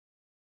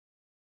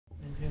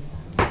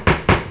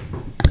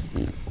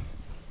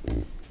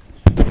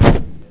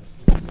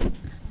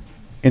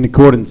In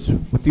accordance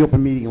with the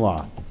open meeting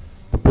law,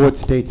 the board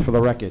states for the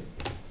record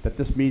that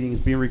this meeting is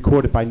being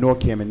recorded by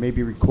NORCAM and may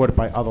be recorded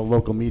by other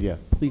local media.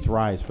 Please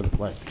rise for the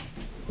pledge.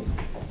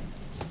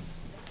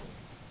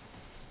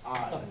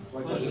 I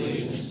pledge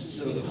allegiance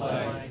to the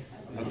flag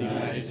of the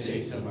United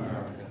States of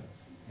America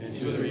and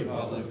to the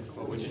republic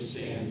for which it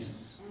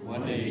stands,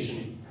 one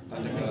nation,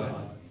 under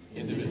God,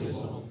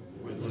 indivisible,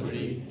 with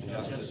liberty and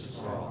justice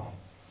for all.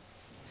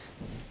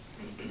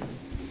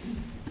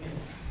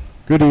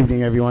 Good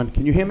evening, everyone.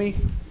 Can you hear me?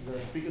 Are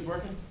the speakers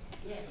working?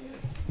 Yes.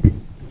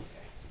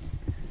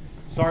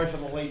 Sorry for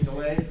the late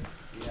delay.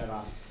 We had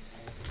a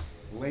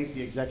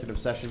lengthy executive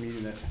session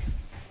meeting that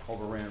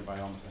overran by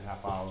almost a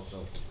half hour,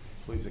 so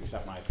please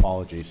accept my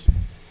apologies.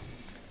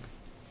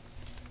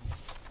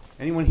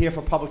 Anyone here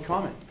for public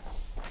comment?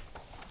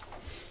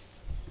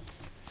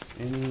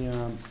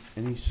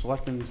 Any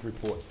selectmen's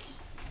reports?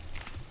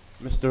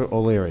 Mr.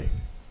 O'Leary.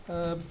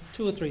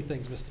 Two or three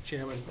things, Mr.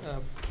 Chairman.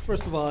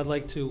 First of all, I'd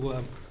like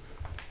to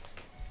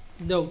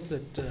note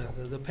that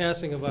the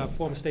passing of our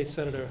former state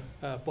senator,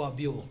 Bob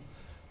Buell,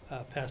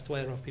 passed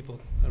away. I don't know if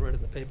people read it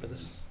in the paper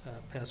this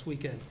past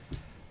weekend.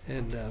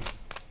 And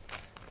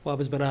Bob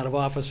has been out of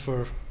office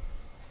for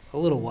a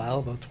little while,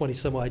 about 20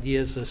 some odd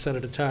years.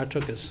 Senator Tarr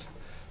took his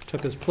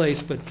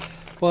place, but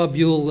Bob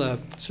Buell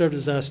served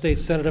as our state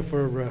senator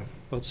for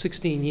about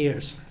 16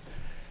 years,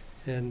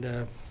 and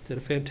did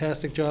a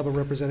fantastic job of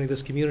representing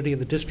this community in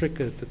the district.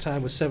 At the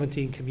time was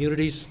 17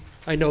 communities.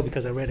 I know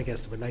because I ran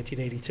against him in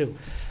 1982.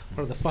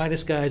 One of the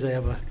finest guys I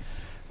ever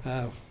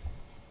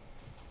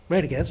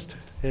ran against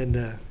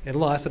and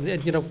lost.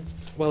 And you know,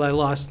 while I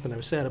lost, and I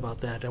was sad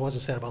about that, I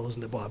wasn't sad about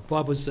losing to Bob.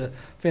 Bob was a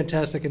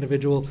fantastic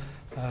individual,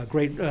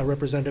 great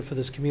representative for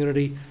this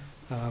community.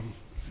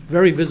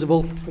 Very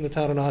visible in the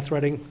town of North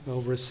Reading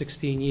over his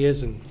 16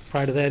 years, and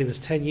prior to that he was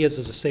 10 years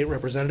as a state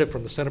representative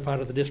from the center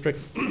part of the district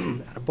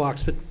out of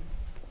Boxford.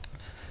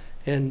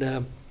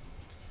 And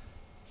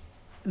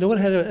no one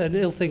had an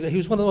ill thing. He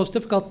was one of the most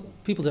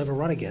difficult people to ever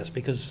run against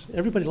because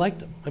everybody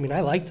liked him. I mean,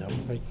 I liked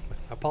him.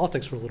 Our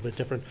politics were a little bit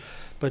different,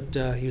 but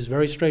he was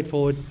very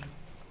straightforward,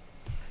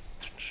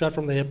 shot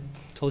from the hip,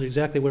 told you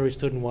exactly where he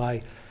stood and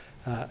why,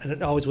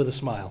 and always with a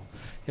smile.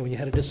 And when you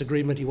had a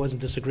disagreement, he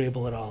wasn't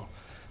disagreeable at all.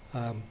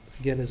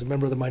 Again, as a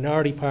member of the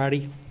minority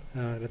party,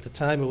 and at the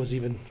time it was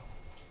even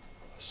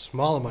a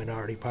smaller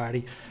minority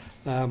party,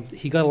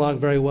 he got along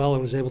very well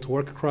and was able to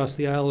work across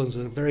the aisle and was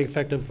a very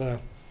effective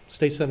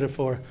state senator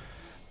for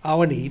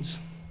our needs,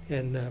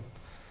 and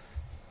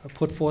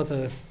put forth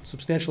a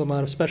substantial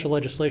amount of special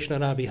legislation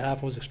on our behalf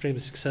and was extremely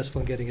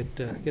successful in getting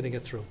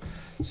it through.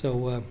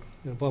 So you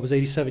know, Bob was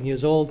 87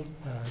 years old.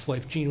 His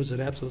wife Jean was an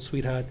absolute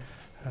sweetheart.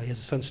 He has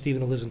a son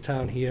Stephen who lives in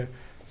town here.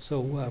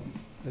 So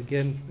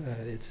again,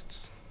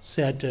 it's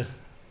sad to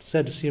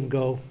see him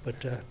go,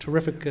 but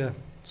terrific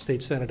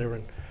state senator,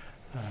 and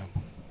going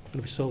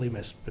to be sorely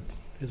missed. But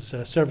his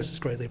service is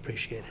greatly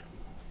appreciated.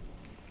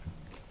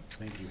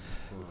 Thank you.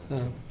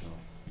 For,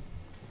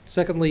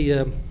 secondly,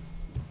 on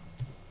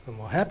a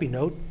more happy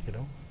note, you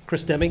know,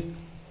 Chris Deming,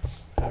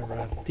 our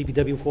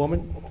DPW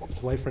foreman,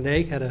 his wife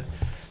Renee had a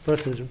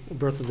birth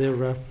of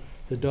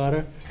their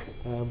daughter.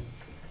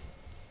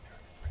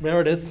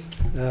 Meredith,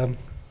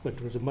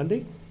 what was it,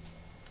 Monday?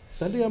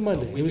 Sunday or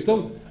Monday? He was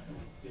going.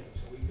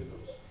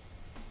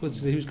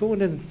 He was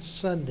going in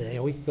Sunday,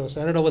 a week ago,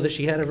 so I don't know whether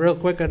she had it real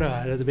quick or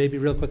not, or the baby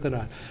real quick or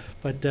not.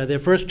 But their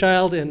first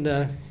child, and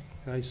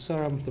I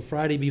saw him the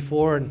Friday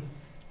before, and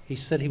he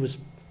said he was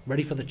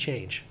ready for the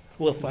change.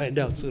 We'll find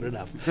out soon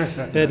enough.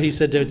 And he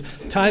said the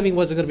timing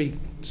wasn't going to be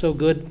so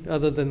good,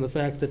 other than the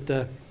fact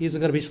that he isn't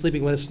going to be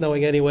sleeping when it's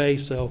snowing anyway,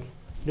 so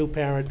new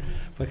parent.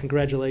 But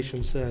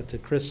congratulations to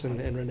Chris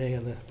and Renee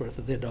on the birth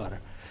of their daughter.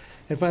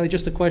 And finally,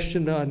 just a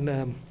question on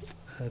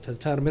to the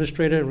town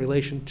administrator in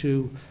relation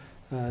to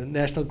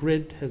National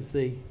Grid. Has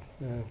they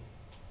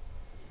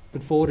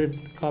been forwarded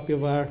a copy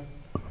of our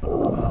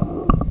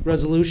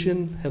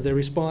resolution? Have they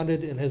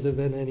responded? And has there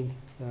been any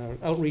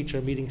outreach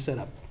or meeting set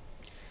up?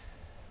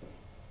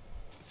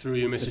 Through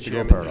you, Mr.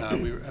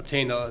 Chairman, we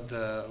obtained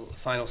the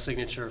final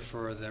signature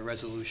for the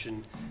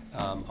resolution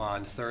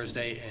on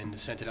Thursday and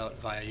sent it out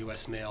via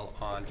U.S. mail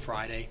on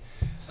Friday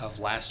of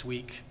last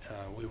week.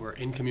 We were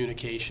in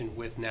communication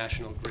with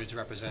National Grid's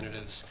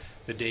representatives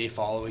the day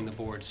following the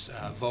board's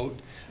vote,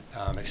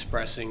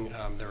 expressing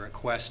the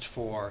request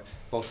for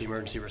both the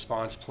emergency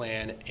response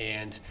plan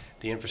and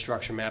the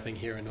infrastructure mapping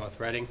here in North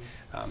Reading.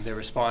 Their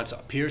response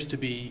appears to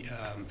be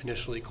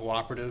initially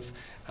cooperative,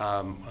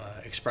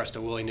 expressed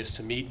a willingness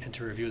to meet and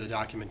to review the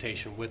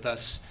documentation with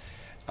us.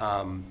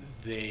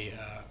 They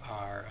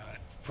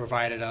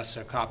provided us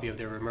a copy of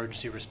their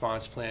emergency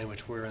response plan,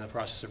 which we're in the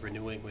process of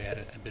renewing. We had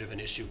a bit of an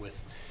issue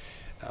with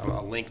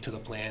a link to the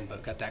plan,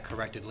 but got that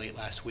corrected late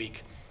last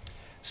week.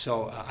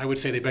 So I would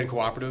say they've been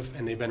cooperative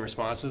and they've been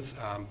responsive,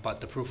 but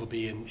the proof will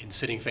be in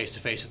sitting face to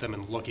face with them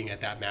and looking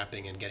at that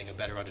mapping and getting a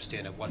better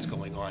understanding of what's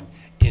going on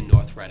in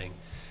North Reading.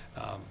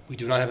 We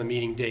do not have a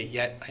meeting date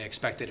yet. I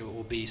expect that it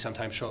will be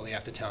sometime shortly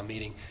after town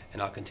meeting,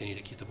 and I'll continue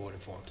to keep the board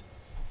informed.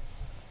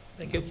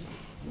 Thank you.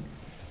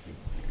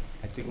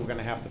 I think we're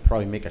gonna have to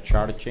probably make a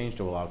charter change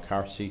to allow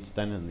car seats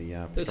then in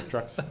the pickup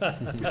trucks.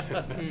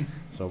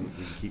 So we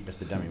can keep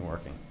Mr. Deming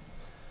working.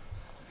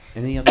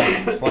 Any other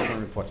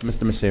selectmen reports?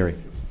 Mr. Messeri.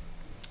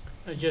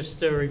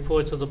 Just a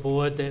report to the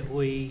board that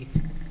we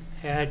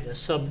had a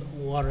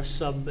water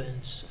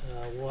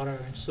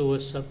and sewer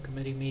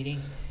subcommittee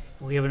meeting.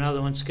 We have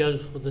another one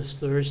scheduled for this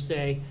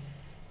Thursday,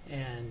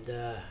 and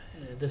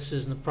this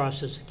is in the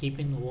process of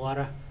keeping the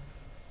water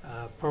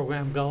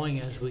program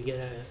going as we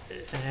get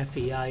an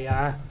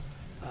FEIR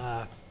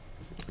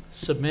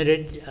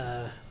submitted.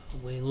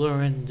 We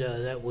learned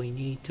that we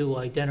need to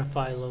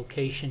identify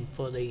location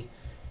for the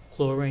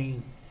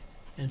chlorine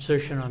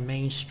insertion on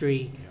Main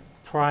Street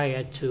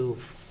prior to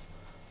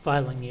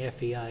filing the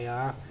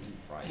FEIR.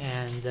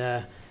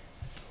 And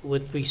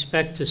with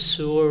respect to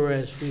sewer,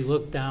 as we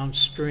look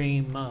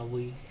downstream,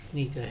 we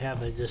need to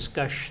have a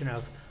discussion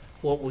of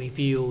what we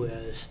view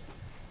as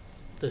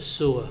the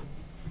sewer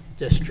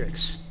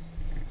districts.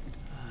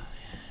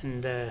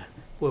 And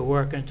we're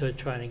working to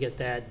trying to get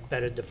that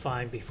better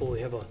defined before we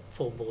have a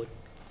full board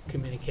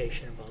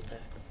communication about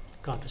that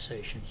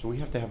conversation. So we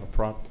have to have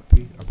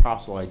a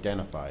parcel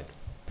identified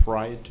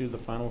prior to the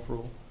final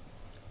approval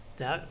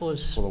That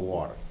was, for the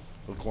water,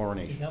 for is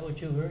chlorination. that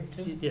what you heard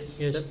too? Yes.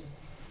 Yes.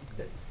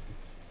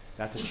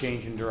 That's a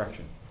change in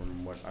direction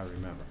from what I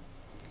remember.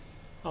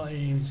 Oh, I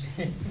didn't even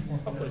see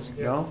what was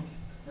here. No?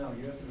 No,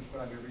 you have to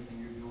describe everything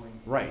you're doing.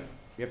 Right.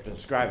 You have to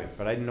describe it,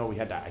 but I didn't know we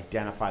had to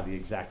identify the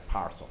exact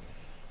parcel.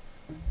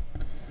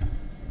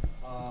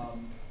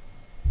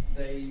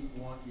 They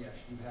want, yes,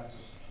 you have to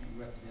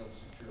be able to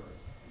secure it.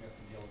 You have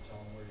to be able to tell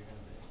them where you're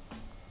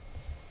gonna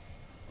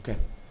Okay.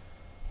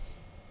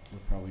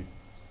 We'll probably,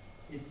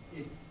 be.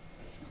 To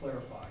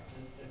clarify,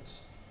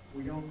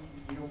 you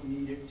don't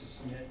need it to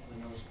submit the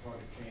notice of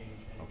project change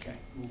and Okay.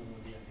 keep moving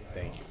with the FEIR.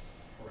 thank you,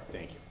 Correct.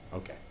 thank you.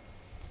 Okay.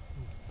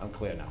 I'm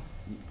clear now.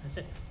 That's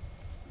it.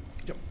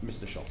 Yep.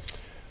 Mr. Schultz.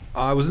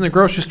 I was in the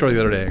grocery store the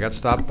other day. I got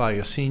stopped by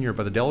a senior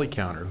by the deli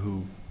counter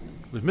who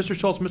was, Mr.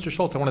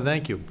 Schultz, I want to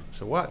thank you.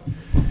 So what?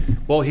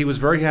 Well, he was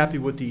very happy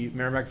with the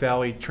Merrimack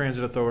Valley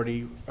Transit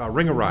Authority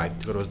ring-a-ride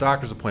to go to his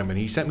doctor's appointment.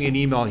 He sent me an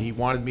email, and he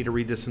wanted me to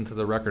read this into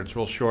the record. It's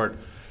real short.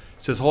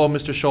 It says, hello,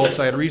 Mr. Schultz.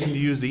 I had reason to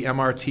use the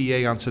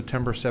MRTA on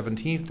September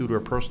 17th due to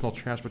a personal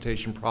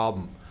transportation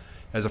problem.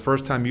 As a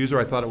first-time user,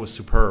 I thought it was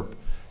superb.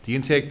 The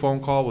intake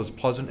phone call was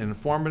pleasant and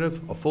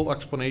informative. A full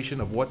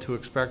explanation of what to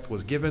expect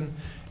was given,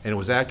 and it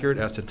was accurate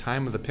as to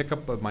time of the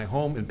pickup of my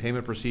home and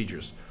payment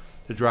procedures.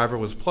 The driver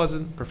was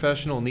pleasant,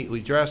 professional,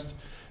 neatly dressed.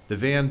 The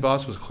van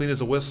bus was clean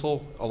as a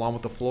whistle, along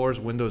with the floors,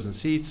 windows, and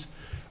seats.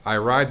 I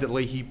arrived at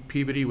Leahy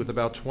Peabody with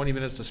about 20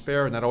 minutes to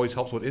spare, and that always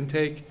helps with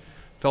intake.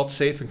 Felt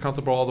safe and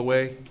comfortable all the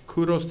way.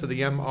 Kudos to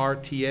the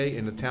MRTA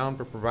and the town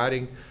for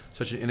providing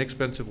such an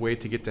inexpensive way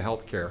to get to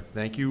health care.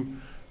 Thank you,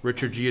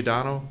 Richard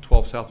Giordano,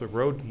 12 Southwick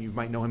Road. You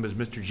might know him as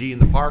Mr. G in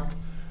the park.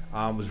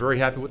 Was very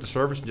happy with the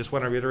service, and just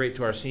want to reiterate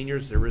to our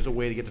seniors, there is a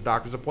way to get to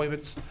doctor's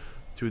appointments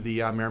through the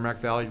Merrimack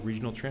Valley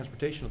Regional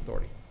Transportation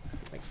Authority.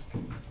 Thanks.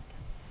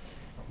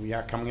 We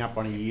are coming up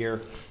on a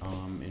year,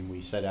 and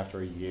we said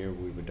after a year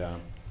we would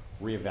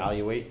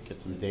reevaluate,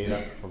 get some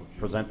data,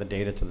 present the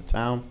data to the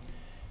town,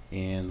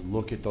 and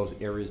look at those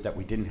areas that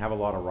we didn't have a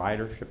lot of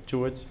ridership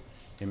towards,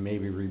 and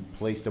maybe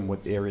replace them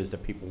with areas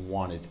that people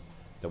wanted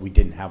that we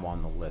didn't have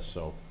on the list.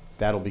 So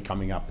that'll be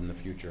coming up in the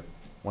future.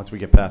 Once we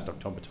get past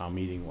October town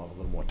meeting, we'll have a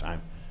little more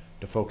time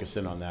to focus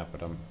in on that.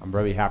 But I'm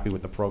very happy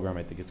with the program.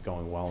 I think it's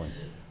going well, and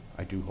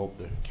I do hope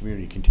the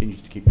community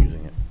continues to keep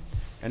using it.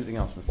 Anything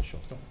else, Mr.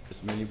 Schultz?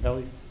 Mr.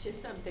 Minipelli?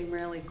 Just something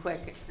really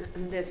quick.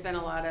 There's been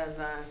a lot of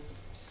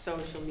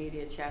social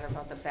media chatter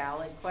about the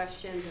ballot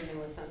questions, and there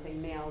was something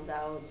mailed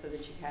out so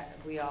that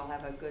we all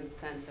have a good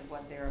sense of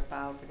what they're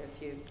about. But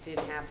if you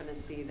didn't happen to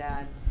see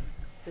that,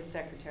 the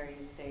Secretary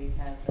of State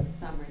has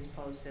summaries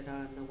posted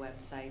on the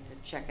website to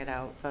check it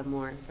out for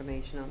more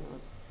information on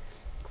those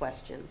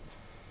questions.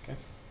 Okay.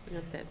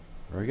 That's it.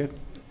 Very good.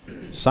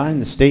 Sign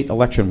the state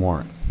election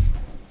warrant.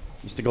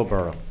 Mr.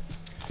 Gilberto.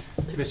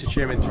 Mr.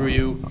 Chairman, through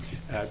you,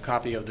 a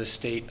copy of the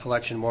state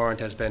election warrant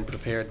has been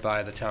prepared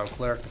by the town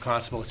clerk. The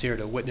constable is here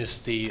to witness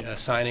the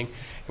signing,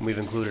 and we've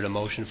included a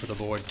motion for the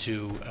board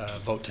to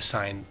vote to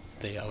sign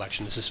the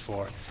election. This is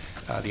for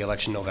the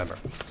election November.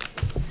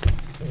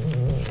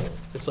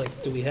 It's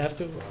like, do we have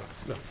to?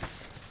 No.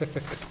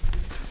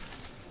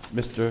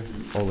 Mr.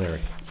 O'Leary.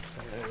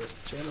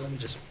 Mr. Chairman, let me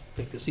just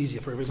make this easier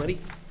for everybody.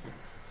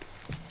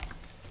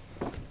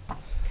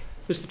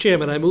 Mr.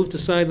 Chairman, I move to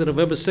sign the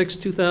November 6,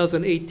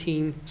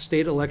 2018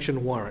 state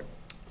election warrant.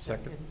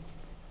 Second.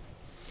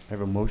 I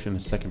have a motion, a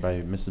second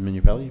by Mrs.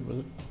 Minipelli, was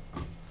it?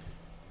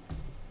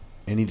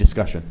 Any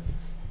discussion?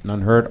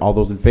 None heard. All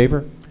those in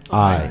favor?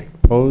 Aye.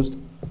 Opposed?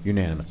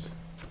 Unanimous.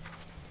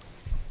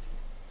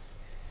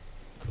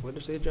 What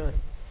did I say, John?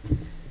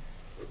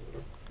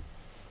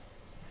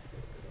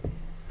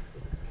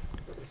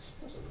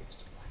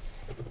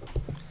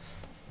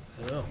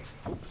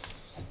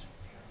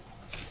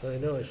 I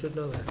know, I should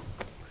know that.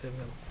 I didn't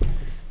know.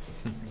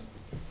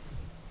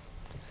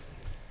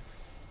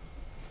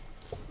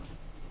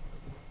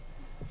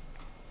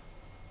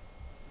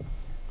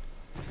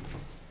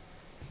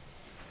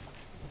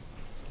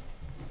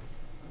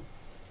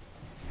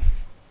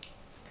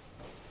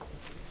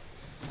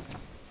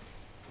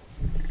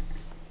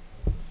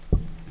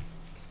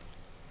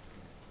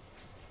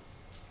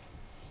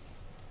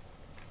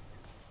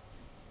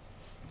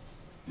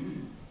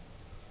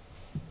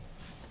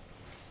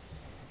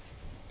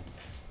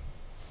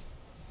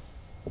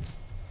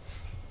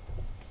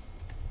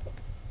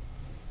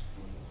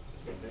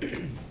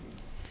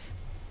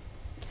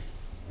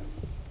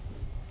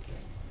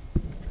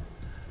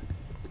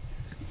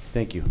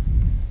 Thank you.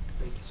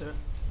 Thank you, sir.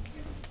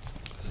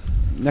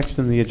 Next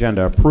on the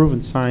agenda, approve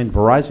and sign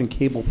Verizon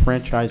Cable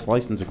Franchise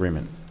License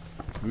Agreement.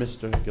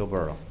 Mr.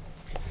 Gilberto.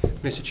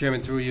 Mr.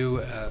 Chairman, through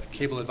you,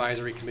 Cable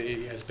Advisory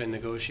Committee has been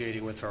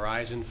negotiating with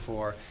Verizon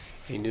for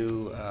a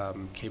new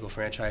cable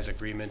franchise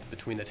agreement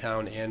between the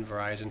town and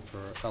Verizon for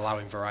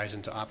allowing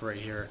Verizon to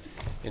operate here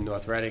in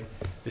North Reading.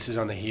 This is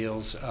on the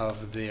heels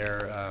of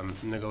their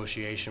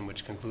negotiation,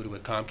 which concluded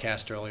with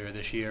Comcast earlier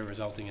this year,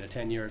 resulting in a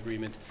 10-year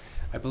agreement.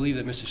 I believe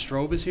that Mr.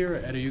 Strobe is here.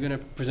 Ed, are you going to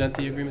present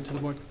the agreement to the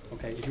board?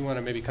 Okay, if you want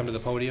to maybe come to the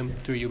podium,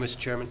 through you, Mr.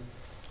 Chairman.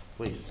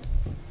 Please.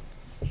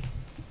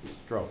 Mr.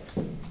 Stroh.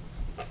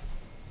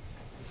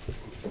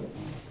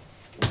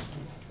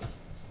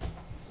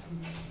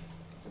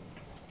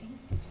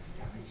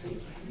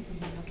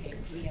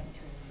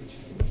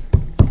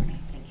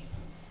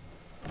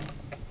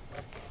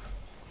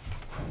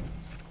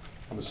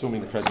 I'm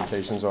assuming the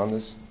presentation's on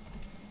this.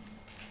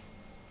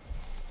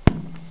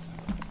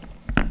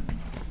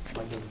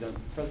 Mike, is the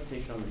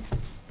presentation on the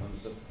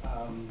system?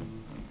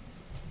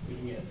 We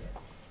can get it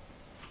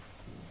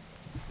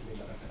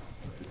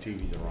The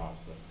TVs are off,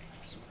 so.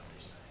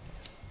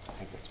 I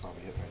think that's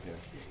probably it right here.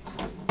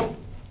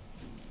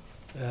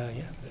 Yeah,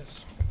 it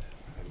is.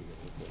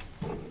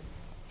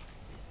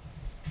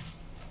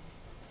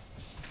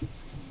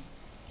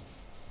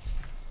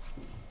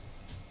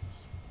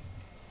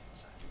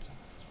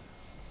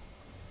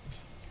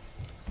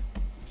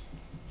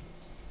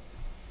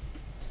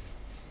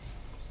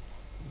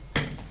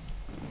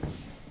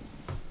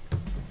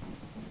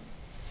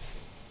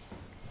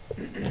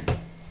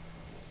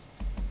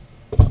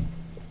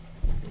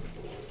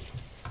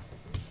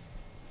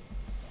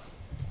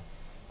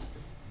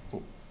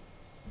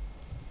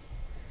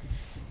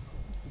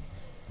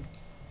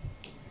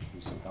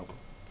 Use some help.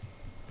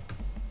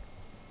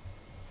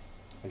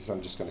 I guess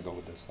I'm just going to go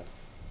with this then.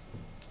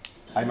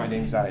 Hi, my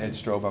name's Ed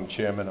Strobe. I'm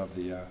chairman of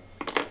the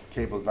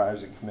Cable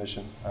Advisory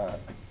Commission.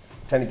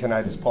 Attending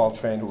tonight is Paul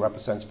Train, who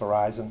represents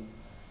Verizon.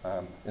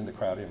 In the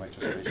crowd here, might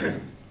just raise your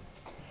hand.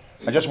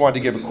 I just wanted to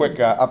give a quick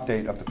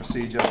update of the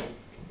procedure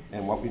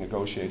and what we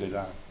negotiated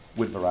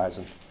with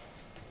Verizon.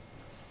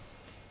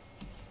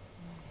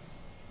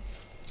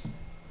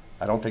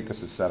 I don't think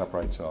this is set up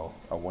right, so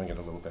I'll wing it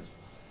a little bit.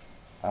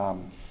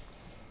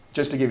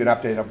 Just to give you an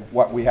update of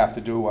what we have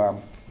to do,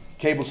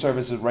 cable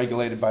service is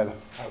regulated by the...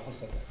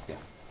 Yeah.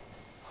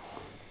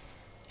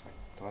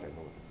 I thought I knew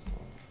what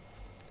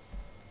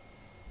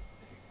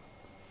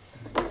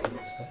I was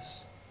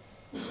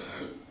doing.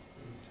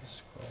 Just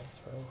scroll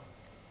through.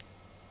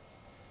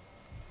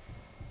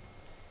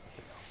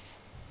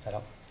 That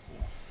up?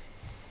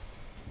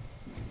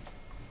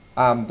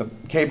 The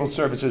cable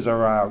services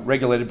are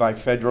regulated by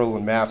federal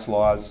and mass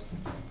laws,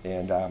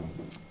 and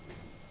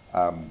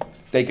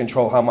they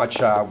control how much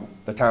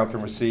the town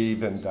can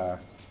receive and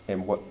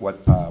what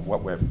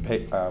we're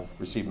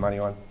receive money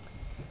on.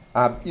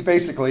 You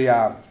basically,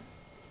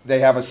 they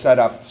have us set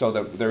up so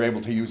that they're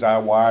able to use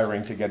our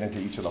wiring to get into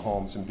each of the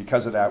homes, and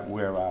because of that,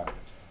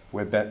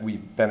 we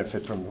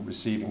benefit from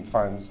receiving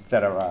funds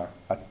that are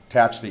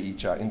attached to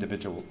each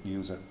individual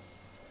user.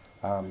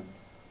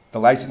 The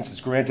license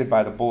is granted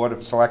by the Board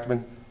of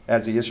Selectmen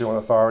as the issuing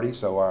authority,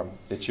 so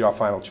it's your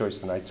final choice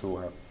tonight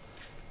to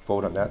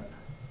vote on that.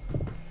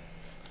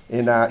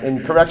 In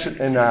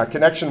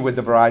connection with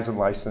the Verizon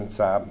license,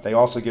 they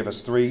also give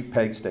us 3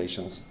 PEG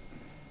stations,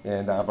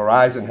 and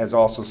Verizon has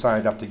also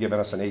signed up to giving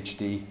us an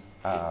HD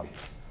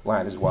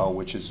line as well,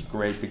 which is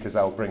great because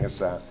that will bring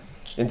us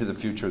into the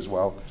future as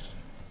well.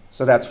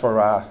 So that's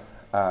for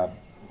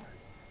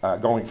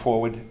going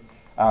forward.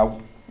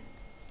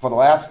 For the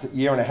last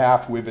year and a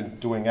half, we've been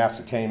doing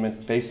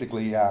ascertainment,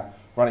 basically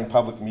running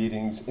public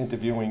meetings,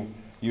 interviewing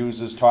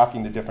users,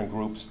 talking to different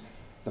groups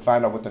to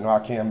find out what the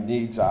NORCAM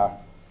needs are,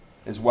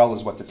 as well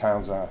as what the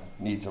town's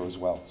needs are as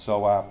well.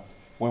 So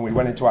when we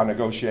went into our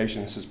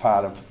negotiations, this is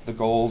part of the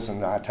goals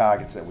and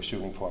targets that we're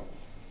shooting for.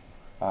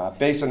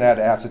 Based on that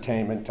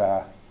ascertainment,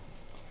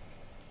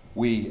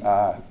 we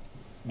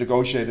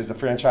negotiated the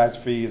franchise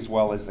fee as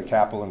well as the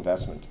capital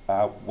investment.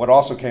 What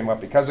also came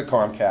up because of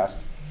Comcast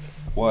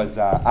was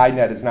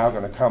INET is now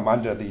going to come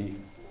under the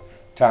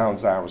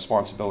town's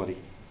responsibility.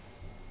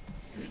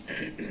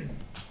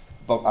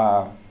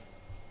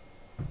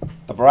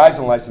 The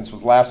Verizon license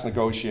was last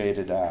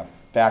negotiated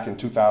back in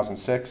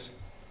 2006.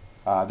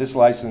 This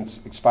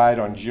license expired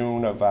on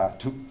June of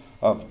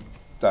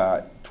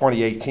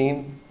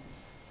 2018.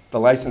 The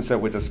license that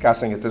we're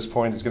discussing at this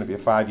point is going to be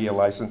a 5-year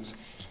license.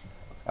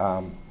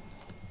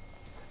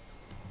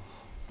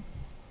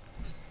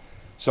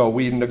 So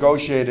we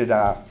negotiated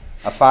a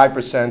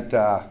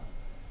 5%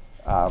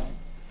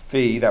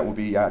 fee that will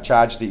be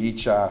charged to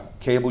each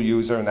cable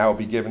user, and that will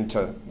be given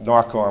to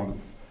NORCAM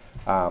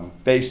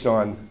based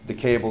on the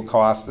cable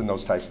cost and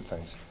those types of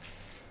things.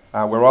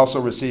 We're also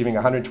receiving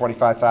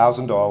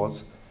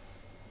 $125,000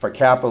 for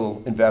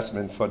capital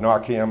investment for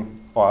NORCAM,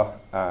 or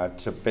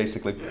to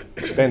basically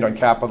spend on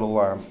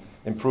capital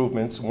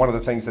improvements. One of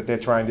the things that they're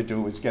trying to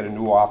do is get a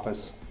new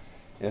office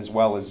as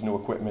well as new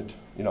equipment,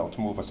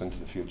 to move us into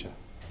the future.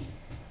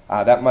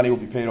 That money will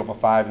be paid over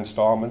 5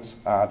 installments.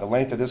 The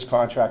length of this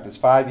contract is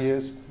 5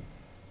 years.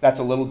 That's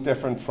a little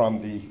different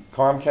from the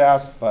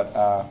Comcast,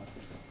 but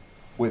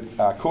with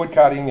cord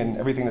cutting and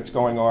everything that's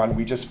going on,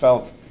 we just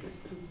felt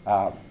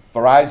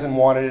Verizon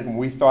wanted it, and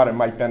we thought it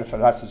might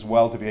benefit us as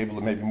well to be able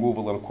to maybe move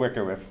a little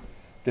quicker if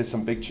there's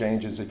some big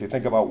changes. If you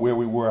think about where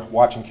we were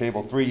watching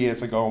cable 3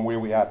 years ago and where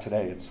we are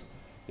today,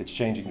 it's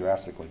changing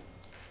drastically.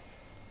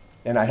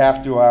 And I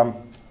have to,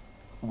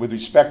 with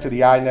respect to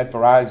the iNet,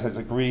 Verizon has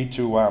agreed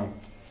to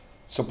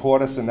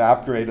support us in the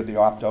upgrade of the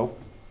Opto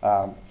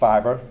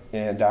fiber,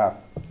 and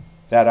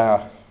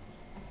that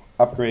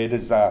upgrade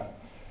is to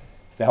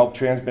help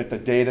transmit the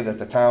data that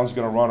the town's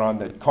going to run on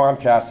that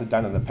Comcast had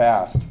done in the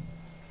past.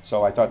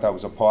 So I thought that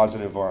was a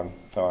positive on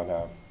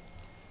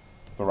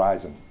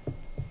Verizon.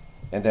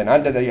 And then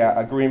under the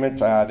agreement,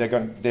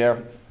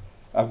 they're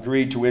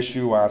agreed to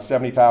issue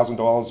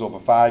 $70,000 over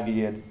 5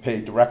 years,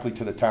 paid directly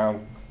to the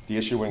town, the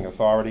issuing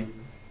authority,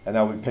 and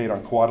that will be paid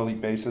on quarterly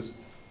basis.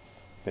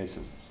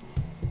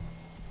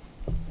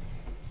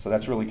 So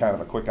that's really kind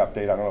of a quick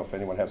update. I don't know if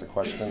anyone has a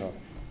question. Or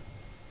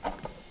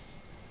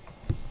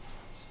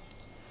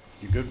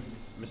You good,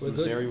 Mr. We're good.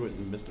 Misery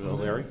with Mr.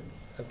 O'Leary?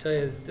 I'll tell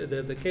you,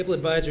 the Cable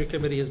Advisory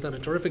Committee has done a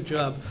terrific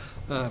job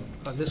on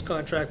this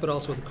contract, but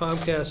also with the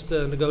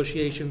Comcast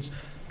negotiations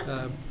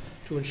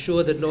to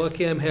ensure that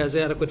NORCAM has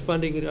adequate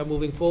funding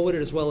moving forward,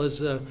 as well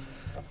as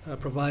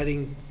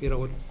providing,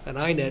 an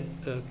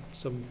iNet,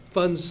 some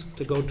funds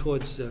to go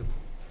towards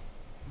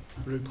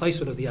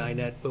replacement of the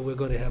iNet, but we're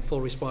going to have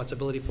full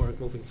responsibility for it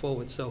moving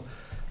forward. So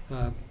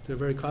they're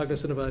very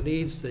cognizant of our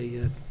needs.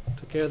 They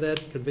took care of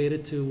that, conveyed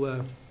it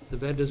to the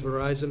vendors,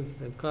 Verizon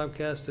and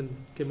Comcast, and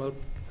came out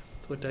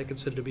what I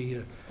consider to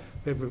be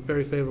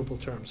very favorable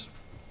terms.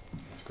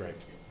 That's great.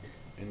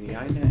 And the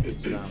iNet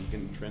is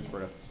getting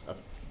transferred up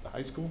the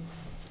high school?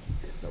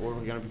 Is that where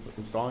we're going to be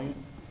installing it?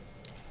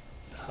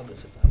 The hub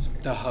is at the high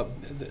school.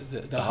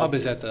 The hub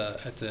is at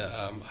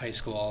the high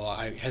school, although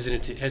I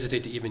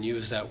hesitate to even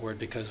use that word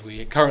because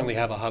we currently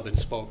have a hub and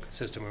spoke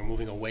system. We're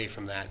moving away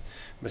from that.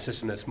 A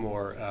system that's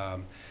more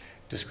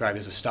described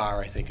as a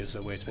star, I think, is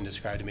the way it's been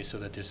described to me, so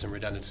that there's some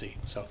redundancy.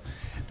 So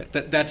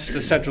that's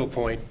the central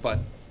point, but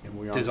And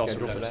we're on there's also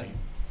schedule for redundancy.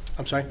 that?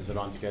 I'm sorry? Is it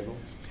on schedule?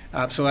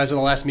 So as of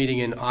the last meeting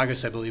in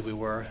August, I believe we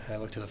were. I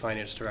looked to the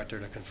finance director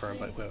to confirm,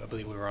 but I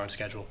believe we were on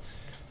schedule,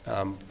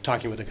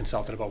 talking with the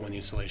consultant about when the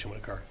installation would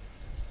occur.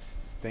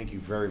 Thank you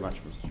very much,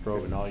 Mr.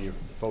 Strobe, and all your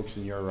folks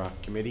in your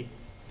committee.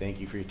 Thank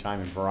you for your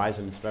time, and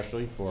Verizon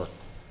especially for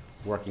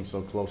working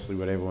so closely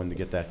with everyone to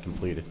get that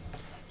completed.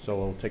 So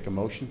we'll take a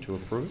motion to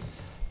approve.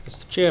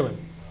 Mr. Chairman,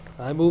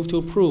 I move to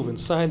approve and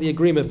sign the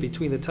agreement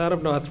between the Town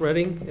of North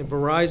Reading and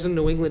Verizon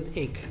New England,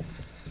 Inc.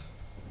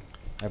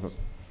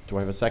 Do I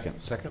have a second?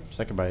 Second.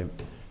 Second by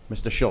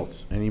Mr.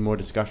 Schultz. Any more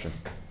discussion?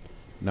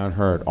 None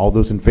heard. All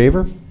those in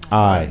favor?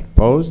 Aye.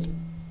 Opposed?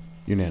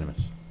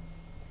 Unanimous.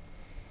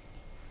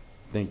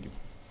 Thank you.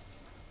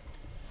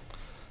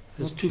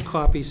 There's 2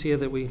 copies here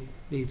that we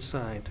need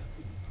signed.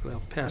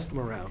 I'll pass them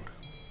around.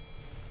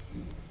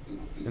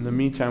 In the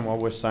meantime, while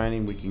we're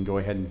signing, we can go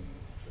ahead and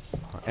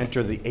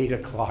enter the 8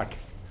 o'clock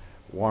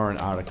warrant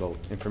article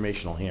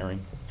informational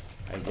hearing.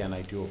 Again,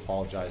 I do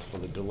apologize for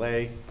the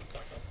delay.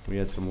 We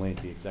had some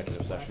lengthy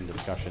executive session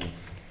discussion.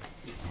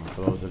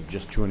 For those that are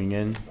just tuning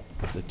in,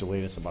 it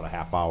delayed us about a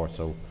half hour,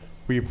 so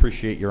we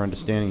appreciate your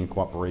understanding and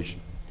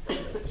cooperation.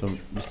 So,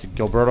 Mr.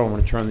 Gilberto, I'm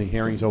going to turn the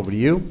hearings over to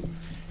you.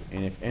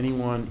 And if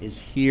anyone is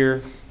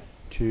here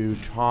to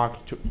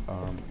talk to,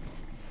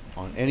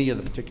 on any of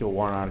the particular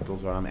warrant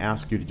articles, what I'm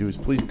asking you to do is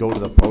please go to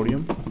the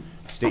podium,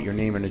 state your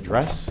name and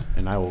address,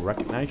 and I will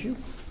recognize you.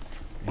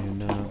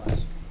 And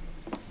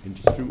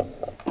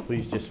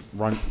please just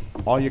run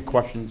all your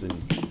questions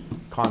and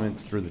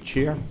comments through the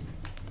chair,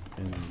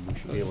 and we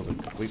should be able to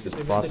complete this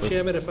process. Mr.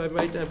 Chairman, if I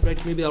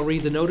might, maybe I'll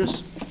read the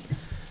notice.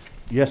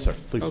 Yes, sir,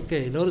 please.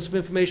 Okay, notice of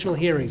informational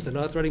hearings. The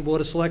North Reading Board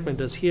of Selectmen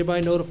does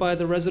hereby notify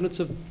the residents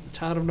of the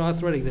Town of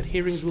North Reading that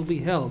hearings will be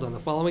held on the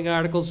following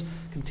articles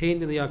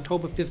contained in the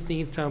October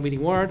 15th town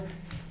meeting warrant.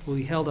 Will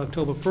be held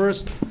October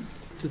 1st,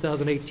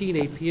 2018,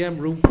 8 p.m.,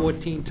 Room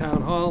 14,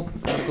 Town Hall,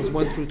 Articles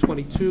 1 through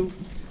 22.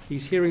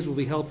 These hearings will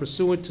be held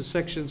pursuant to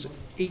Sections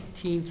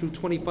 18 through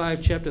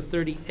 25, Chapter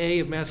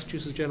 30A of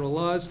Massachusetts General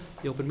Laws,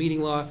 the Open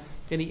Meeting Law.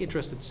 Any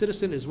interested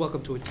citizen is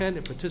welcome to attend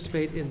and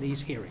participate in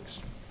these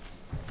hearings.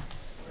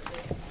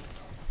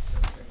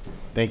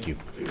 Thank you.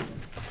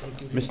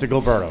 Mr.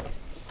 Gilberto.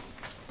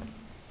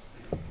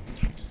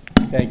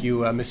 Thank you,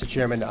 Mr.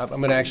 Chairman. I'm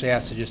going to actually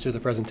ask to just do the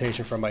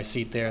presentation from my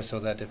seat there so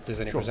that if there's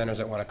any Sure. presenters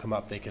that want to come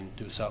up, they can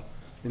do so.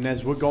 And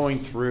as we're going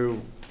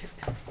through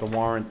the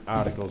warrant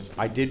articles,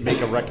 I did make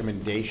a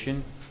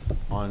recommendation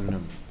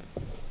on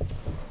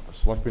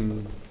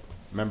selectmen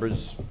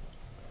members'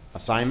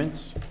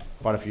 assignments,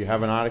 but if you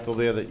have an article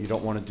there that you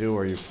don't want to do,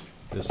 or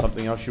there's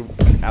something else you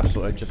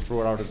absolutely, just throw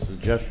it out as a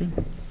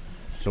suggestion,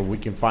 so we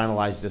can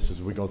finalize this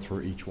as we go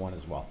through each one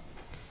as well.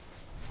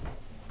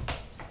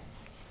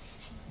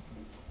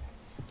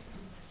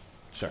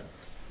 Sir.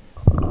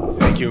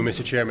 Thank you,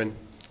 Mr. Chairman.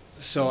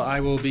 So I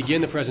will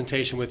begin the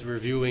presentation with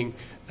reviewing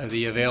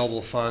the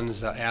available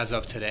funds as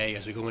of today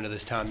as we go into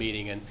this town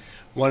meeting. And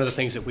one of the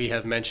things that we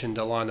have mentioned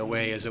along the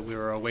way is that we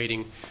were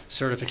awaiting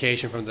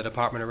certification from the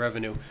Department of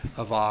Revenue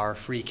of our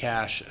free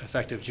cash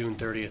effective June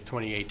 30th,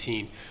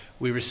 2018.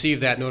 We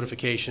received that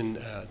notification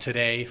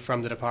today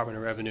from the Department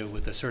of Revenue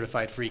with the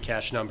certified free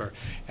cash number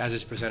as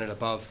is presented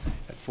above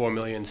at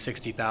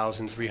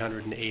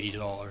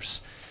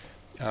 $4,060,380.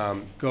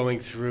 Going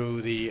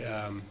through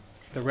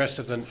the rest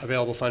of the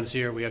available funds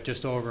here, we have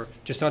just under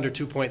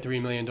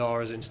 $2.3 million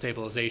in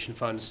stabilization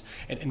funds,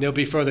 and there'll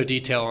be further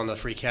detail on the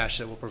free cash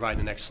that we'll provide in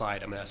the next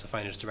slide. I'm going to ask the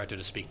finance director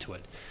to speak to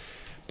it.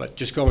 But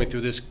just going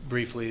through this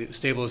briefly,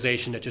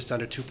 stabilization at just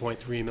under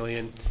 $2.3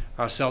 million,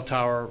 our cell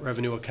tower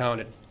revenue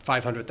account at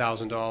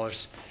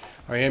 $500,000,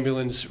 our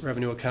ambulance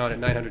revenue account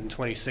at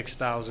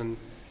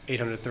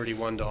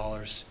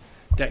 $926,831,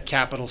 debt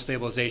capital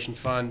stabilization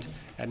fund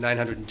at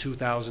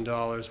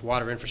 $902,000,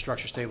 water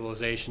infrastructure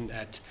stabilization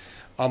at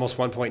almost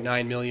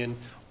 $1.9 million.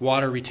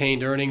 Water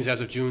retained earnings as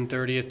of June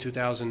 30th,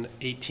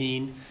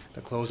 2018,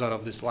 the closeout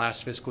of this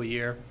last fiscal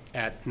year,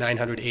 at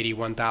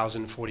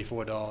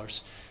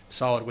 $981,044.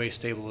 Solid waste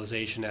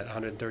stabilization at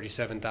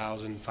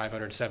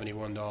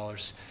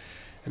 $137,571.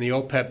 And the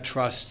OPEB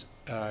trust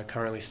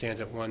currently stands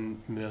at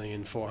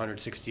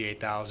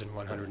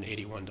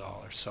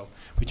 $1,468,181. So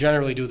we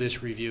generally do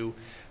this review.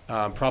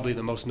 Probably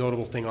the most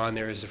notable thing on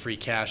there is the free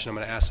cash, and I'm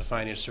going to ask the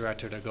finance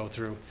director to go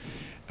through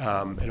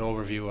an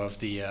overview of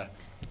the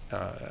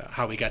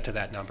how we got to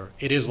that number.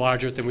 It is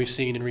larger than we've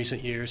seen in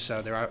recent years,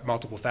 so there are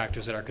multiple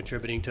factors that are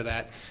contributing to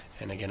that.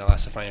 And again, I'll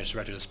ask the finance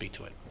director to speak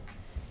to it.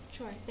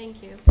 Sure,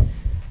 thank you.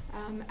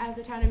 As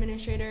the town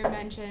administrator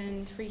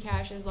mentioned, free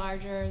cash is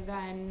larger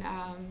than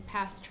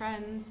past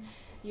trends.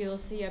 You'll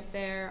see up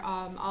there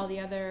all the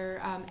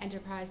other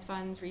enterprise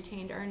funds,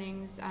 retained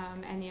earnings,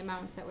 and the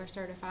amounts that were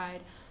certified.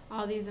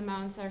 All these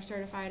amounts are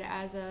certified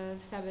as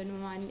of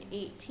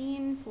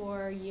 7/1/18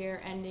 for year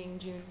ending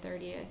June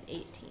 30th,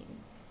 18.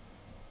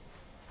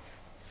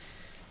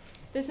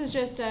 This is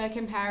just a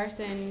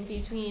comparison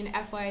between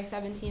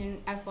FY17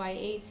 and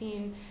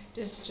FY18,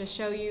 just to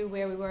show you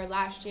where we were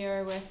last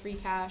year with free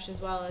cash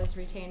as well as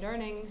retained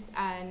earnings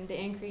and the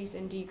increase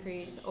and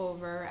decrease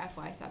over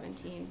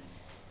FY17.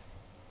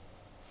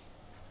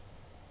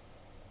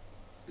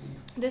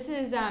 This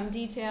is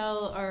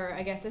detail, or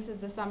I guess this is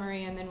the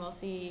summary, and then we'll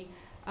see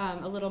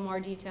a little more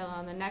detail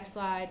on the next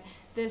slide.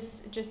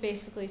 This just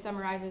basically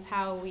summarizes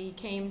how we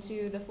came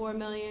to the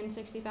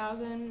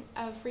 $4,060,000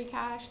 of free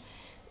cash.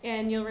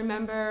 And you'll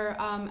remember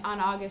on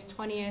August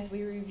 20th,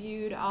 we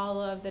reviewed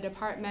all of the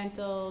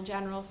departmental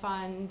general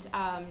fund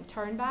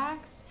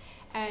turnbacks,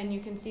 and you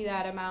can see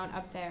that amount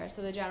up there.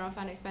 So the general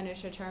fund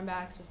expenditure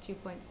turnbacks was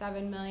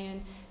 $2.7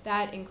 million.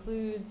 That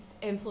includes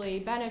employee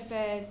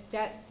benefits,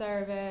 debt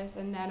service,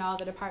 and then all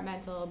the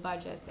departmental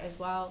budgets as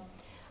well.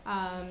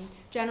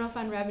 General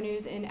fund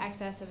revenues in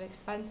excess of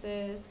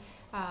expenses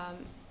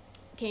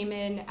came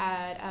in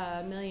at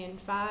 $1.5 million,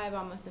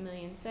 almost $1.6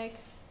 million.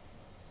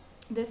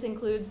 This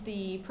includes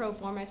the pro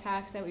forma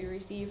tax that we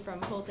received from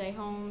Pulte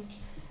Homes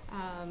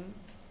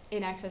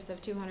in excess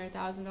of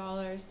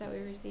 $200,000 that we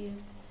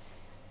received.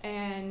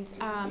 And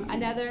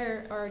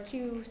another or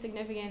two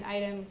significant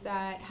items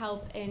that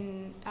help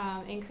in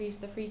increase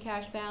the free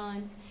cash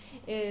balance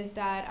is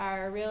that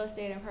our real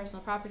estate and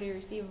personal property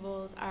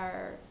receivables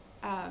are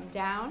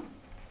down,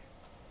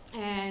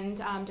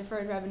 and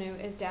deferred revenue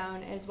is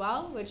down as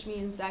well, which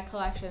means that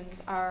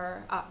collections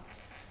are up.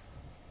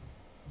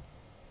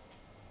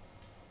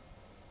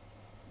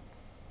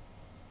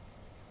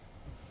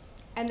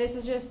 And this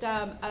is just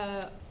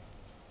a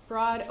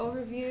broad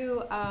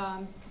overview,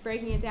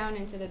 breaking it down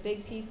into the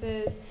big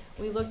pieces.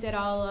 We looked at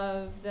all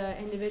of the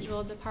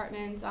individual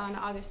departments on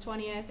August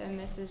 20th, and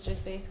this is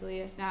just basically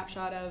a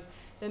snapshot of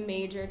the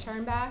major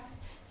turnbacks.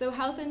 So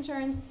health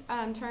insurance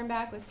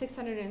turnback was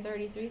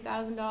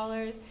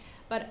 $633,000,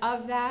 but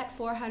of that,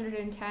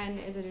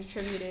 $410,000 is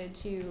attributed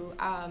to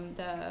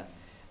the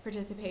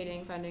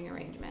participating funding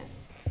arrangement.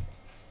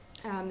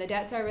 The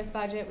debt service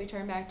budget, we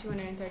turned back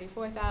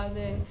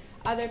 $234,000.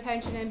 Other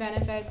pension and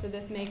benefits, so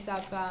this makes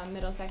up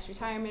Middlesex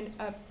retirement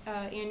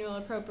annual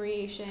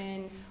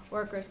appropriation,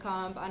 workers'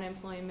 comp,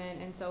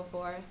 unemployment, and so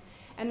forth.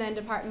 And then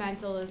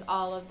departmental is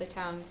all of the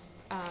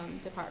town's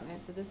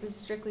departments. So this is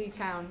strictly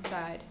town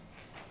side.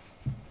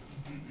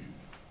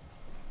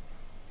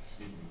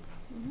 Excuse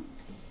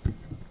me.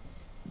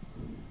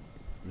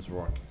 Ms.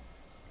 Rourke,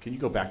 can you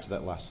go back to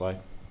that last slide?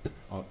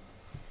 Oh,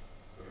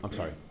 I'm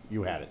sorry,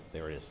 you had it.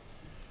 There it is.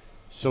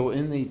 So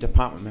in the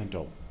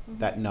departmental,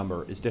 that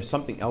number, is there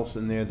something else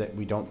in there that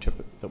we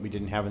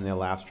didn't have in there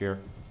last year?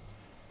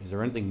 Is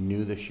there anything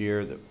new this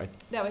year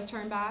that was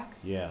turned back?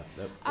 Yeah,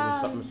 that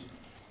was something.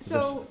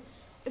 So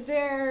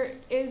there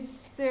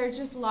are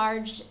just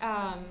large,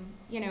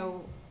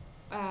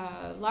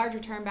 larger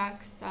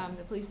turnbacks.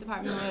 The police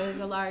department was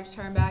a large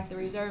turnback. The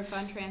reserve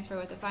fund transfer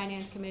with the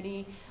finance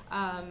committee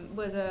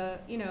was a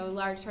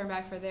large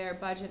turnback for their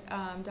budget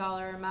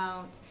dollar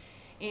amount,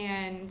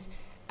 and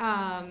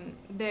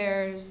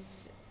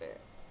there's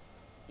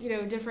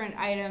different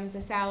items.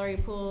 The salary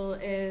pool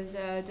is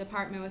a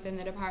department within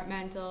the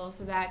departmental,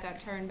 so that got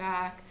turned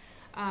back.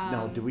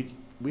 Now,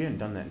 we hadn't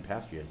done that in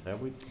past years, have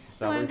we?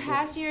 So in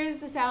past years,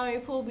 the salary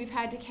pool, we've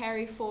had to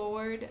carry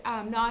forward,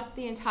 not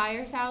the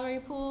entire salary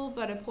pool,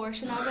 but a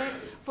portion of it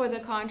for the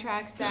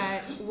contracts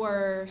that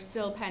were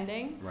still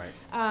pending. Right.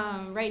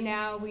 Right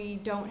now, we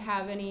don't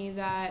have any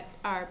that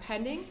are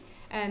pending,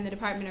 and the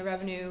Department of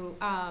Revenue,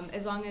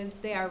 as long as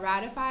they are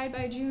ratified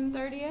by June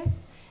 30th,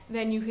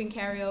 then you can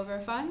carry over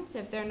funds.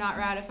 If they're not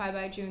ratified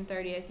by June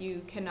 30th,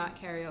 you cannot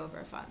carry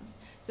over funds.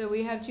 So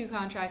we have 2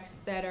 contracts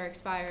that are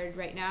expired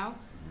right now.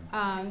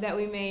 That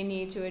we may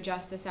need to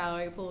adjust the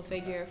salary pool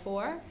figure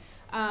for.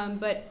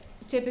 But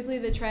typically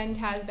the trend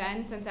has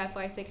been since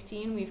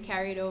FY16, we've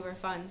carried over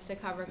funds to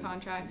cover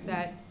contracts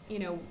that,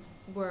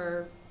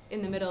 were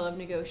in the middle of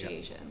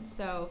negotiations. Yep.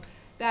 So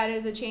that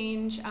is a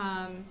change,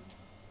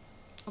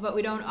 but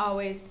we don't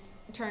always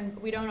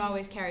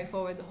carry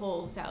forward the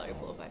whole salary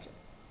pool budget.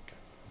 Okay.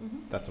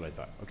 Mm-hmm. That's what I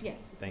thought. Okay.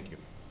 Yes. Thank you.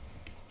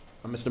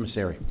 Mr.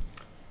 Messeri.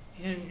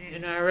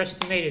 In our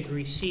estimated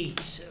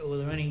receipts, were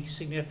there any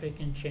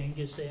significant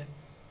changes there?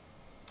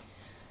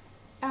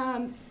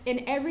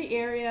 In every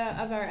area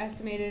of our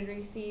estimated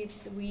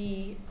receipts,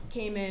 we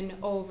came in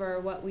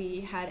over what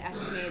we had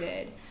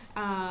estimated.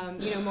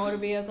 Motor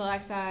vehicle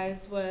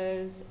excise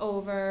was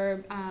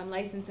over,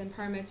 license and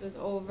permits was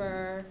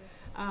over.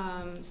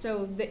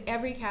 So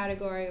every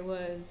category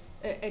was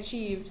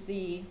achieved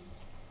the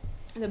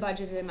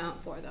budgeted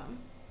amount for them.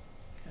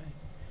 Okay.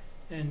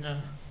 And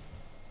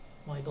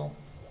Michael,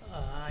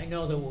 I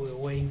know that we were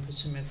waiting for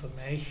some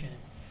information.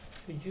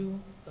 Could you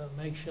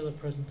make sure the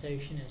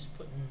presentation is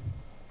put in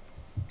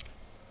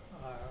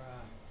our,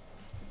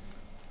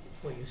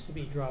 what used to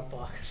be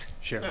Dropbox?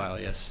 Share file,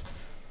 yes.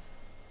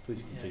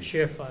 Please continue.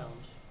 Share file,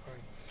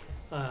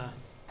 I'm sorry.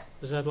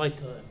 Because I'd like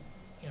to, have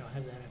that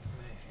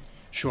information.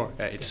 Sure.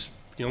 It's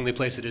the only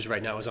place it is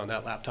right now is on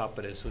that laptop,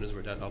 but as soon as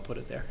we're done, I'll put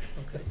it there.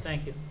 Okay,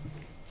 thank you.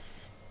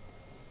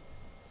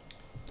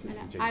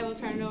 And I will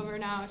turn it over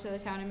now to the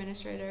town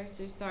administrator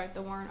to start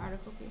the warrant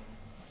article, please.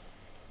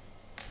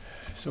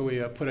 So we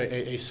put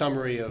a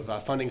summary of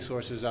funding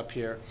sources up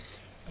here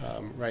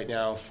right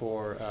now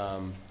for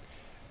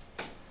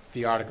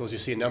the articles. You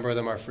see a number of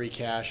them are free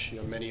cash.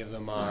 Many of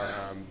them are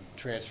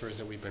transfers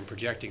that we've been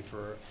projecting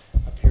for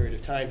a period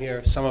of time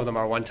here. Some of them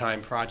are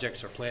one-time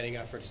projects or planning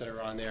efforts that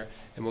are on there,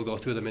 and we'll go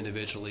through them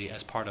individually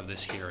as part of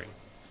this hearing.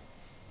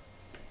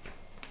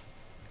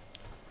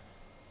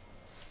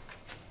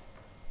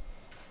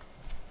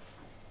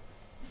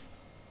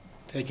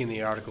 Taking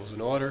the articles in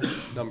order,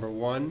 number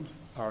 1,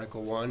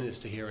 Article 1 is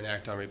to hear and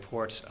act on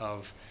reports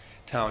of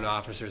town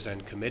officers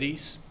and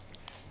committees.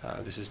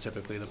 This is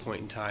typically the point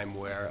in time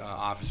where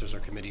officers or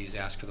committees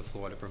ask for the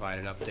floor to provide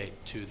an update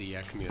to the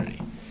community.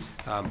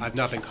 I've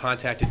not been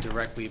contacted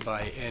directly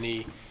by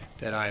any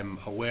that I'm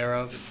aware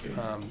of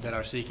that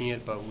are seeking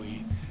it, but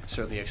we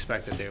certainly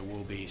expect that there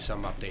will be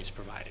some updates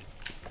provided.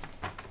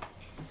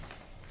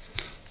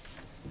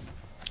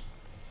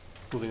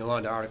 Moving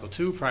along to Article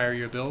 2, prior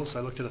year bills.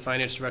 I looked to the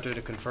Finance Director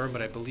to confirm, but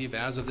I believe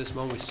as of this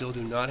moment, we still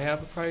do not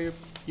have a prior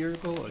year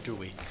bill, or do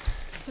we?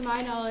 To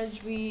my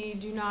knowledge, we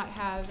do not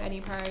have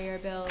any prior year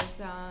bills,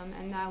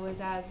 and that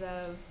was as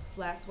of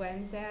last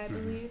Wednesday, I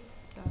believe.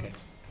 So. Okay.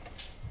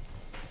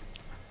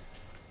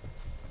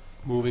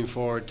 Moving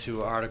forward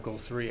to Article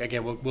 3.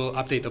 Again, we'll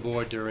update the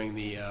board during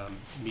the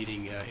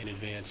meeting in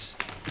advance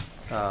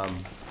of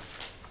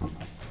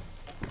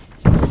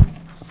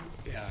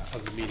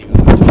the meeting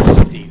on October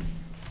 15th.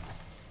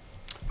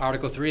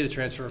 Article 3, the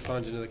transfer of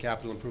funds into the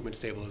Capital Improvement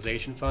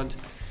Stabilization Fund.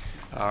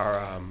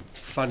 Our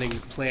funding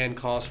plan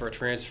calls for a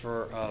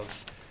transfer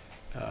of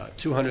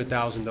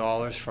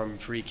 $200,000 from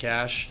free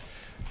cash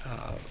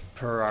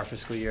per our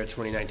fiscal year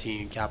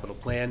 2019 capital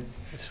plan.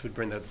 This would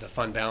bring the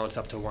fund balance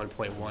up to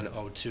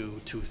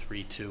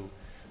 $1,102,232,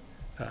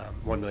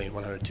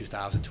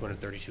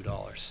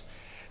 $1,102,232.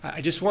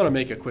 I just want to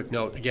make a quick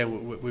note.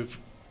 Again, we've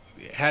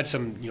had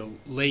some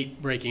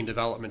late breaking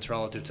developments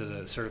relative to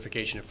the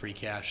certification of free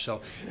cash. So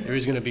there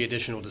is going to be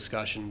additional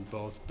discussion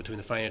both between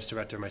the Finance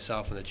Director,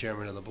 myself, and the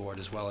Chairman of the Board,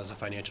 as well as the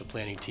financial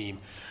planning team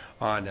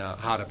on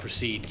how to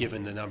proceed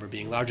given the number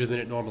being larger than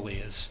it normally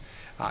is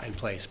in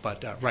place.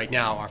 But right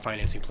now our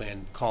financing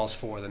plan calls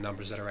for the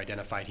numbers that are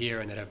identified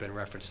here and that have been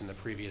referenced in the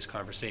previous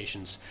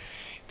conversations.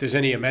 If there's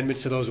any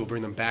amendments to those, we'll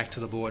bring them back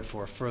to the board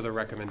for a further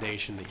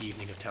recommendation the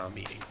evening of town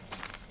meeting.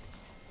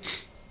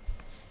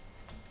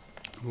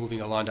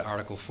 Moving along to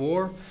Article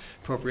 4,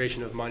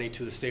 appropriation of money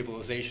to the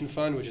stabilization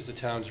fund, which is the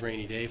town's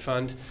rainy day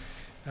fund.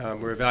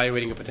 We're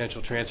evaluating a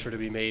potential transfer to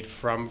be made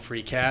from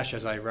free cash.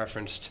 As I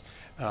referenced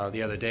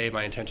the other day,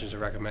 my intention is to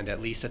recommend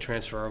at least a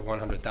transfer of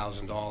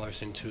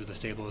 $100,000 into the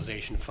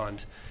stabilization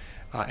fund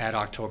at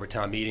October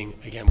town meeting.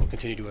 Again, we'll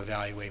continue to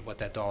evaluate what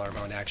that dollar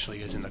amount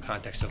actually is in the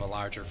context of a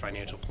larger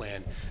financial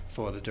plan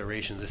for the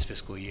duration of this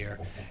fiscal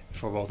year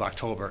for both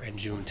October and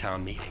June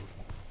town meeting.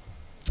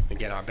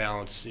 Again, our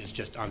balance is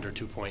just under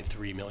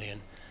 $2.3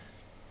 million.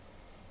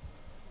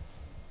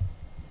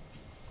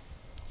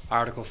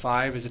 Article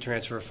 5 is a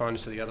transfer of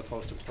funds to the other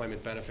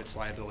post-employment benefits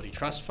liability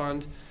trust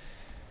fund.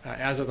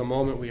 As of the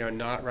moment, we are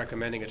not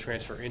recommending a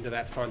transfer into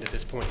that fund at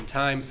this point in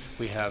time.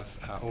 We have,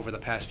 over the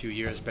past few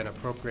years, been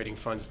appropriating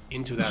funds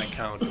into that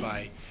account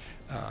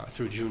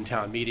through June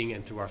town meeting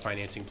and through our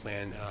financing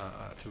plan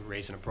through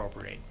raise and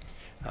appropriate.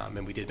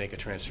 And we did make a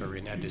transfer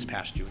in at this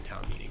past June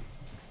town meeting.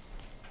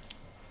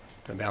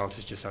 The balance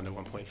is just under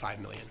 1.5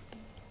 million.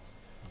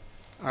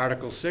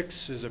 Article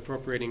 6 is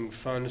appropriating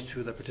funds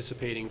to the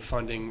participating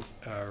funding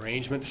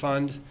arrangement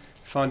fund.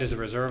 Fund is a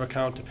reserve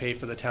account to pay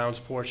for the town's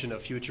portion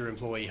of future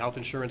employee health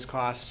insurance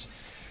costs.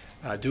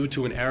 Due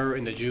to an error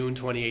in the June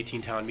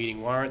 2018 town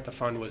meeting warrant, the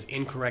fund was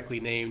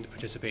incorrectly named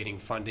Participating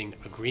Funding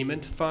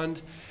Agreement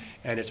Fund,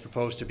 and it's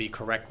proposed to be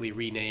correctly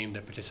renamed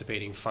the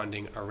Participating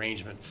Funding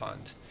Arrangement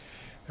Fund.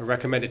 The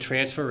recommended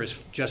transfer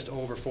is just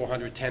over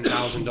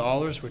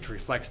 $410,000, which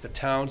reflects the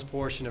town's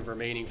portion of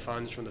remaining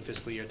funds from the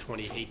fiscal year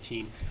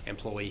 2018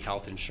 employee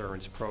health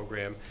insurance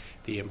program.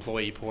 The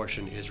employee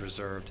portion is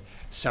reserved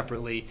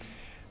separately.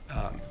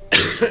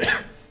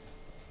 That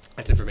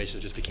information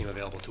just became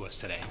available to us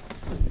today.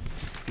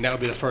 And that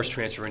would be the first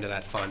transfer into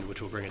that fund,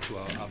 which will bring it to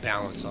a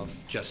balance of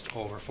just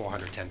over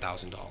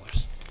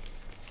 $410,000.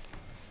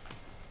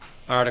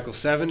 Article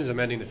 7 is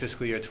amending the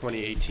fiscal year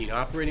 2018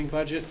 operating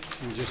budget.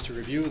 And just to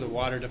review, the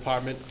water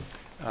department,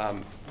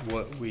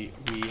 we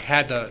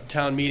had the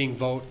town meeting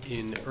vote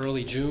in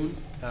early June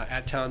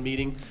at town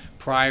meeting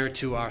prior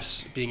to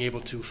us being able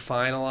to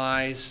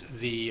finalize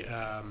the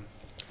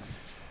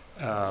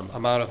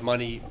amount of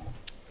money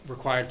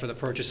required for the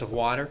purchase of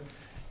water.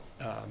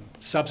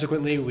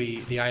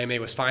 Subsequently, the IMA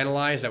was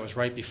finalized. That was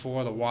right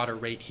before the water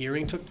rate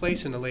hearing took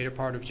place in the later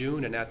part of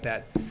June, and at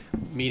that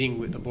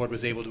meeting, the board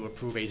was able to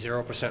approve a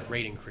 0%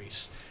 rate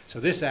increase. So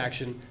this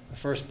action, the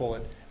first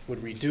bullet,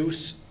 would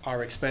reduce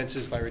our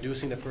expenses by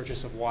reducing the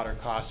purchase of water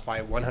costs by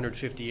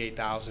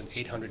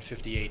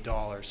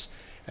 $158,858.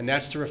 And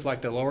that's to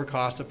reflect the lower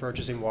cost of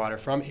purchasing water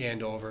from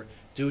Andover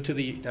due to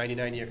the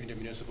 99-year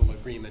intermunicipal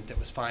agreement that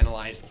was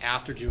finalized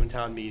after June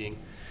town meeting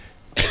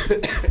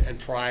and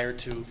prior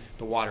to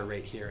the water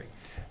rate hearing.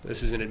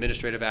 This is an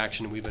administrative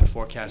action we've been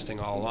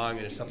forecasting all along,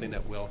 and it's something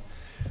that we'll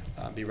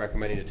be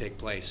recommending to take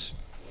place.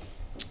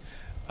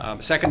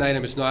 Second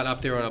item is not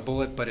up there on a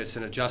bullet, but it's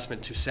an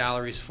adjustment to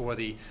salaries for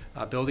the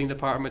building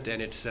department,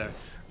 and it's a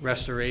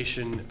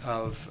restoration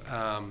of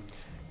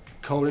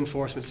code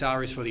enforcement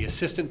salaries for the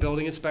assistant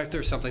building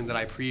inspector, something that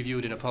I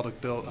previewed in a public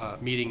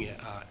meeting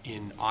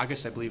in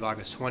August, I believe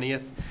August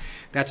 20th.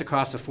 That's a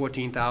cost of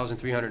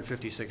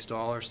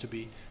 $14,356 to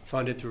be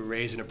funded through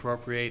raise and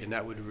appropriate, and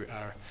that would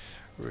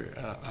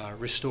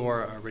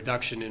restore a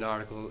reduction in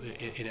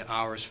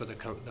hours for the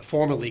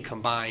formerly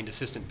combined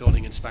assistant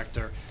building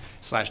inspector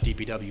 /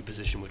 DPW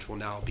position, which will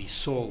now be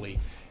solely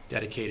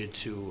dedicated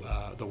to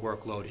the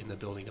workload in the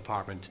building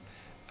department.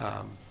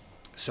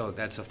 So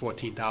that's a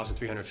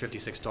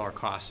 $14,356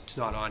 cost. It's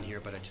not on here,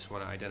 but I just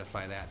want to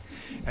identify that.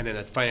 And then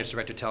the finance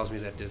director tells me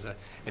that there's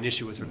an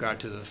issue with regard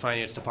to the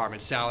finance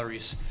department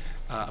salaries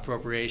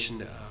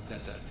appropriation,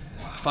 that the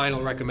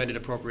final recommended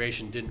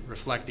appropriation didn't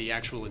reflect the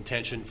actual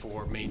intention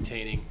for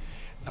maintaining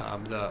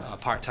the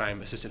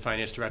part-time assistant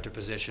finance director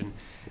position.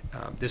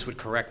 This would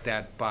correct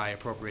that by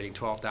appropriating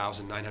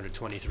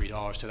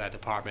 $12,923 to that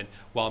department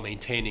while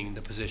maintaining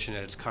the position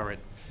at its current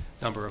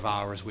number of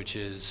hours, which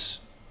is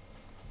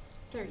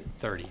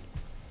 30.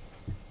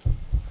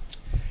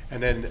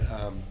 And then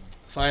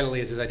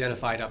finally, as is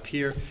identified up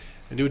here,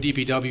 the new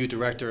DPW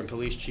director and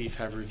police chief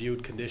have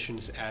reviewed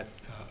conditions at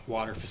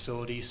water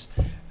facilities.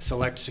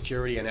 Select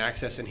security and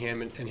access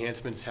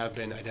enhancements have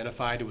been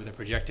identified with a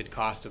projected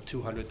cost of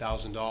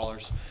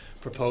 $200,000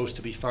 proposed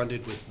to be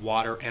funded with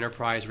water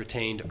enterprise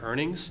retained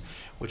earnings,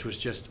 which was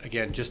just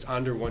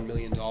under $1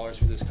 million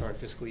for this current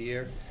fiscal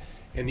year.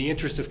 In the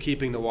interest of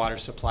keeping the water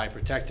supply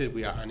protected,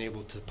 we are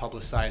unable to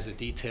publicize the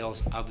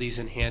details of these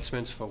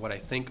enhancements for what I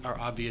think are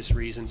obvious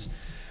reasons,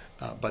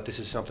 but this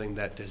is something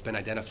that has been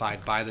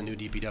identified by the new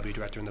DPW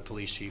director and the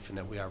police chief, and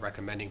that we are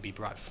recommending be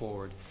brought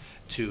forward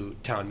to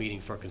town meeting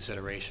for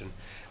consideration.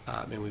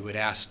 And we would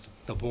ask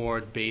the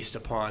board, based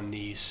upon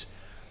these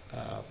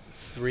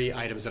 4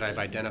 items that I've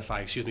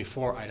identified,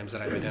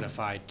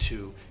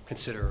 to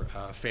consider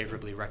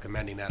favorably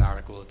recommending that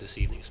article at this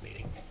evening's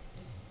meeting.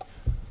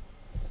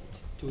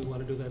 Do we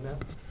want to do that now?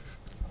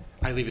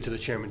 I leave it to the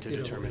chairman to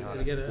determine how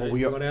to. Well,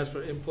 you want to ask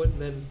for input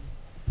and then?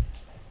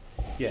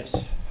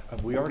 Yes.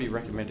 We already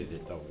recommended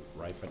it though,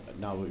 right? But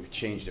now we've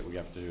changed it. We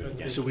have to do it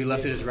again. So we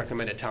left it as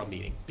recommended town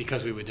meeting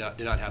because we did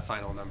not have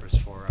final numbers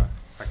for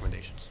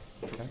recommendations.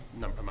 Okay.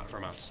 For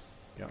amounts.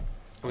 Yeah.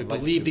 And we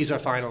believe these are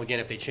final. Again,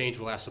 if they change,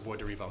 we'll ask the board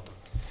to revote them.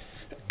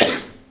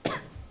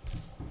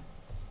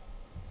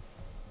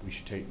 We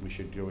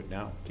should do it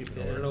now. I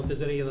don't know if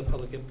there's any other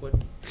public input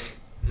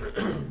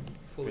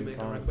before we make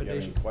a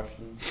recommendation.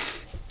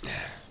 Questions?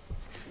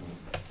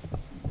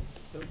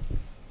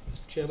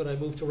 Mr. Chairman, I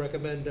move to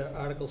recommend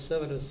Article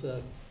 7 as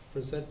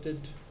presented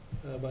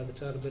by the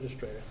town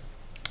administrator.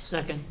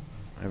 Second.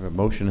 I have a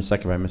motion, a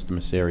second by Mr.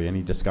 Messeri.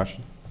 Any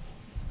discussion?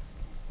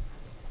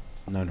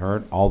 None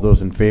heard. All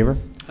those in favor?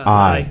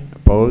 Aye.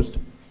 Opposed?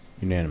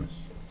 Unanimous.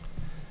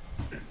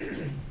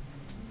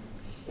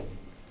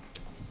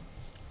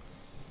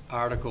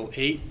 Article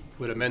 8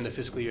 would amend the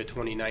fiscal year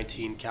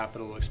 2019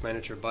 capital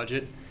expenditure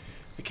budget.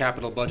 The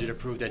capital budget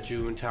approved at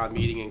June town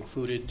meeting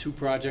included 2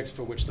 projects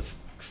for which the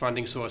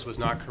funding source was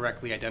not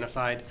correctly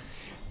identified.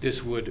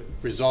 This would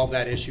resolve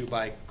that issue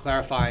by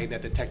clarifying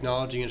that the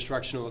technology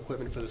instructional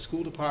equipment for the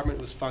school department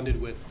was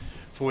funded with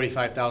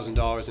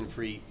 $45,000 in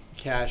free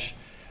cash.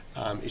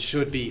 It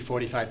should be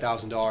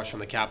 $45,000 from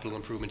the Capital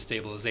Improvement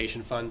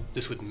Stabilization Fund.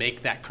 This would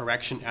make that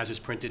correction as is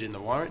printed in the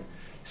warrant.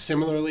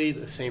 Similarly,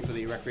 the same for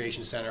the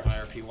Recreation Center,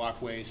 IRP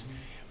walkways.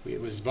 It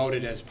was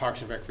voted as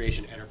Parks and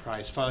Recreation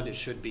Enterprise Fund. It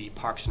should be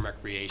Parks and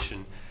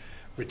Recreation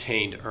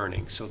retained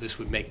earnings. So this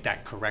would make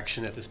that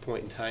correction at this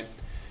point in time.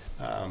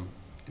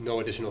 No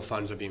additional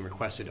funds are being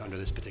requested under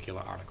this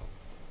particular article.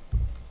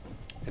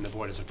 And the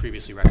board has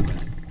previously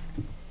recommended.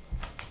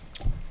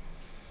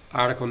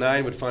 Article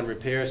 9 would fund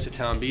repairs to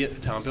town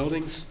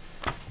buildings.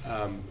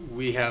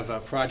 We have a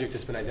project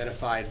that's been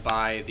identified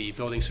by the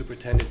building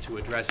superintendent to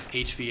address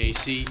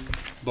HVAC,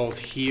 both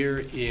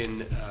here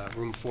in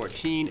room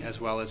 14 as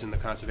well as in the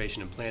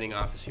Conservation and Planning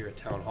Office here at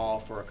Town Hall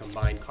for a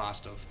combined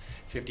cost of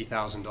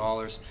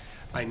 $50,000.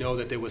 I know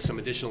that there was some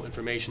additional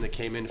information that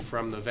came in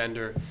from the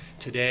vendor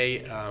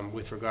today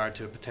with regard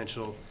to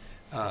potential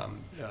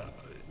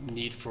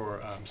need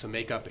for some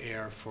makeup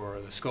air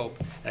for the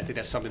scope. I think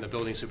that's something the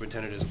building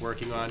superintendent is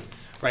working on.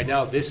 Right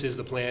now, this is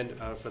the plan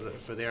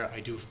for there. I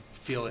do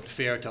feel it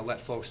fair to let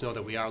folks know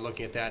that we are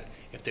looking at that.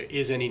 If there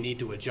is any need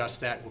to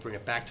adjust that, we'll bring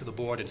it back to the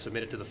board and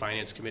submit it to the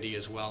Finance Committee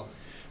as well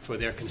for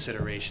their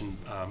consideration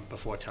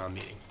before town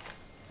meeting.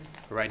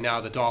 But right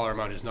now, the dollar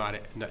amount is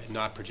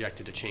not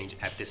projected to change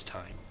at this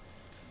time.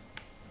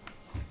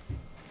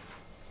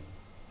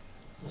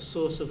 The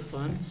source of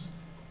funds?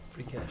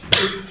 Free cash.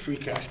 Free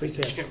cash, Free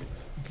Mr. cash. Chairman.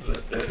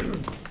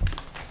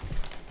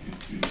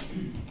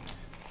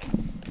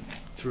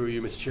 Through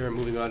you, Mr. Chair,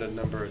 moving on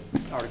to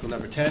Article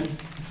number 10,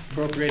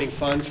 appropriating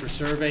funds for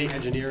survey,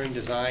 engineering,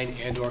 design,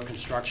 and/or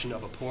construction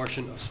of a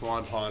portion of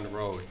Swan Pond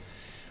Road.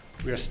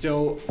 We are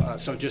still,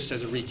 so just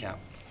as a recap,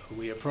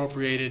 we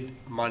appropriated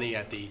money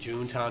at the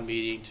June town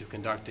meeting to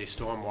conduct a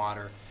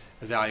stormwater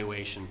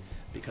evaluation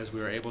because we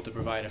were able to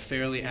provide a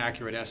fairly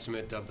accurate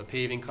estimate of the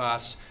paving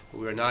costs, but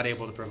we were not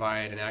able to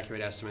provide an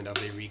accurate estimate of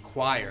the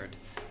required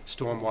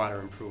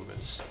stormwater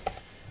improvements.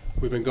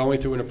 We've been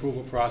going through an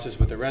approval process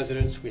with the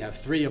residents. We have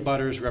 3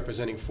 abutters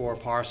representing 4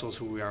 parcels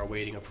who we are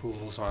awaiting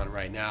approvals on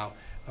right now,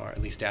 or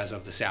at least as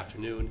of this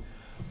afternoon.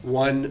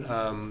 One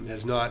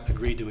has not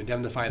agreed to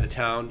indemnify the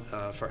town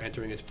for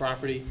entering its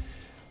property.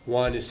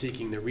 One is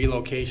seeking the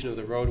relocation of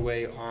the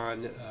roadway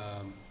on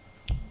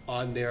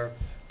their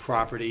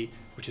property,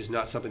 which is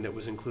not something that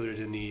was included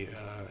in the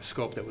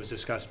scope that was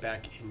discussed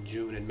back in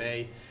June and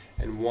May.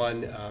 And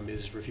one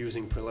is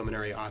refusing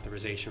preliminary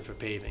authorization for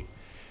paving.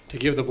 To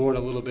give the board a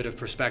little bit of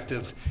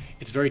perspective,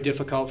 it's very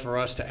difficult for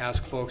us to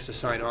ask folks to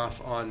sign off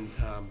on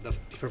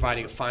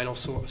providing a final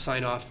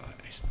sign-off.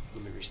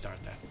 Let me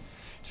restart that.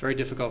 It's very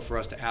difficult for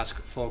us to ask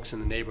folks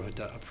in the neighborhood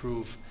to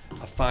approve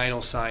a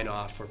final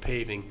sign-off for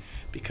paving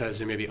because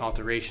there may be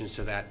alterations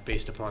to that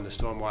based upon the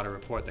stormwater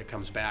report that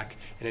comes back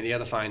and any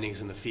other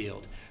findings in the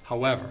field.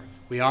 However,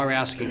 we are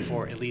asking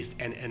for at least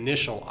an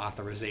initial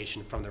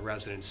authorization from the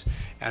residents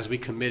as we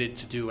committed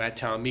to do at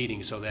town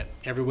meeting so that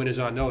everyone is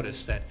on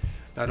notice that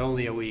not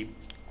only are we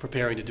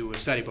preparing to do a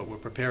study, but we're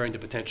preparing to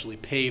potentially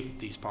pave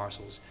these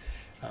parcels.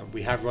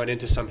 We have run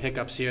into some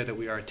hiccups here that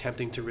we are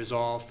attempting to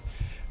resolve.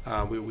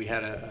 We've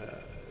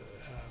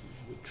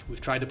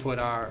tried to put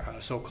our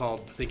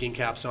so-called thinking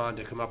caps on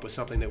to come up with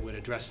something that would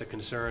address the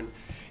concern,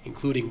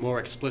 including more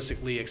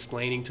explicitly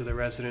explaining to the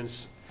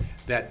residents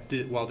that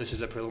while this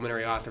is a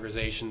preliminary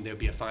authorization, there'll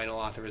be a final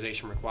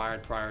authorization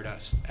required prior to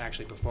us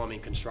actually performing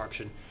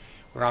construction.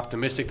 We're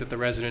optimistic that the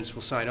residents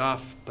will sign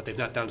off, but they've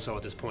not done so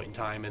at this point in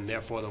time, and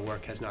therefore the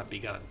work has not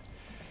begun.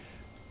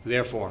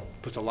 Therefore,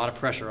 puts a lot of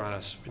pressure on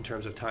us in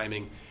terms of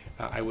timing.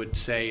 I would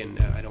say, and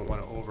I don't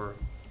want to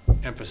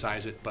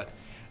overemphasize it, but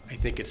I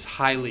think it's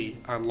highly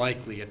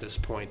unlikely at this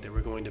point that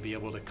we're going to be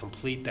able to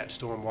complete that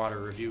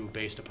stormwater review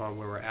based upon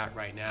where we're at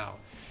right now.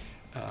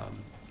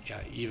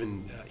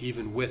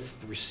 Even with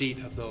the receipt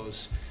of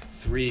those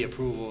 3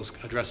 approvals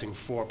addressing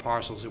 4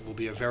 parcels, it will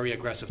be a very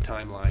aggressive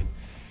timeline.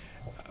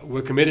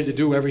 We're committed to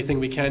do everything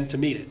we can to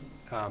meet it,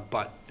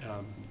 but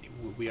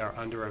we are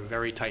under a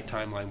very tight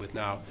timeline with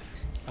now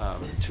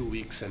 2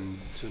 weeks and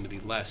soon to be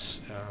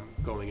less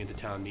going into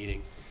town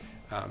meeting.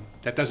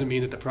 That doesn't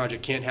mean that the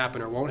project can't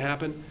happen or won't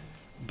happen,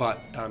 but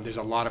there's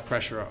a lot of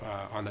pressure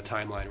on the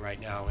timeline right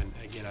now, and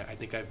again, I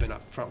think I've been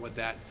up front with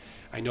that.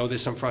 I know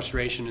there's some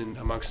frustration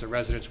amongst the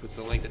residents with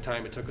the length of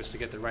time it took us to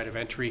get the right of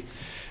entry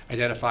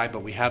identified,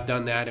 but we have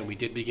done that, and we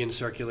did begin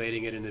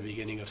circulating it in the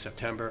beginning of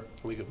September.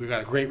 We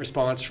got a great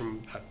response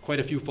from quite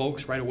a few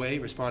folks right away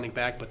responding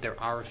back, but there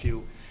are a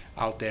few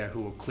out there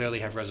who will clearly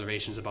have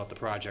reservations about the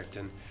project,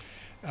 and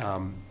you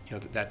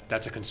know,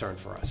 that's a concern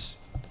for us.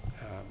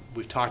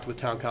 We've talked with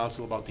town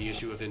council about the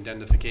issue of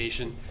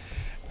indemnification.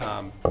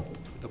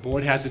 The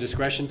board has the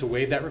discretion to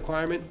waive that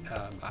requirement.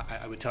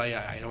 I would tell you,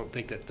 I don't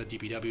think that the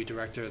DPW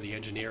director, the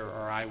engineer,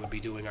 or I would be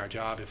doing our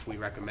job if we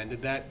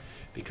recommended that,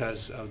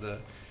 because of the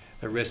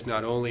risk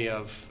not only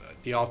of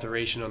the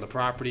alteration on the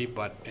property,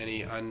 but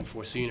any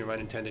unforeseen or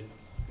unintended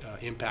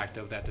impact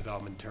of that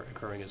development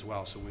occurring as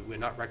well. So we're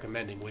not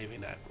recommending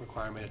waiving that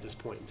requirement at this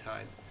point in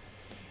time.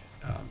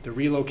 The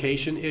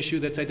relocation issue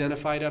that's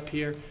identified up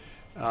here,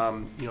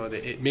 you know,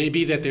 it may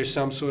be that there's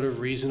some sort of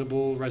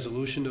reasonable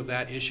resolution of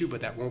that issue,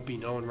 but that won't be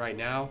known right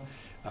now.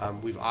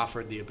 We've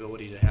offered the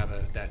ability to have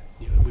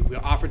we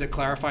offered to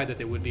clarify that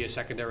there would be a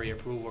secondary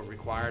approval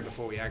required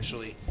before we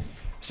actually,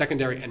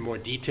 secondary and more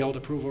detailed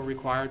approval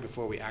required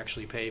before we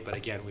actually pay, but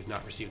again, we've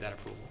not received that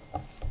approval.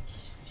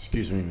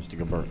 Excuse me, Mr.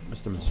 Gilbert.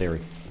 Mr. Messeri.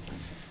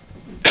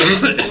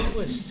 There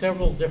was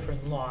several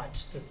different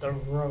lots that the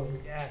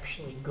road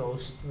actually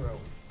goes through,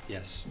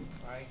 Yes.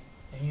 right?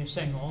 And you're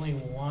saying only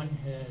one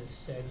has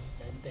said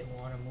that they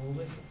want to move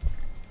it?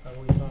 Are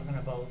we talking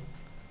about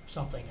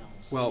something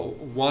else? Well,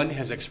 one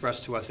has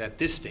expressed to us at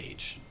this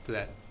stage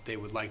that they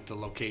would like the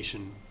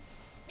location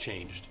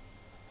changed.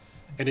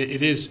 And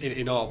it is,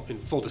 in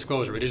full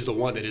disclosure, it is the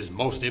one that is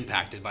most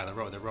impacted by the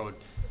road. The road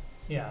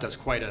Yeah, does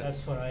quite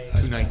that's what I.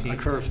 219. a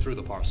curve through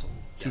the parcel.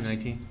 Yes.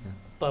 219?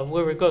 But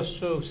where it goes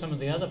through some of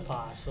the other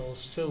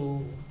parcels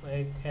too,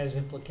 it has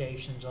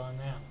implications on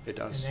them. It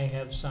does. And they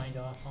have signed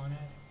off on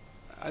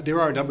it? There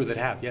are a number that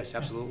have, yes,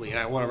 absolutely. And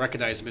I want to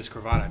recognize Ms.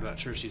 Cravata. I'm not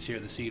sure if she's here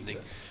this evening,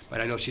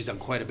 but I know she's done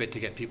quite a bit to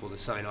get people to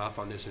sign off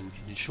on this in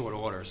short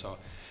order. So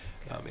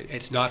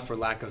it's not for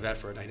lack of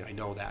effort, I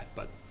know that.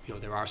 But you know,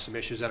 there are some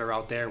issues that are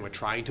out there, and we're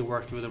trying to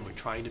work through them. We're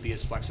trying to be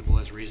as flexible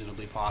as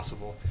reasonably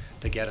possible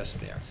to get us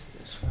there.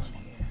 This one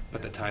here.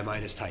 But the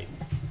timeline is tight.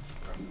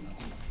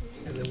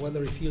 And the one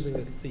they're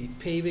refusing, the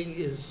paving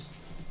is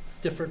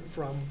different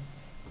from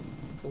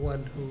the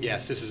one who?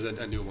 Yes, this is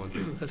a new one, at the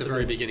That's a very new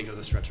one. beginning of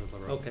the stretch of the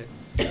road. Okay.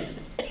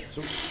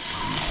 So,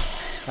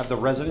 have the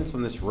residents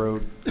on this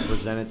road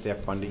presented their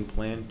funding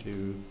plan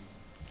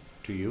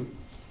to you?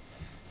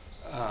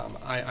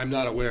 I'm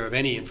not aware of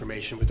any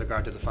information with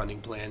regard to the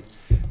funding plan.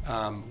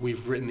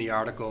 We've written the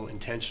article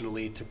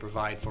intentionally to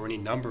provide for any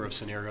number of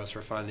scenarios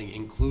for funding,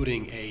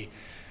 including a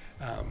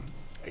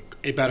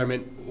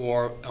betterment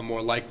or a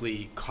more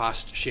likely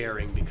cost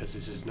sharing, because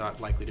this is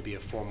not likely to be a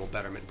formal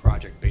betterment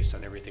project based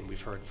on everything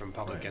we've heard from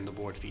public Right. and the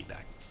board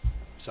feedback.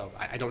 So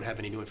I don't have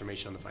any new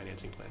information on the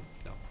financing plan,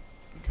 no.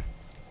 Okay.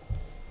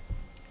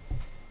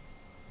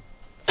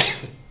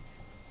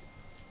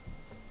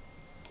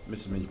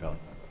 Mrs. Minipelli.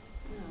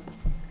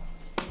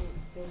 No.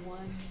 The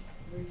one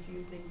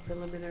refusing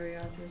preliminary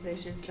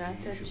authorization, is that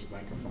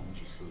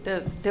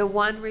the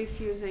one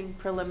refusing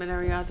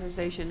preliminary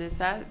authorization, is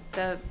that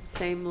the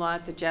same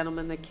lot, the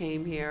gentleman that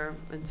came here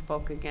and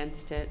spoke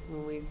against it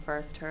when we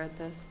first heard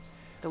this?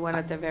 The one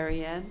at the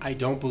very end? I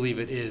don't believe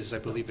it is. I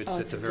believe it's Oh,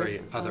 at it's the a very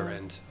different- other oh.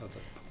 end of the.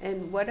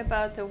 And what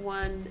about the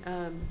one,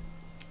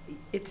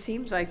 it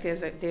seems like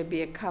there'd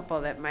be a couple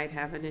that might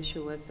have an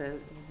issue with the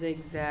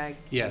zigzag,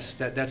 Yes,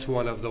 that's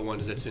one of the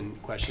ones that's in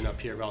question up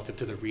here relative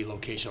to the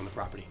relocation on the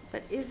property.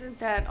 but isn't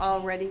that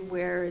already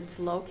where it's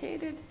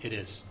located? It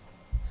is,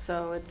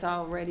 So it's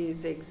already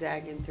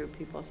zigzagging through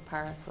people's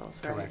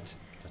parcels, right? correct.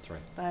 That's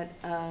right. But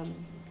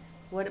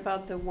what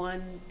about the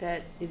one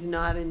that is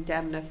not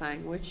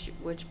indemnifying? Which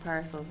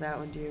parcel is that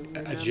one, do you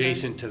remember?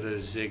 Adjacent to the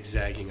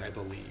zigzagging, I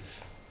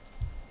believe,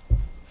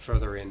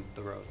 further in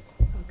the road.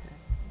 Okay.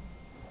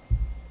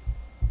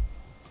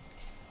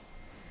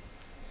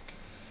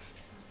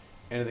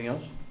 Anything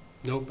else?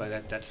 Nope,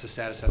 that's the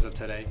status as of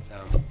today.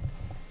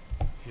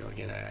 You know,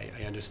 again,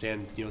 I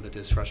understand, you know, that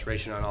there's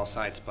frustration on all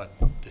sides, but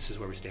this is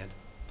where we stand.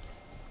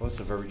 Well, it's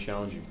a very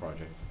challenging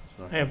project. It's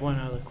not- I have one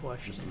other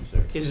question.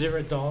 Mr. Messeri. Is there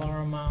a dollar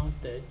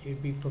amount that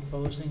you'd be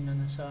proposing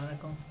in this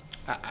article?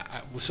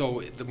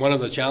 So one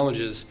of the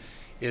challenges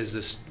is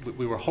this,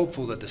 we were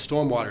hopeful that the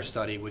stormwater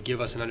study would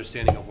give us an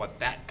understanding of what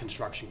that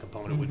construction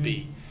component would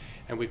be.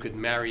 And we could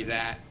marry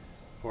that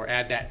or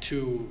add that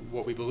to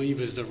what we believe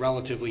is the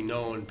relatively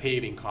known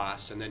paving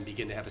costs, and then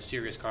begin to have a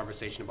serious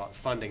conversation about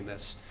funding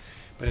this.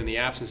 But in the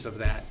absence of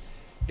that,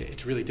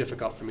 it's really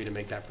difficult for me to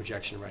make that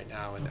projection right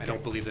now, and I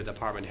don't believe the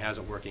department has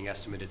a working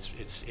estimate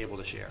it's able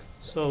to share.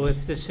 So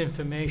if this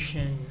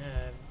information,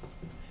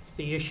 if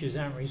the issues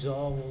aren't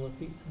resolved, will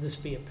this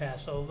be a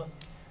pass over?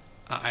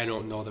 I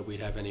don't know that we'd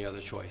have any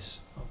other choice,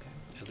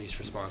 Okay. at least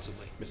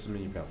responsibly. Mrs.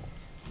 Minipelli.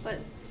 But,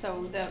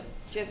 so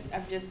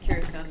I'm just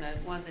curious on the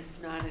one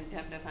that's not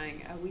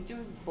indemnifying, are we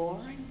doing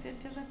borings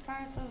into the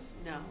parcels?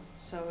 No,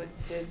 so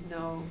there's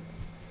no,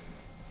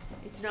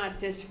 it's not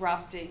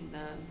disrupting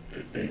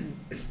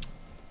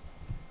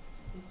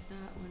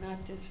we're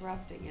not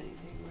disrupting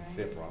anything, It's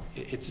their right? problem.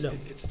 It's No.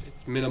 it's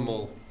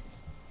minimal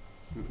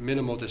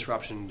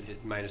disruption, in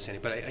my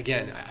understanding. But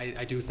again,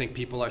 I do think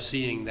people are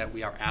seeing that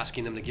we are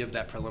asking them to give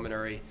that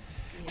preliminary,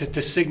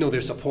 to signal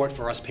their support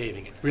for us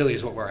paving it, really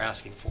is what we're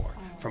asking for,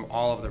 from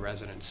all of the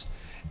residents.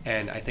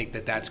 And I think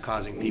that that's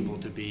causing people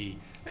to be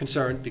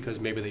concerned, because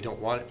maybe they don't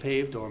want it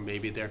paved, or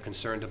maybe they're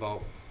concerned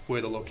about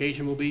where the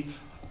location will be.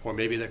 Or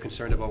maybe they're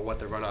concerned about what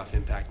the runoff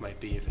impact might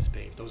be if it's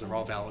paved. Those are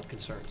all valid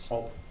concerns.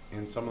 Oh,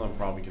 and some of them are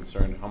probably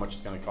concerned how much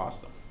it's gonna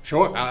cost them.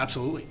 Sure,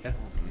 absolutely, yeah.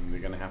 I mean,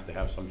 they're gonna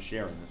have some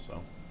share in this,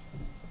 so.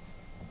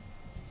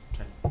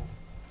 Okay.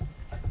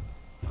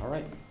 All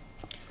right.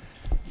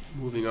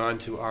 Moving on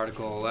to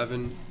Article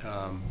 11,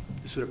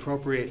 this would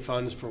appropriate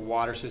funds for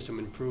water system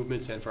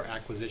improvements and for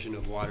acquisition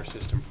of water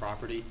system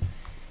property.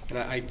 And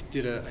I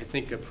did, I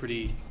think, a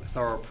pretty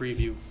thorough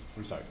preview.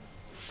 I'm sorry.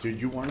 Did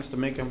you want us to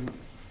make a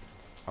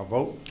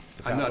vote?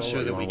 I'm not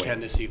sure that we can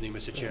wait? this evening,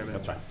 Mr. Chairman.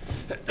 That's fine.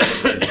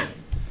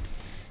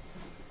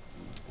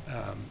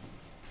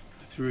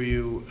 Through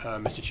you,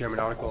 Mr. Chairman,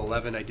 Article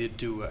 11, I did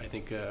do, I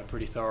think, a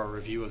pretty thorough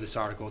review of this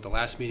article at the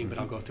last meeting, but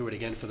I'll go through it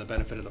again for the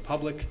benefit of the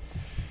public.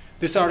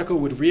 This article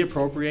would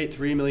reappropriate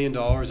 $3 million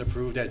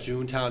approved at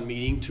June town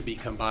meeting to be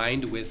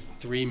combined with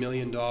 $3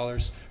 million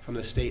from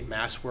the state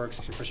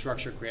MassWorks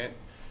infrastructure grant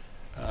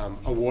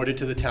awarded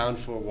to the town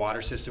for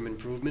water system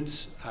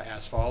improvements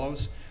as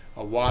follows.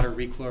 A water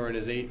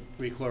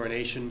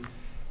rechlorination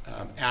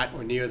at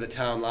or near the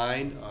town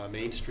line,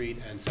 Main Street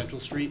and Central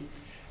Street.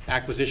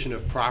 Acquisition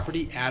of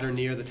property at or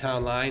near the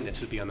town line.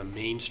 This would be on the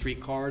Main Street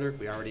corridor.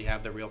 We already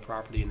have the real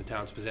property in the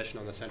town's possession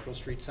on the Central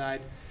Street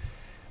side.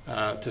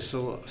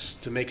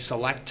 To make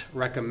select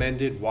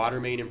recommended water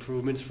main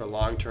improvements for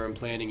long-term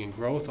planning and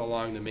growth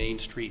along the Main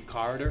Street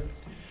corridor.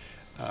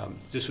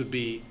 This would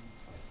be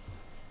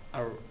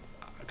a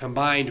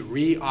combined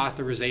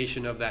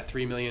reauthorization of that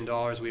 $3 million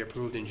we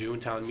approved in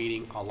June town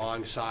meeting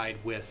alongside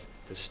with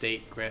the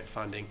state grant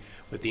funding,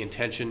 with the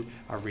intention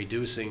of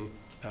reducing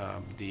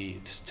the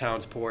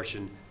town's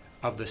portion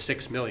of the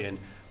 $6 million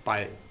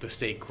by the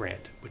state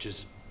grant, which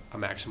is a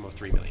maximum of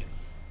 $3 million.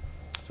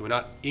 So we're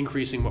not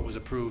increasing what was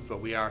approved, but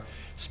we are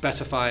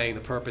specifying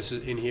the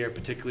purposes in here,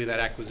 particularly that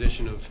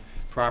acquisition of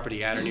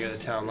property at or near the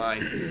town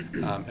line,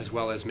 as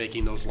well as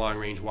making those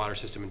long-range water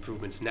system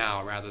improvements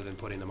now rather than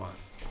putting them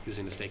off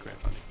using the state grant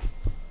funding.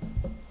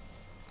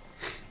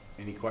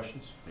 Any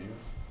questions? Anyone?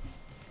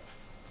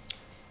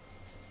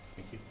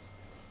 Thank you.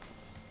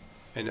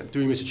 And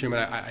through you, Mr.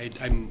 Chairman,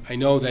 I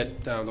know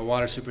that the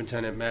water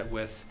superintendent met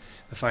with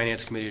the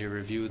finance committee to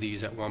review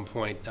these at one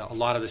point. A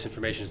lot of this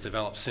information is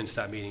developed since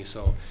that meeting,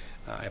 so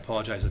I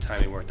apologize the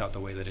timing worked out the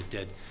way that it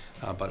did.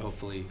 But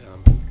hopefully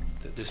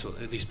this will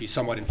at least be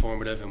somewhat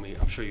informative, and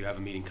I'm sure you have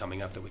a meeting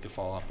coming up that we could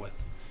follow up with.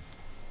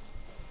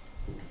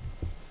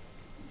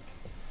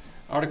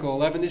 Article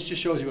 11, this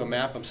just shows you a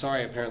map. I'm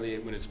sorry, apparently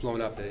when it's blown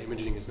up, the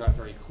imaging is not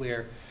very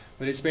clear.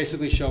 But it's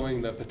basically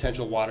showing the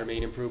potential water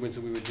main improvements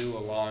that we would do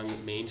along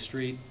Main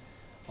Street,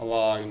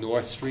 along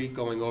North Street,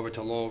 going over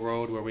to Lowell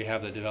Road where we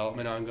have the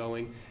development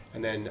ongoing,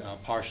 and then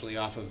partially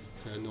off of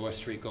North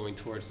Street going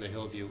towards the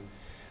Hillview.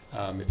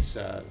 It's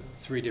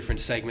 3 different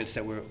segments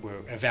that we're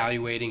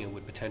evaluating and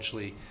would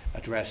potentially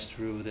address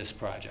through this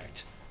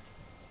project.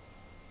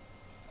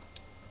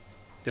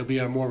 There'll be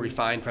a more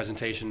refined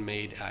presentation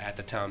made at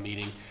the town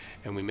meeting,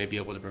 and we may be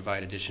able to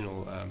provide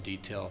additional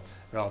detail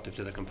relative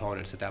to the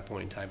components at that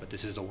point in time, but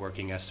this is a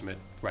working estimate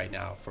right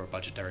now for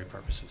budgetary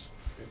purposes.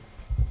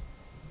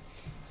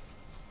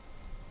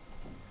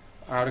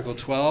 Article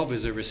 12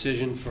 is a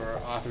rescission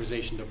for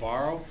authorization to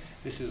borrow.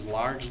 This is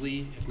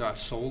largely, if not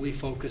solely,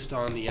 focused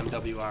on the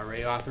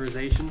MWRA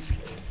authorizations.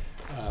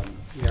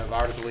 We have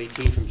Article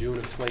 18 from June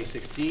of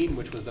 2016,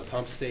 which was the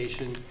pump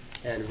station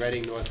and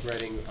North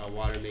Reading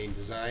water main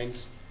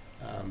designs.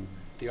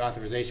 The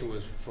authorization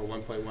was for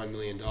 $1.1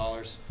 million.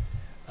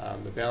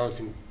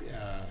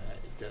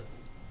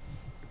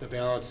 The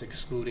balance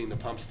excluding the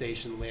pump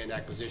station land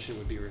acquisition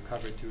would be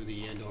recovered through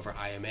the Andover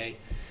IMA.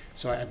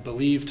 So I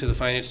believe to the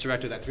finance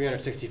director that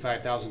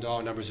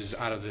 $365,000 numbers is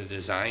out of the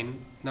design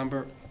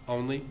number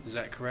only. Is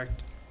that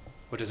correct?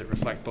 Or does it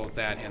reflect both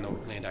that and the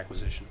land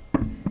acquisition?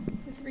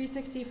 The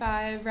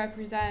 365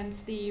 represents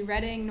the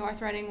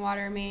North Reading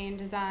water main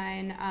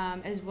design,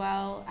 as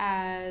well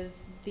as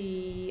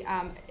the,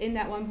 in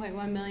that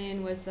 1.1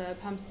 million was the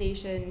pump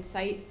station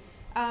site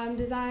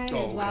design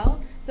as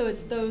well. So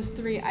it's those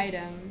 3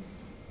 items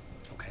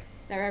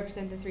that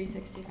represent the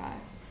 365.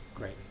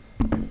 Great.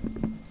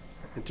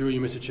 And through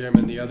you, Mr.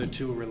 Chairman, the other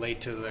 2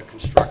 relate to the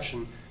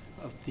construction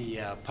of the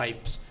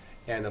pipes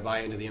and the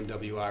buy-in to the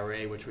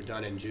MWRA, which were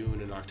done in June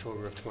and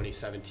October of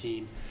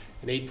 2017.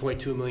 And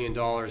 $8.2 million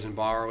in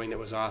borrowing that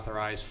was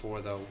authorized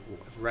for the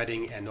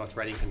Reading and North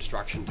Reading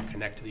construction to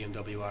connect to the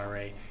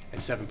MWRA,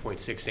 and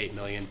 $7.68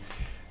 million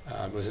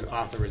was an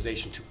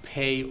authorization to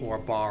pay or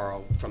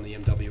borrow from the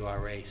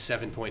MWRA,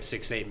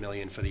 $7.68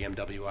 million for the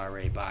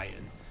MWRA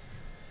buy-in.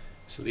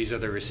 So these are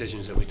the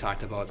rescissions that we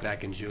talked about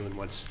back in June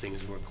once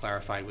things were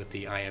clarified with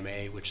the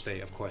IMA, which they,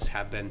 of course,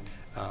 have been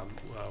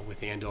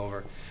with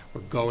Andover.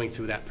 We're going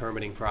through that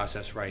permitting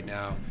process right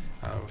now.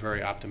 We're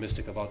very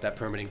optimistic about that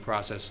permitting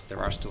process. There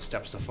are still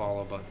steps to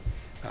follow, but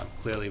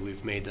clearly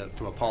we've made,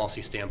 from a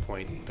policy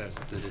standpoint,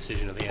 the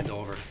decision of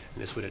Andover,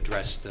 and this would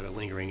address the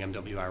lingering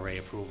MWRA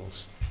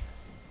approvals.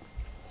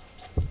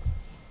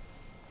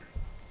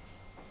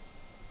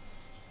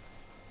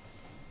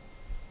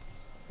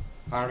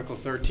 Article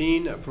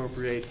 13,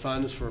 appropriate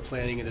funds for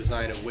planning and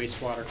design of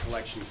wastewater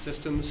collection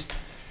systems.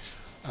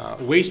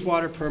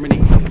 Wastewater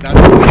permitting is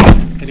underway,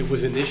 and it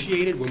was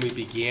initiated when we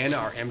began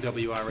our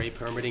MWRA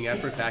permitting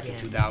effort back in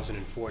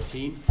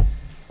 2014.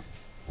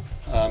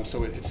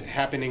 So it's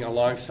happening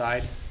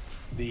alongside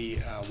the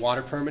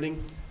water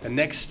permitting. The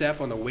next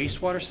step on the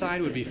wastewater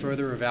side would be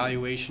further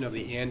evaluation of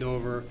the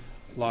Andover,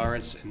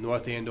 Lawrence, and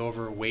North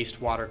Andover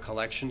wastewater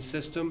collection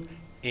system,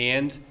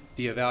 and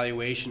the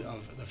evaluation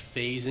of the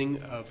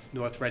phasing of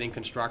North Reading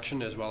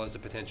construction, as well as the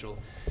potential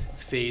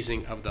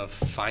phasing of the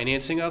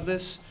financing of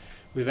this.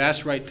 We've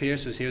asked Wright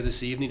Pierce, who's here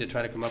this evening, to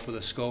try to come up with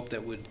a scope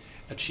that would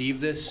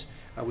achieve this.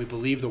 We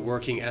believe the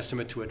working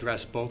estimate to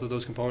address both of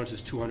those components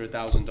is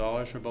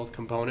 $200,000 for both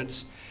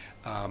components.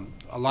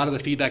 A lot of the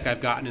feedback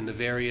I've gotten in the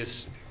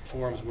various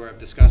forums where I've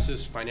discussed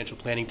this, financial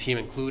planning team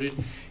included,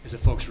 is that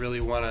folks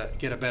really want to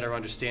get a better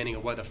understanding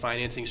of what the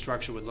financing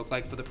structure would look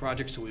like for the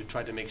project, so we've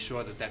tried to make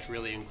sure that that's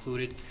really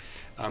included.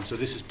 So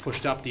this has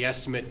pushed up the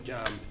estimate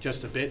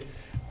just a bit,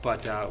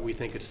 but we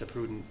think it's the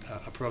prudent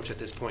approach at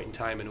this point in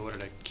time in order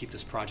to keep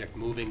this project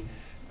moving.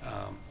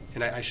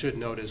 And I should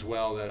note as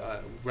well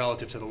that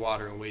relative to the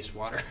water and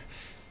wastewater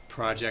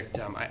project,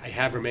 I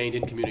have remained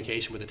in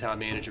communication with the town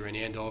manager in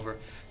Andover.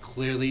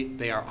 Clearly,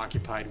 they are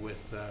occupied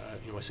with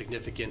a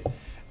significant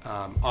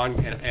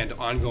and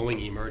ongoing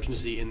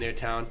emergency in their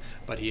town,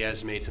 but he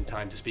has made some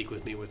time to speak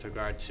with me with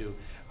regard to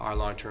our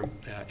long-term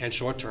and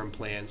short-term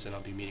plans, and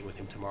I'll be meeting with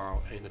him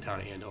tomorrow in the town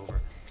of Andover.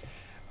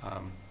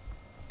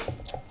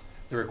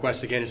 The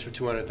request again is for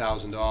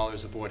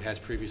 $200,000. The board has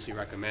previously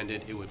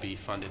recommended it would be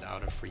funded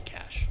out of free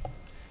cash.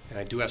 And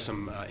I do have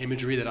some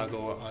imagery that I'll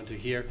go onto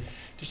here.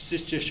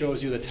 This just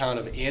shows you the town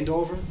of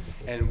Andover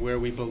and where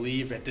we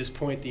believe at this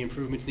point the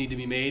improvements need to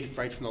be made,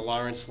 right from the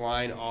Lawrence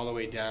line all the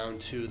way down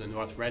to the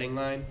North Reading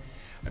line.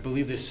 I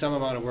believe there's some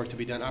amount of work to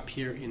be done up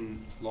here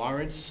in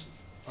Lawrence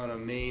on a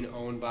main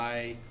owned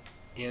by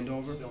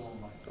Andover.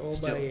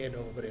 Owned by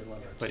Andover, but in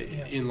Lawrence. But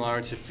in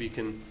Lawrence, if you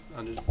can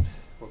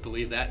or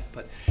believe that,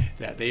 but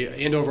that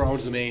Andover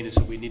owns the main, and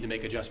so we need to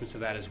make adjustments to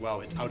that as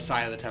well. It's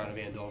outside of the town of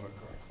Andover.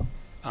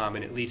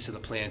 And it leads to the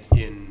plant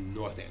in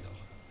North Andover.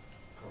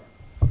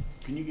 Correct.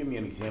 Can you give me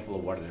an example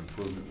of what an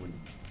improvement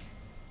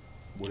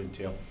would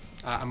entail?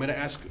 I'm going to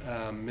ask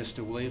Mr.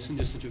 Williamson,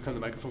 just to come to the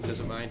microphone,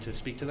 doesn't mind, to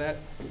speak to that.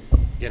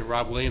 Again,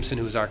 Rob Williamson,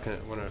 who's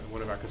one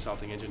of our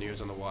consulting engineers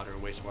on the water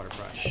and wastewater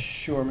project.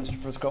 Sure, Mr.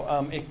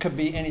 Prisco. It could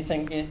be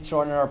anything.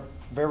 So in our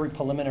very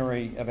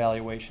preliminary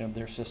evaluation of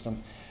their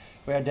system,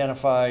 we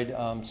identified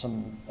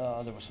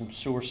there were some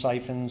sewer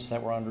siphons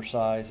that were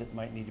undersized that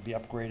might need to be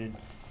upgraded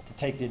to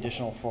take the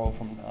additional flow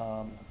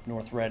from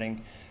North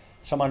Reading.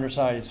 Some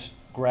undersized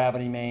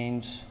gravity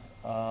mains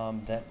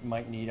that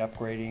might need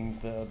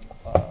upgrading.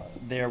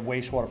 Their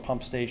wastewater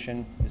pump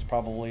station is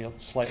probably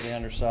slightly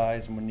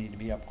undersized and would need to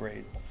be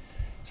upgraded.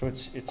 So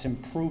it's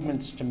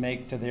improvements to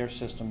make to their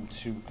system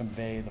to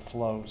convey the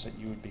flows that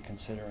you would be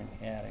considering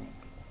adding.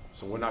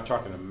 So we're not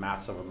talking a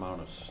massive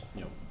amount of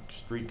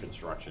street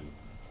construction,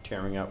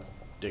 tearing up,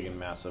 digging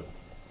massive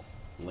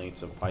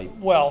lengths of pipe.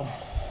 Well,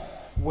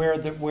 where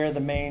the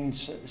main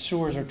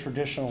sewers are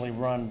traditionally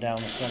run down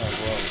the center of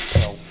the road,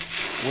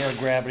 so where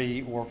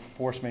gravity or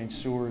force main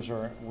sewers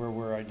are, where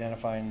we're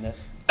identifying that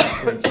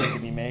upgrades need to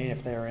be made,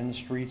 if they're in the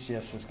streets,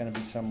 yes, there's going to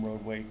be some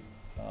roadway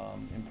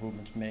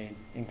improvements made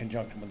in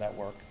conjunction with that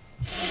work.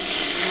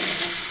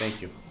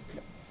 Thank you.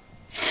 Yep.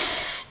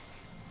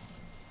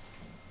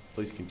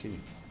 Please continue.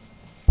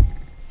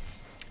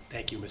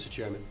 Thank you, Mr.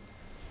 Chairman.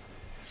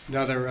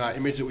 Another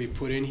image that we've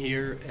put in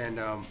here, and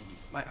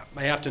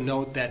I have to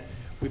note that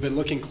we've been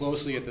looking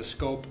closely at the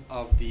scope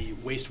of the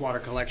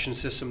wastewater collection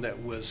system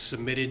that was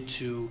submitted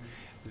to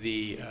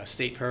the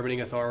state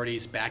permitting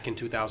authorities back in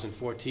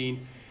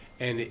 2014,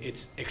 and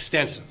it's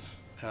extensive.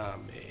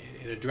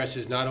 It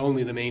addresses not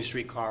only the Main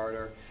Street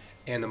corridor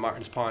and the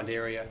Martins Pond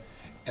area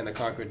and the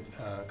Concord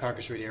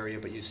Street area,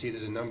 but you see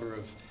there's a number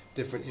of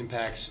different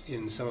impacts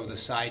in some of the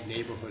side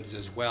neighborhoods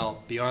as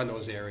well beyond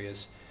those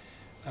areas,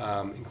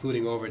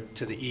 including over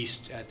to the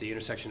east at the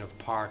intersection of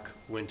Park,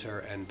 Winter,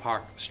 and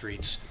Park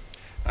Streets,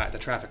 the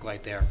traffic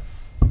light there.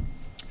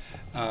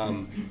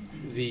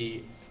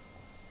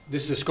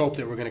 This is a scope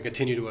that we're going to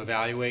continue to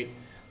evaluate,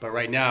 but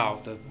right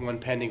now, the one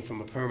pending from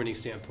a permitting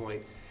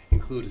standpoint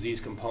includes these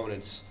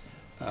components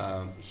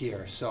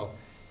here. So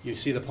you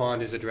see the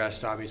pond is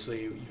addressed,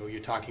 obviously. You're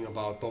talking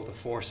about both a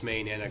force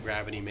main and a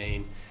gravity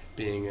main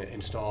being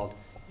installed.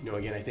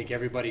 Again, I think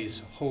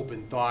everybody's hope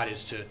and thought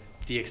is to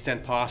the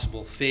extent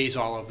possible, phase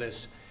all of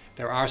this.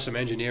 There are some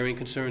engineering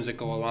concerns that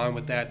go along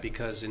with that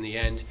because in the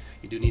end,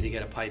 you do need to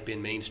get a pipe in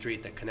Main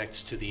Street that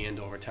connects to the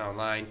Andover town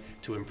line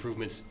to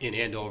improvements in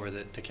Andover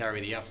to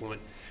carry the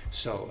effluent.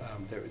 So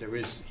there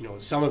is,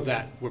 some of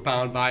that we're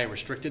bound by and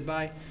restricted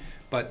by,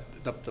 but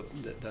the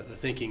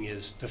thinking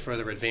is to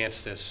further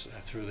advance this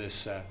through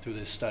this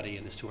study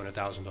and this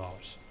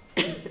 $200,000.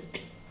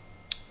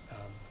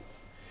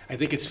 I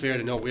think it's fair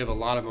to note we have a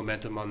lot of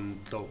momentum on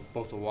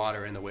both the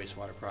water and the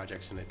wastewater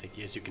projects, and I think,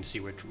 as you can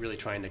see, we're really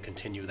trying to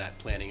continue that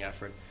planning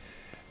effort.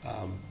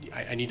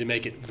 I need to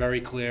make it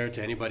very clear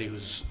to anybody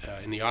who's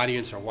in the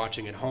audience or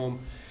watching at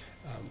home,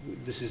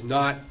 this is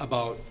not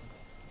about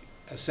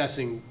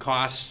assessing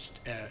costs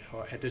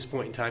at this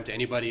point in time to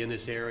anybody in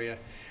this area.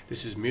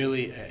 This is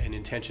merely an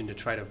intention to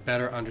try to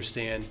better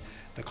understand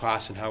the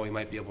costs and how we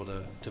might be able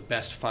to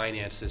best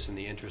finance this in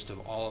the interest of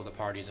all of the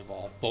parties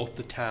involved, both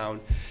the town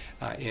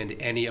and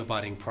any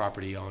abutting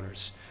property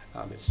owners.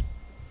 It's,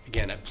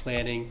 again, a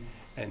planning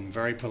and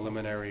very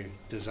preliminary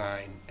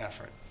design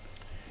effort.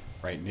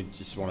 Right, and I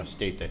just want to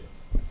state that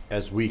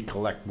as we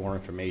collect more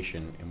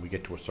information and we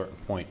get to a certain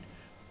point,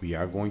 we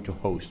are going to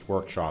host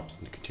workshops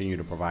and continue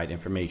to provide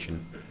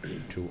information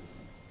to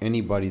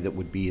anybody that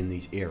would be in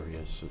these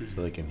areas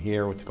so they can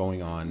hear what's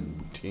going on and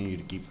continue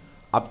to keep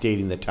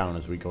updating the town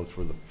as we go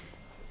through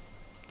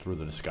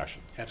the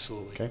discussion.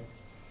 Absolutely. Okay?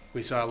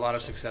 We saw a lot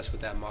of success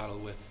with that model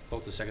with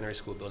both the secondary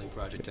school building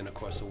project and, of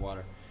course, the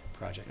water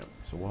project. Yep.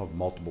 So we'll have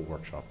multiple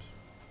workshops.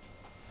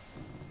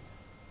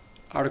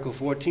 Article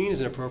 14 is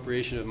an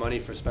appropriation of money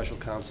for special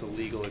counsel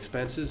legal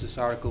expenses. This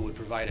article would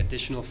provide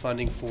additional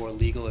funding for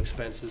legal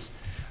expenses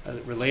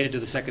related to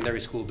the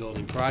secondary school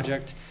building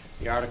project.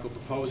 The article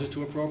proposes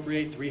to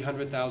appropriate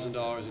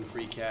 $300,000 in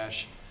free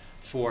cash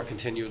for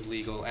continued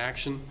legal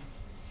action.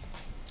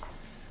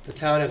 The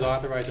town has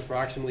authorized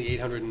approximately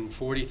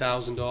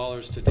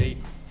 $840,000 to date,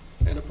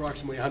 and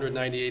approximately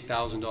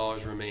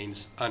 $198,000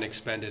 remains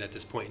unexpended at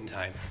this point in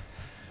time.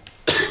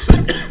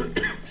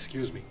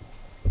 Excuse me.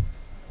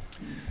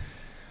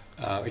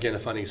 Again, the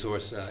funding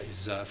source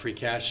is free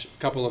cash. A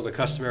couple of the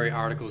customary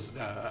articles,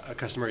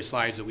 customary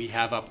slides that we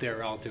have up there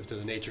relative to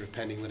the nature of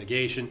pending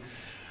litigation.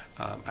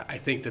 I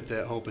think that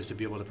the hope is to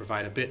be able to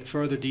provide a bit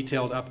further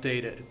detailed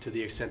update to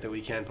the extent that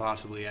we can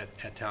possibly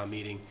at town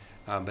meeting.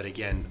 But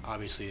again,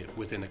 obviously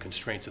within the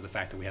constraints of the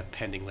fact that we have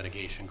pending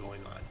litigation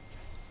going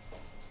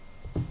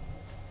on.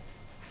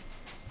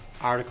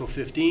 Article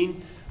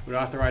 15 would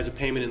authorize a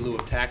payment in lieu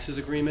of taxes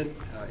agreement.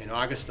 In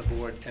August, the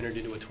board entered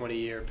into a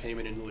 20-year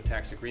payment in lieu of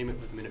tax agreement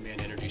with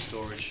Minuteman Energy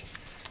Storage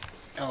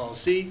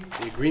LLC.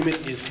 The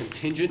agreement is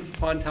contingent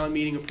upon town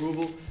meeting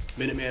approval.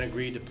 Minuteman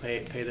agreed to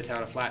pay the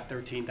town a flat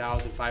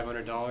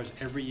 $13,500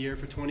 every year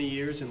for 20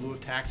 years in lieu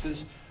of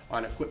taxes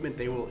on equipment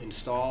they will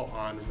install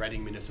on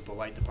Reading Municipal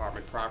Light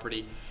Department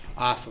property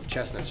off of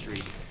Chestnut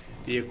Street.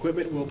 The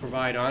equipment will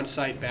provide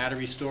on-site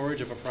battery storage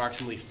of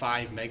approximately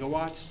 5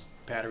 megawatts.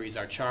 Batteries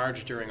are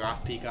charged during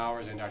off-peak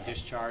hours and are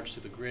discharged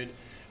to the grid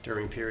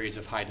during periods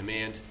of high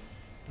demand.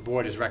 The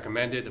board has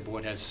recommended, the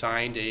board has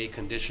signed a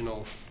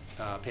conditional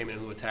payment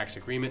in lieu of tax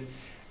agreement.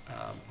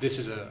 This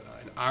is an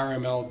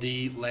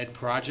RMLD-led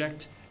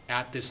project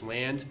at this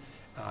land.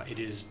 It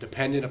is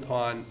dependent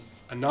upon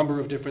a number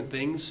of different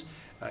things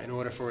in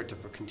order for it to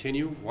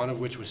continue, one of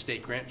which was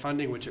state grant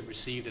funding, which it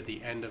received at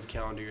the end of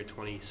calendar year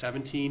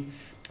 2017,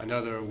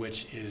 another of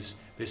which is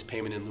this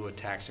payment in lieu of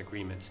tax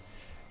agreement.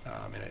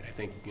 And I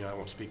think, I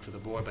won't speak for the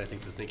board, but I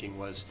think the thinking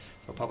was,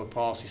 from a public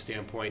policy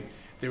standpoint,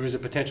 there is a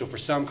potential for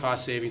some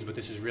cost savings, but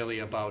this is really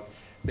about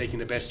making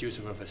the best use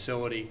of a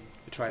facility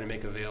to try to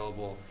make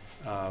available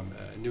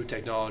new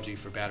technology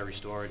for battery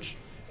storage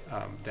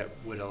that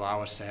would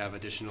allow us to have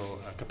additional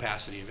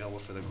capacity available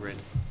for the grid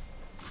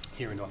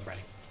here in North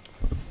Reading.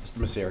 Mr.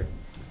 Messeri.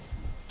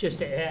 Just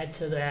to add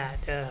to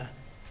that,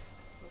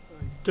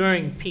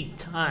 during peak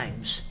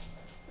times,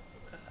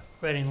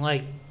 Reading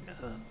Light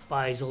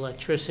buys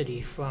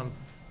electricity from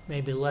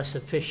maybe less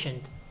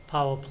efficient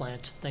power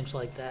plants, things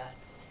like that.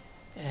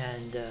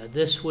 And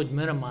this would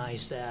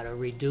minimize that or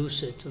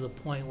reduce it to the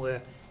point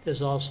where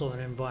there's also an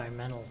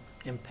environmental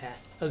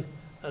impact,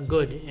 a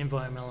good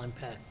environmental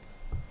impact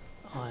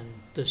on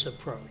this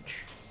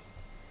approach.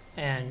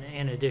 And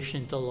in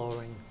addition to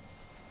lowering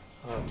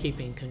or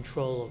keeping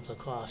control of the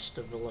cost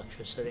of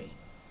electricity.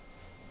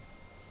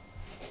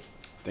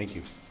 Thank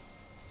you.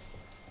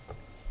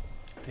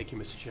 Thank you,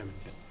 Mr. Chairman.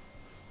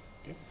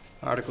 Okay.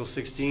 Article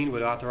 16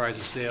 would authorize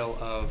the sale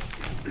of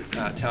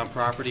town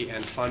property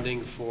and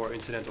funding for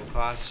incidental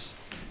costs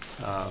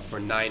for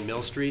 9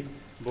 Mill Street.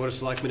 The Board of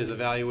Selectmen is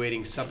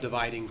evaluating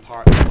subdividing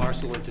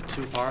parcel into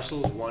 2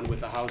 parcels, one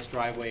with a house,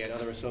 driveway, and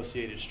other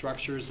associated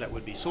structures that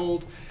would be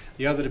sold,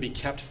 the other to be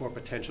kept for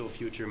potential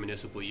future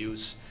municipal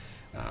use.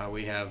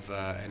 We have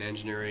an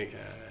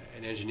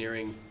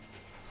engineering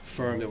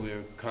firm that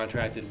we're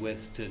contracted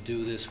with to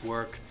do this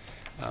work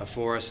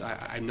for us.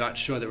 I'm not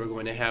sure that we're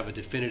going to have a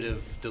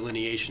definitive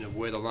delineation of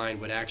where the line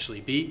would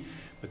actually be,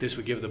 but this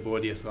would give the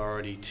board the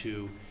authority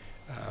to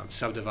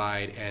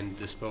subdivide and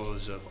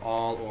dispose of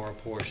all or a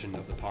portion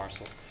of the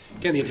parcel.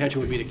 Again, the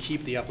intention would be to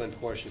keep the upland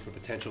portion for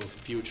potential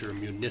future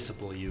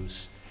municipal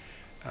use.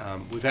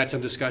 We've had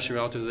some discussion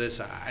relative to this.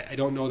 I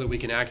don't know that we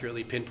can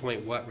accurately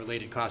pinpoint what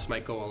related costs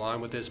might go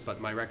along with this, but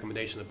my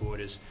recommendation to the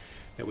board is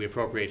that we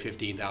appropriate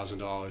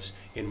 $15,000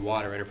 in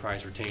water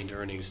enterprise retained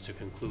earnings to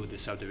conclude the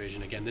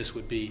subdivision. Again, this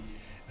would be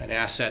an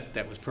asset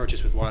that was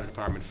purchased with water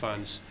department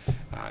funds.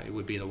 It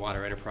would be the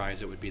water enterprise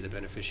that would be the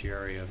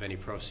beneficiary of any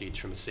proceeds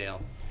from the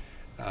sale.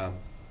 I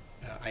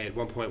at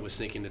one point was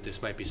thinking that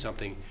this might be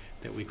something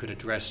that we could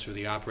address through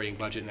the operating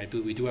budget, and I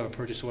believe we do have a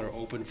purchase order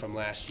open from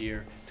last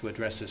year to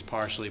address this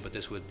partially, but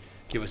this would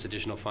give us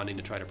additional funding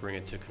to try to bring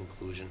it to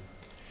conclusion.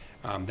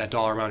 That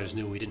dollar amount is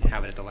new. We didn't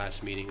have it at the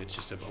last meeting. It's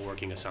just a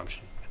working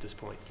assumption at this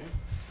point. Okay,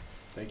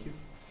 thank you.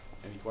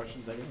 Any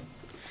questions, anyone?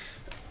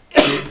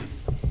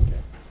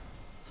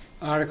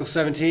 Article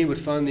 17 would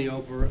fund the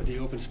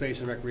open space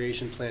and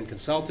recreation plan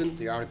consultant.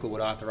 The article would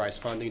authorize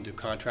funding to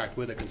contract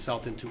with a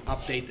consultant to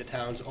update the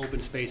town's open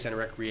space and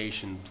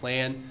recreation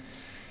plan.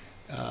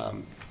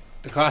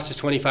 The cost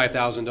is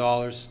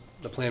 $25,000.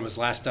 The plan was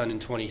last done in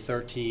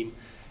 2013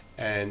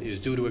 and is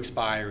due to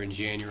expire in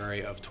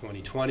January of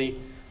 2020.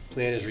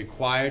 Plan is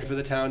required for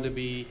the town to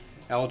be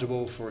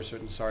eligible for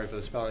certain, sorry for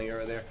the spelling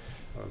error there,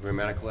 or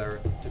grammatical error,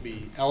 to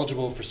be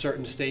eligible for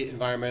certain state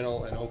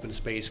environmental and open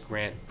space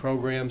grant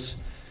programs.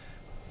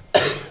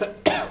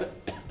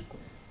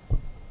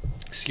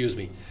 Excuse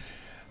me.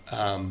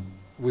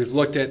 We've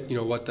looked at,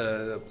 what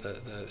the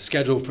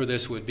schedule for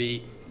this would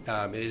be.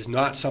 It is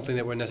not something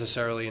that we're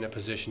necessarily in a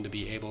position to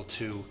be able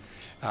to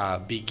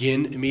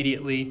begin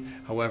immediately.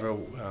 However,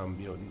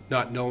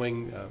 not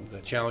knowing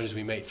the challenges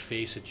we may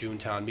face at June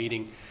town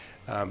meeting,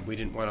 we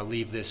didn't want to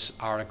leave this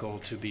article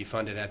to be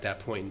funded at that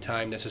point in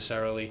time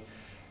necessarily.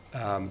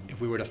 If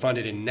we were to fund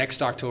it in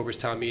next October's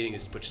town meeting,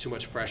 it puts too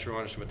much pressure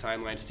on us from a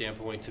timeline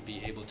standpoint to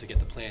be able to get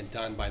the plan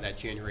done by that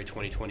January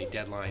 2020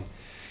 deadline.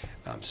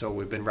 So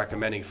we've been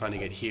recommending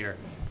funding it here.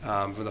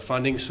 From the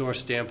funding source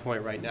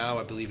standpoint right now,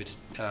 I believe it's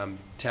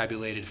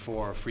tabulated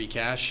for free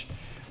cash.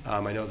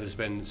 I know there's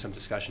been some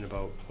discussion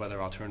about whether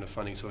alternative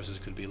funding sources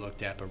could be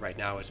looked at, but right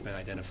now it's been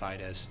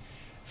identified as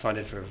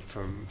funded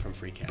from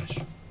free cash.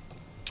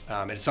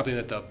 And it's something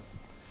that the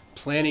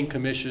Planning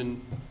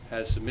Commission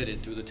has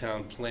submitted through the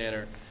town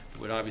planner.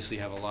 Would obviously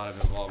have a lot of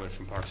involvement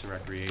from Parks and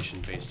Recreation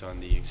based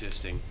on the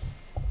existing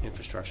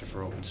infrastructure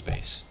for open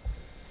space.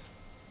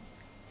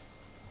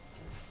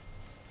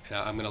 And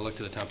I'm going to look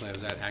to the town planner.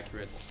 Is that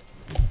accurate?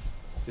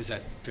 Is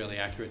that fairly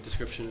accurate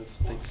description of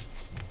things?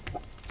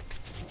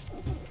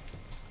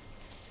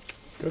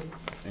 Good.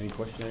 Any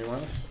question, anyone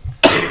else?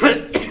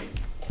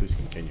 Please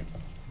continue.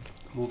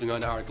 Moving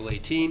on to Article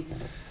 18,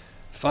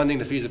 funding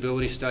the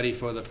feasibility study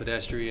for the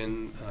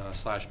pedestrian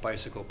 /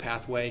 bicycle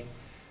pathway.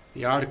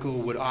 The article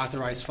would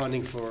authorize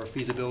funding for a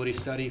feasibility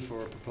study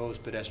for a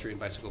proposed pedestrian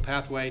bicycle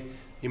pathway.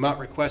 The amount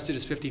requested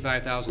is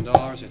 $55,000.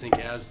 I think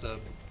as the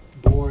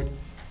board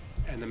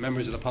and the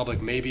members of the public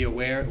may be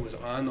aware, it was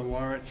on the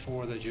warrant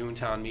for the June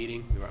town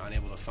meeting. We were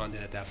unable to fund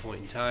it at that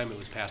point in time. It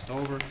was passed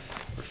over,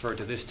 referred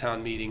to this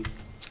town meeting.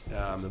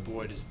 The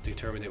board has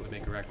determined it would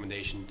make a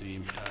recommendation to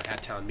be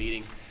at town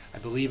meeting. I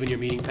believe in your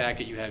meeting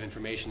packet you have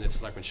information that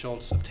Selectman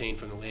Schultz obtained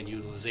from the Land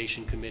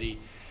Utilization Committee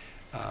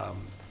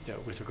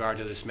with regard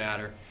to this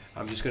matter.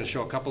 I'm just going to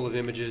show a couple of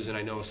images, and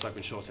I know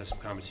Selectman Schultz has some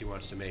comments he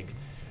wants to make.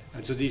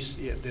 And so these,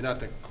 they're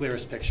not the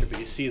clearest picture, but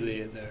you see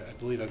I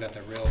believe I've got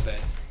the rail bed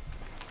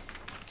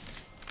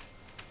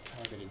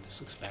targeted.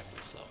 This looks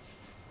backwards, though.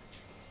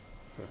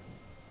 Huh.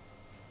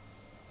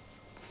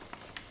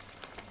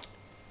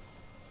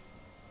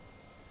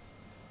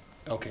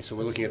 Okay, so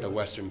we're looking at the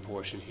western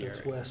portion here.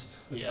 That's west.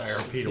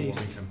 Yes. IRP to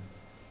Wilmington.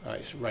 All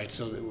right,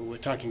 so we're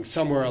talking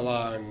somewhere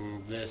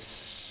along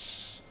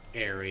this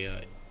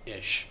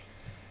area-ish.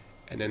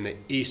 And then the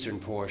eastern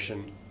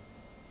portion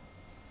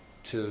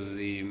to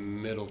the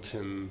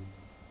Middleton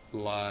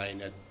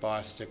line at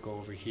Bostic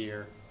over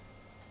here,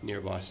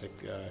 near Bostic,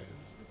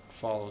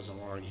 follows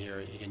along here.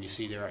 Again, you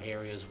see there are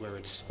areas where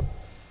it's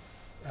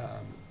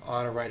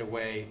on a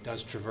right-of-way,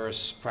 does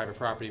traverse private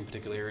property in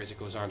particular areas. It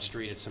goes on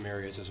street at some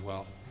areas as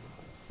well.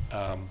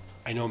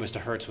 I know Mr.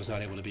 Hertz was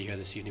not able to be here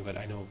this evening, but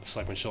I know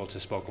Selectman Schultz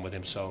has spoken with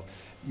him. So,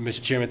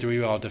 Mr. Chairman, through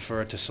you, I'll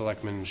defer to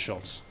Selectman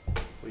Schultz.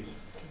 Please,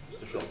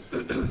 Mr. Schultz.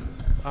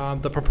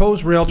 The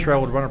proposed rail trail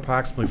would run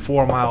approximately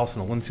 4 miles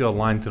from the Linfield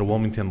line to the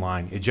Wilmington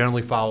line. It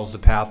generally follows the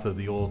path of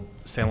the old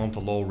Salem to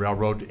Lowell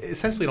Railroad.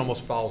 Essentially, it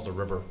almost follows the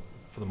river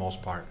for the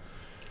most part.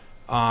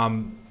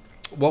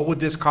 What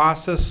would this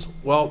cost us?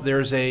 Well,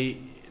 there's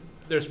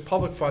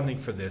public funding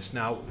for this.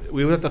 Now,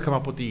 we would have to come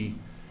up with the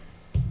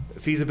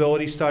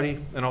feasibility study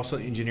and also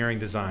engineering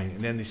design,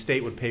 and then the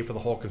state would pay for the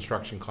whole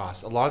construction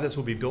cost. A lot of this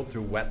will be built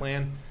through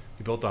wetland,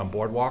 be built on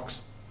boardwalks.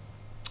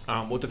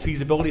 What the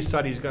feasibility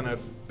study is going to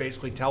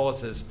basically tell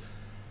us is,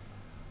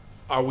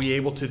 are we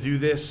able to do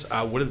this?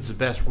 What is the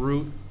best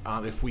route?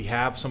 If we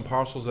have some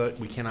parcels that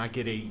we cannot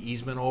get an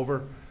easement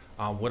over,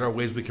 what are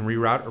ways we can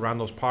reroute around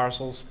those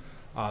parcels?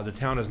 The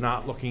town is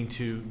not looking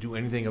to do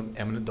anything of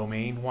eminent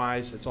domain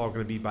wise. It's all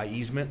going to be by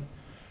easement.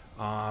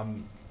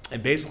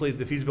 And basically,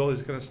 the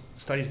feasibility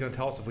study is going to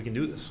tell us if we can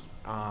do this.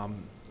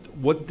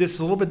 What this is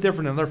a little bit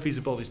different than other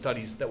feasibility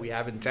studies that we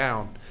have in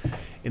town,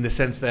 in the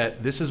sense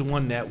that this is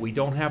one that we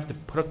don't have to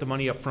put up the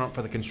money up front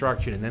for the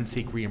construction and then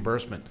seek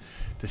reimbursement.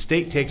 The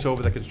state takes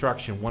over the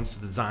construction once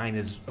the design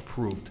is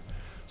approved.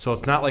 So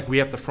it's not like we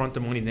have to front the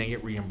money and then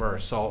get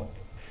reimbursed. So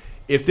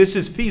if this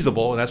is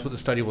feasible, and that's what the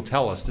study will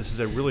tell us, this is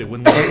a really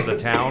win-win for the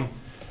town.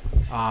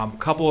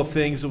 Couple of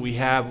things that we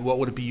have. What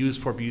would it be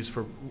used for? Be used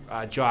for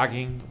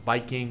jogging,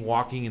 biking,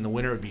 walking in the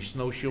winter. It would be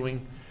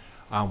snowshoeing.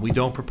 We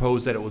don't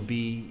propose that it would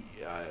be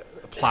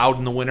plowed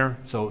in the winter,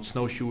 so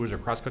snowshoers or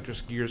cross-country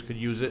skiers could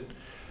use it.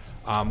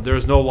 There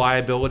is no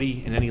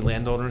liability in any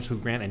landowners who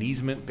grant an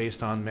easement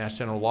based on Mass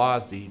General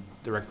laws, the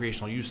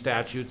recreational use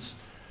statutes.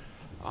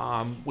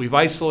 We've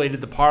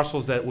isolated the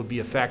parcels that would be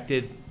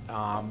affected.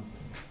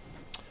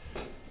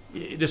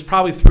 There's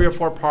probably 3 or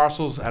 4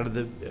 parcels out of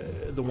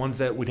the ones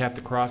that we'd have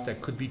to cross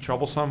that could be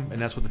troublesome,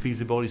 and that's what the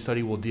feasibility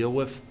study will deal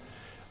with.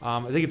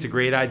 I think it's a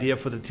great idea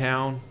for the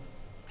town,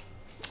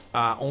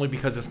 only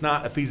because it's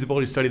not a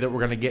feasibility study that we're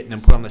going to get and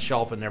then put on the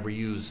shelf and never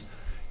use,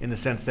 in the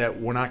sense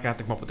that we're not going to have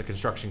to come up with the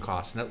construction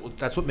costs. And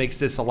that's what makes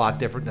this a lot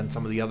different than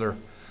some of the other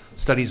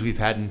studies we've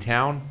had in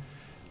town.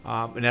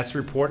 And that's the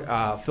report.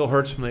 Phil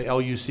Hertz from the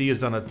LUC has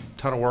done a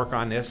ton of work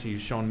on this.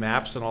 He's shown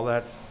maps and all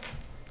that.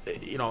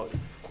 You know,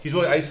 he's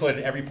really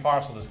isolated every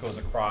parcel this goes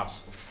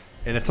across.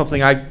 And it's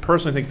something I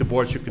personally think the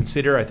board should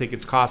consider. I think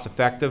it's cost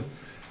effective.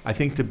 I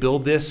think to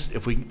build this,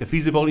 if the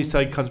feasibility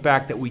study comes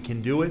back that we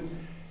can do it,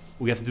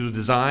 we have to do the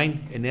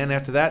design, and then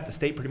after that, the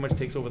state pretty much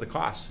takes over the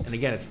costs. And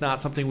again, it's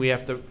not something we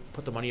have to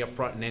put the money up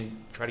front and then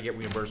try to get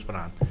reimbursement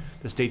on.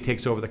 The state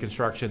takes over the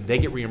construction. They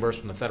get reimbursed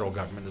from the federal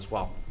government as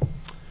well.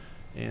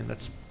 And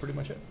that's pretty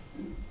much it.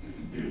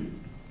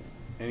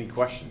 Any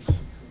questions?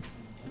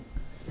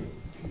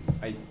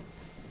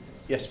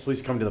 Yes,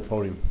 please come to the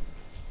podium.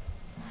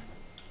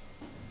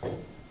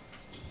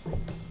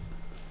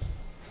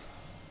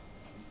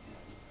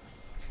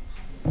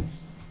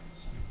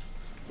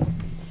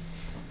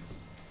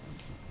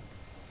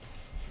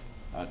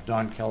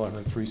 Don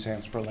Kelleher, 3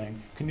 Sandsborough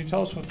Lane. Can you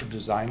tell us what the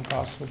design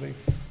costs will be?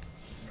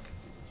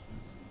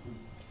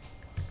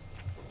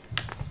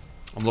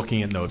 I'm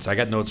looking at notes. I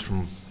got notes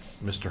from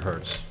Mr.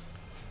 Hertz.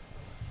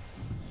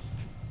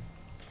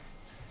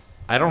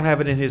 I don't have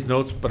it in his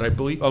notes, but I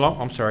believe, oh, no,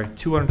 I'm sorry,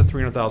 $200,000 to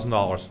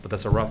 $300,000, but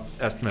that's a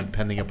rough estimate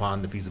pending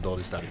upon the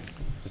feasibility study.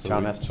 The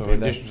town has to So pay in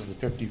that? addition to the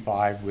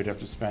 55, we'd have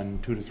to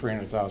spend $200,000 to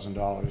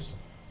 $300,000.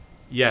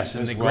 Yes,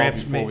 and as the well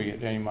grants before we may,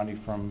 get any money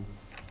from.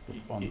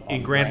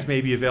 and grants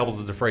may be available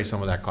to defray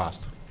some of that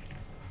cost.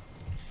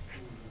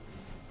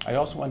 I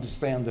also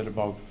understand that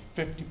about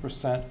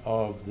 50%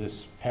 of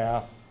this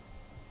path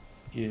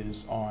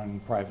is on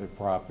private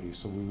property,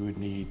 so we would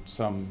need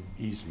some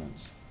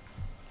easements.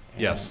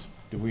 And Yes.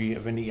 do we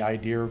have any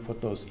idea of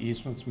what those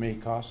easements may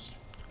cost?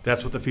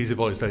 That's what the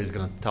feasibility study is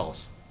going to tell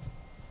us.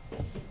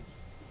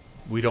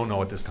 We don't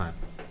know at this time.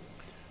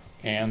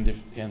 And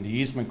the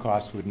easement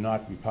costs would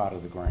not be part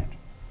of the grant.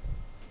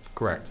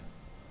 Correct.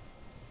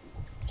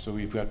 So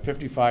we've got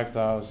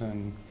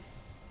 55,000,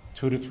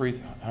 200,000 to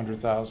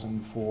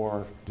 300,000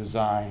 for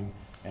design,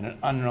 and an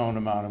unknown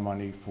amount of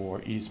money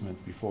for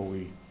easement before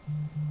we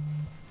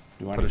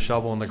do Put a anything.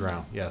 shovel in the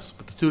ground, yes.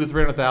 But the 200,000 to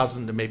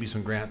 300,000, there may be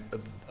some grant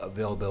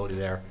availability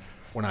there.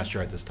 We're not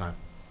sure at this time.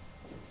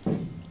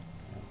 You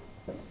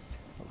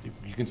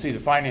can see the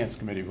finance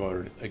committee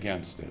voted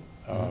against it,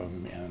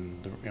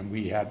 and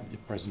we had the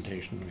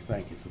presentation. We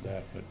thank you for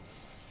that, but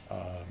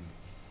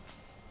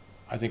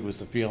I think it was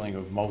the feeling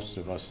of most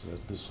of us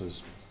that this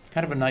was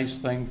kind of a nice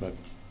thing, but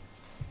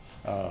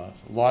a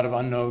lot of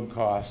unknown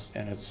costs,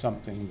 and it's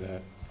something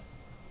that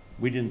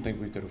we didn't think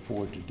we could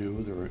afford to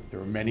do. There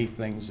are many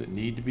things that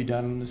need to be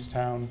done in this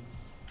town,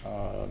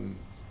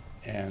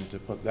 and to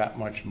put that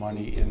much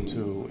money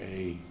into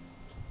a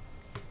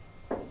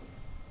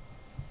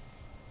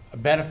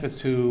benefit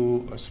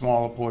to a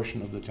smaller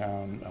portion of the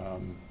town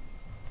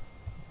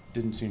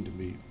didn't seem to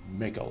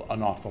make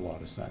an awful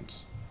lot of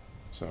sense.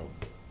 So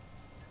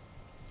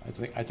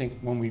I think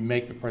when we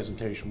make the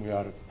presentation, we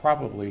ought to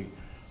probably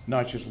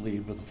not just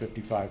lead with the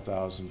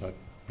 55,000,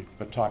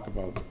 but talk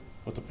about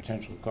what the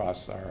potential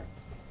costs are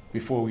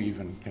before we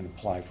even can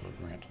apply for a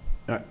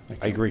grant.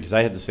 I agree, because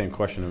I had the same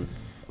question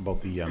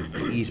about the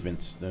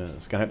easements.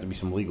 There's going to have to be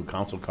some legal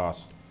counsel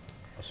costs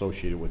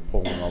associated with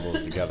pulling all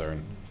those together,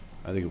 and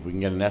I think if we can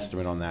get an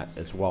estimate on that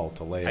as well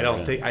to lay it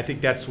in. I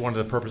think that's one of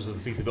the purposes of the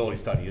feasibility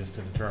study, is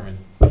to determine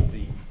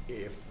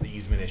if the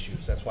easement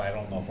issues. That's why I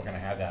don't know if we're going to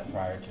have that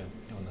prior to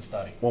doing the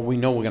study. Well, we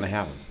know we're going to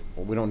have them.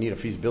 Well, we don't need a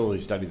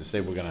feasibility study to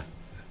say we're going to,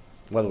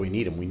 whether we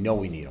need them. We know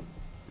we need them,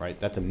 right?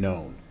 That's a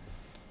known.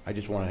 I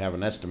just want to have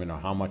an estimate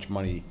on how much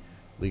money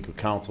legal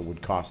counsel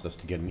would cost us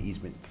to get an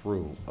easement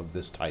through of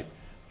this type.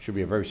 Should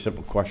be a very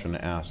simple question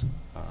to ask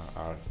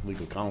our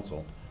legal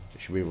counsel. They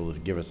should be able to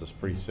give us this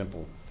pretty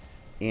simple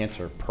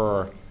answer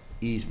per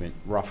easement,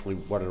 roughly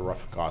what the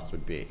rough cost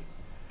would be.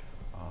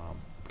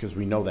 Because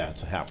we know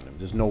that's happening.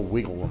 There's no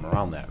wiggle room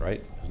around that,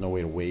 right? There's no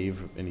way to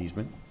waive an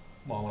easement.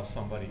 Well, unless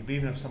somebody,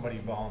 even if somebody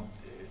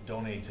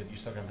donates it, you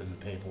still have to do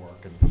the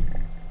paperwork and,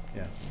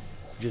 yeah.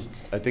 Just,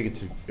 I think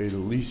it's, at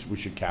least we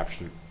should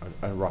capture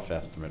a rough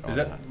estimate on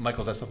that.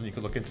 Michael, is that something you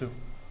could look into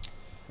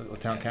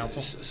with town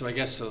council? So I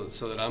guess so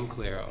that I'm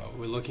clear,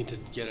 we're looking to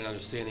get an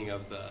understanding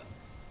of the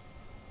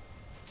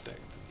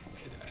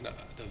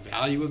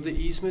value of the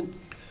easement?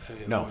 I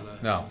mean, No. or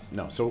the-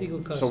 No. Legal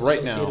costs So right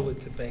associated now,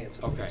 with conveyance.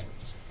 Okay.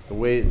 the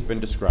way it's been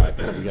described,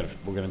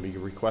 we're gonna be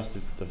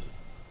requested to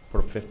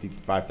put up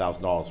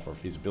 $55,000 for a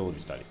feasibility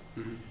study.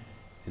 Mhm.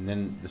 And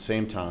then at the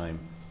same time,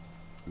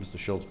 Mr.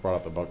 Schultz brought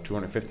up about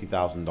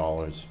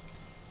 $250,000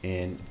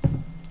 in,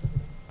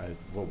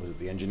 what was it,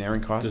 the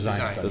engineering cost? Design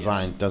study,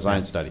 yes.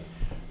 Design study.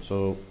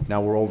 So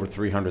now we're over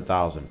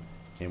 300,000,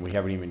 and we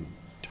haven't even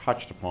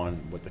touched upon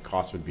what the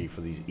cost would be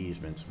for these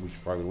easements. We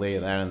should probably lay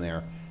that in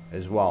there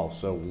as well.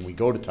 So when we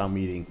go to town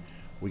meeting,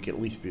 we can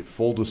at least be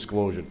full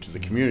disclosure to the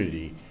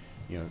community.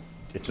 You know,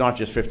 it's not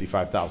just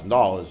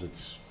 $55,000.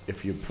 It's,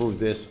 if you approve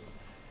this,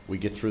 we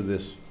get through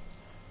this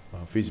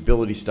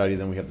feasibility study,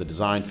 then we have the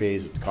design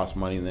phase, which costs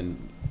money, and then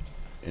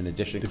in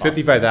addition. The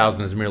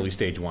 55,000 is merely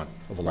stage one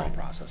of a long Right.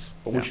 process.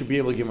 But we should be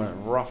able to give them a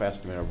rough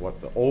estimate of what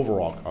the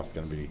overall cost is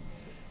gonna be.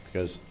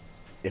 Because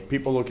if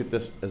people look at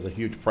this as a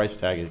huge price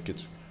tag, it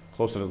gets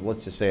closer to,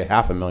 let's just say,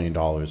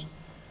 $500,000.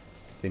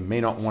 They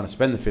may not wanna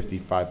spend the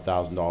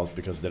 $55,000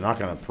 because they're not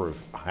gonna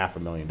approve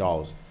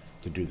 $500,000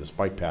 to do this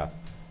bike path,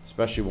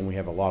 especially when we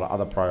have a lot of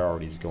other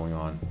priorities going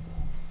on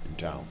in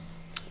town.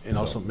 And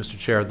also, Mr.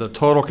 Chair, the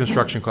total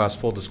construction cost,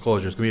 full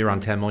disclosure, is going to be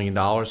around $10 million.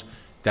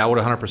 That would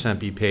 100%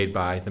 be paid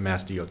by the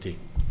Mass DOT. I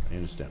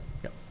understand.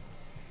 Yep.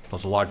 So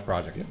it's a large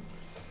project. It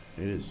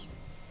is.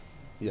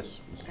 Yes,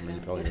 Mr.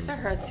 Minipelli. Mr.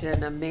 Hertz did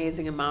an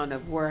amazing amount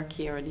of work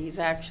here, and he's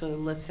actually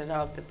listed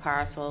out the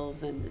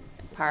parcels and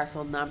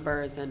parcel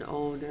numbers and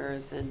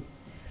owners, and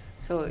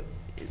so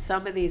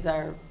some of these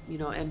are, you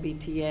know,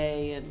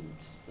 MBTA and,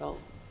 well,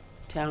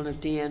 Town of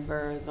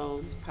Danvers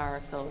owns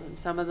parcels, and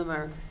some of them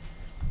are,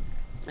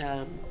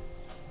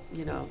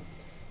 you know,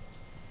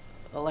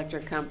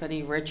 electric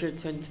company,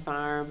 Richardson's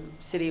Farm,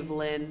 City of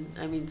Lynn.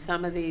 I mean,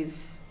 some of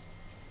these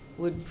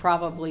would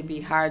probably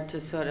be hard to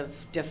sort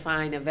of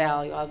define a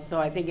value, although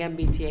I think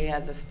MBTA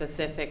has a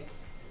specific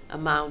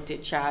amount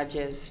it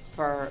charges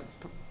for,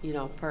 you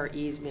know, per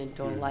easement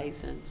or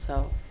license.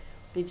 So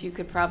that you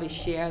could probably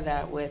share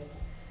that with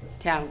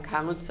town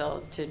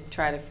council to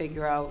try to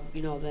figure out,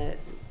 you know,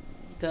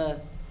 the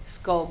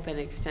scope and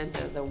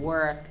extent of the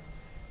work.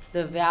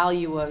 The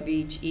value of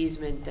each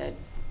easement that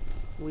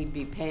we'd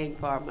be paying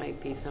for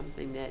might be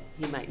something that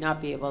he might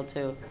not be able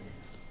to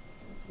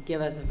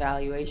give us a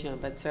valuation of,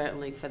 but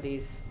certainly for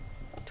these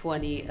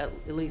 20, at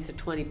least the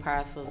 20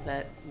 parcels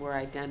that were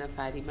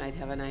identified, he might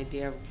have an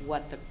idea of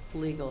what the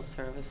legal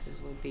services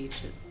would be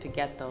to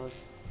get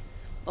those.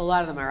 A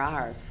lot of them are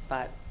ours,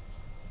 but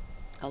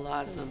a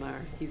lot of them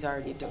are, he's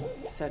already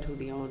said who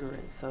the owner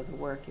is, so the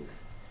work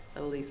is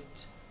at least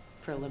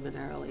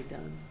preliminarily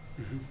done.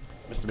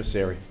 Mr.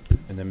 Messeri,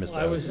 and then Mr.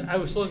 Well, I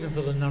was looking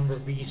for the number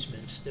of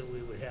easements that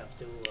we would have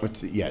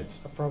to Yeah,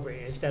 it's,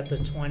 appropriate. Is that the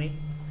 20,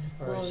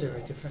 or is there a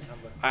different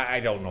number?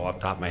 I don't know off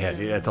the top of my head.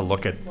 You have to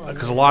look at,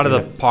 because a lot of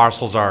the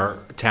parcels are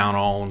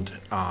town-owned.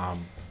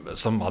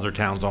 Some other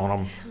towns own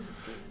them.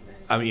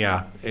 I mean,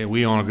 yeah, and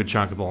we own a good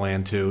chunk of the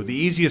land, too. The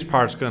easiest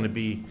part's going to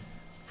be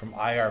from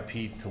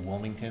IRP to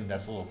Wilmington.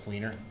 That's a little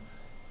cleaner.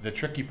 The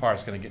tricky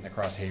part's going to get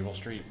across Haverhill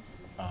Street.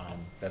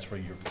 That's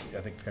where I think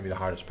it's going to be the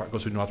hardest part.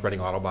 Goes through North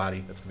Reading Auto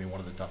Body. That's going to be one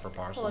of the tougher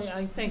parcels. Well,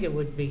 I think it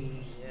would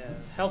be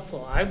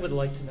helpful. I would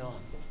like to know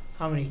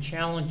how many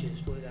challenges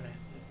we're going to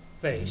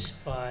face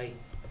by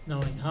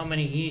knowing how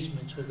many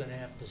easements we're going to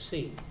have to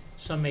see.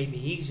 Some may be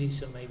easy,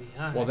 some may be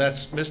hard. Well,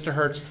 that's, Mr.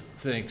 Hertz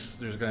thinks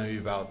there's going to be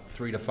about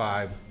 3 to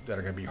 5 that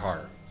are going to be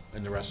harder.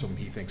 And the rest of them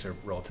he thinks are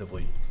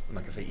relatively, I'm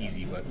not going to say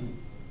easy, but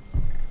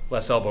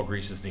less elbow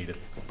grease is needed.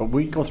 but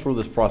we go through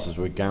this process,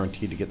 we're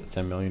guaranteed to get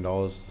the $10 million,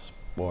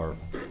 or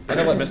I'm going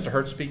to let Mr.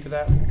 Hertz speak to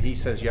that. He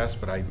says yes,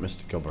 but I...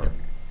 Mr. Gilbert.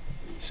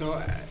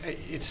 So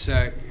it's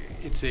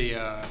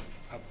a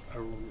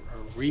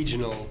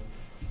regional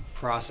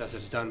process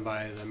that's done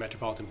by the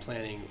Metropolitan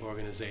Planning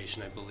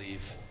Organization, I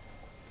believe.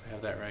 I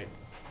have that right,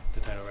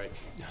 the title right?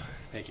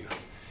 Thank you.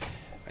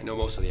 I know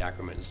most of the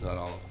acronyms, not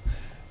all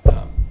of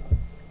them.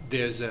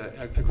 There's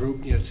a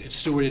group, you know, it's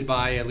stewarded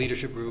by a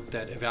leadership group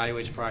that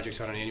evaluates projects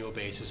on an annual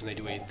basis, and they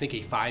do, I think,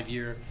 a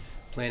 5-year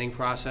planning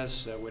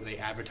process where they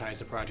advertise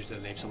the projects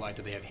that they've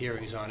selected, they have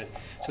hearings on it.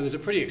 So there's a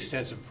pretty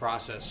extensive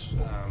process,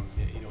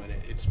 you know, and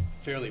it's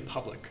fairly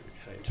public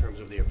in terms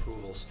of the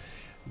approvals.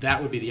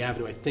 That would be the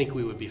avenue I think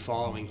we would be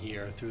following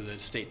here through the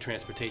State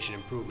Transportation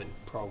Improvement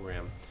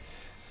Program.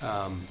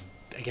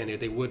 Again,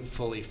 they would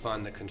fully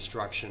fund the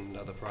construction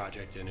of the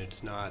project, and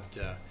it's not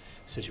a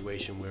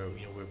situation where,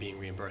 you know, we're being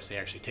reimbursed. They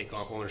actually take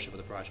ownership of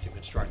the project and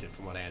construct it,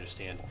 from what I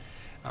understand.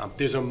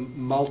 There's a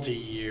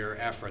multi-year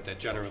effort that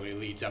generally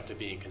leads up to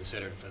being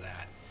considered for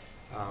that.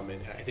 And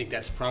I think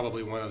that's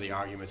probably one of the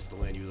arguments the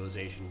Land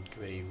Utilization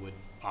Committee would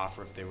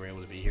offer if they were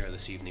able to be here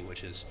this evening,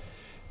 which is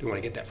they want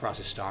to get that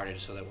process started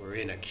so that we're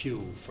in a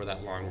queue for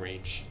that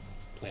long-range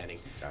planning.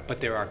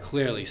 But there are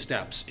clearly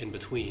steps in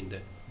between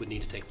that would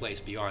need to take place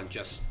beyond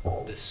just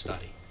this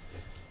study.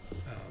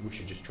 We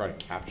should just try to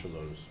capture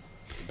those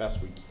the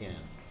best we can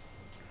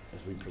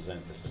as we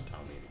present this in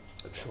town meeting.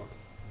 That's all. Sure.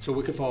 So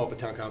we can follow up with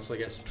town council, I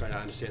guess, to try to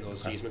understand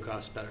those easement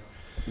costs better.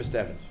 Mr.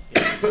 Evans.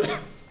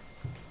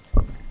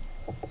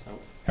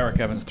 Eric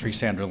Evans, 3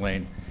 Sandra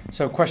Lane.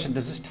 So question,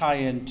 does this tie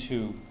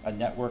into a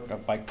network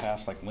of bike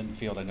paths like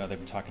Linfield? I know they've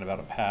been talking about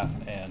a path,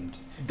 and...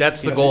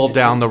 That's the goal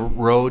down the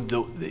road.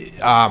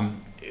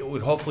 It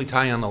would hopefully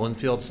tie in on the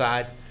Linfield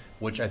side,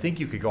 which I think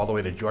you could go all the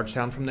way to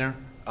Georgetown from there.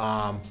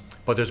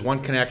 But there's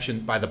one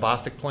connection by the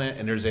Bostic plant,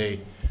 and there's a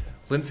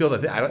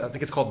Linfield, I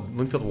think it's called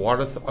Linfield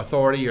Water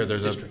Authority, or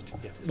there's District, a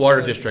yeah.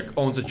 water district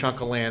owns a chunk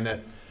of land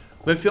that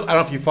Linfield, I don't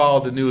know if you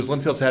followed the news,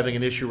 Linfield's having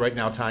an issue right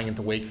now tying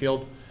into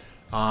Wakefield,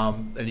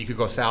 and you could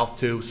go south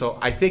too. So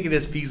I think it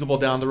is feasible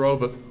down the road,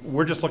 but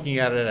we're just looking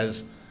at it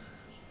as,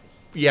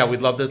 yeah,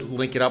 we'd love to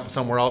link it up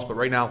somewhere else, but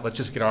right now, let's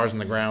just get ours in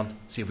the ground,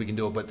 see if we can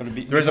do it. But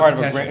there is a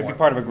potential It'd be for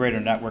part of a greater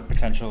network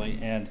potentially.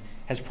 And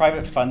has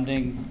private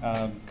funding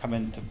come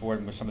into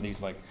board with some of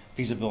these like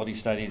feasibility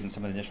studies and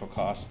some of the initial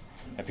costs?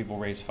 Have people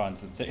raised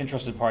funds? The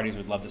interested parties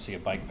would love to see a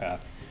bike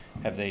path.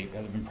 Has there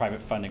been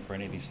private funding for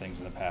any of these things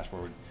in the past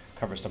where it would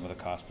cover some of the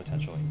costs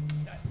potentially?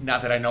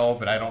 Not that I know of,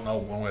 but I don't know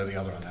one way or the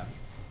other on that.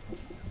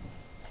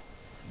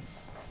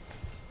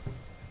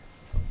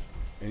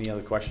 Any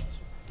other questions?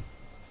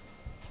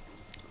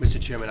 Mr.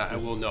 Chairman, I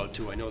will note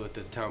too, I know that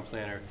the town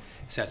planner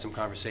has had some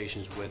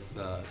conversations with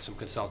some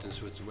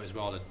consultants as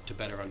well to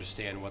better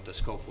understand what the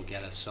scope will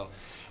get us. So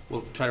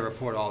we'll try to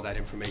report all that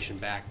information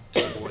back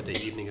to the board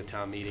the evening of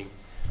town meeting,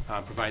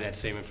 provide that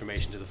same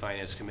information to the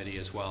Finance Committee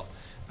as well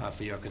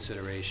for your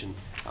consideration,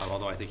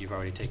 although I think you've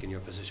already taken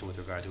your position with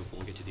regard to it, but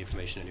we'll get you the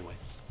information anyway.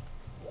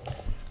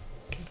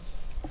 Okay.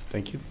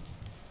 Thank you.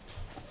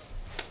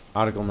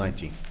 Article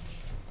 19.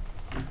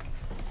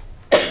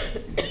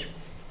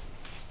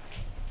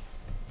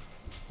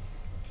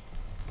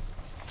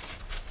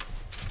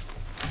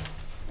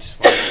 Just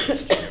one moment,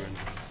 Mr. Chairman.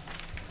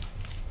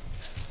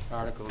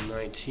 Article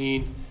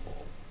 19,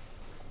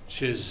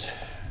 which is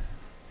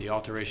the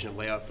alteration of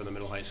layout for the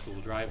middle high school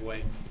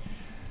driveway.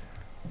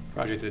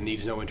 Project that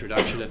needs no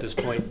introduction at this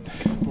point.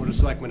 Board of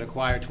Selectmen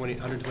acquired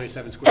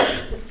 127 square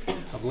feet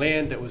of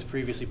land that was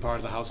previously part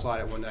of the house lot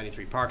at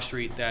 193 Park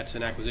Street. That's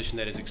an acquisition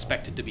that is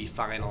expected to be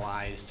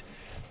finalized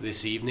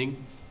this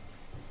evening.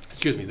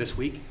 Excuse me, this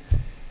week.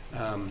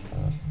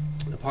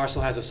 The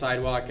parcel has a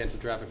sidewalk and some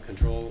traffic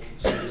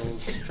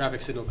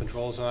signal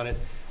controls on it.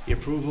 The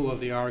approval of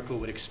the article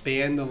would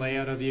expand the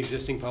layout of the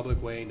existing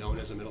public way known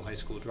as a middle high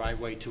school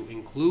driveway to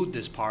include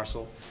this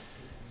parcel.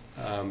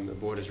 The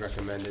board has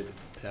recommended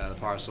the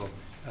parcel.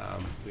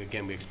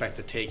 Again, we expect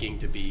the taking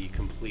to be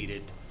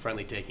completed,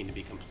 friendly taking to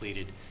be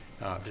completed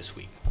this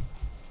week.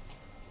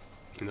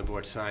 And the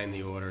board signed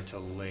the order to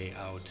lay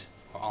out,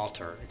 or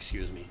alter,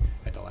 excuse me,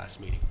 at the last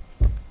meeting.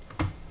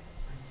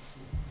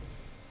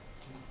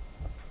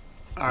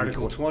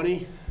 Article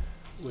 20,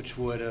 which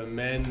would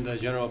amend the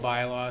general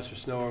bylaws for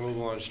snow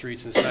removal on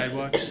streets and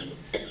sidewalks.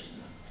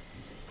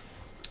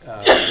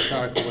 This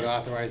article would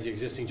authorize the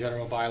existing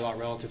general bylaw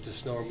relative to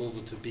snow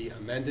removal to be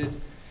amended.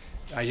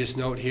 I just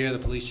note here, the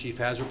police chief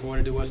has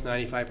reported to us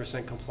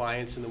 95%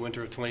 compliance in the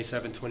winter of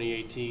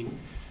 2018.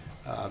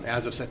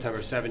 As of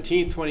September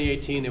 17,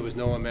 2018, there was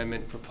no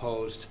amendment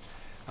proposed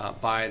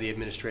by the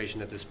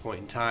administration at this point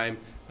in time.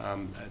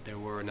 There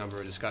were a number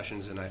of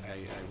discussions, and I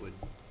would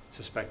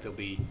suspect there'll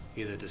be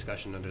either a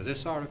discussion under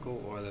this article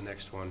or the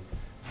next one.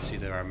 I see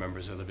there are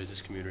members of the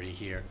business community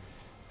here.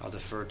 I'll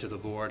defer to the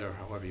board or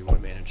however you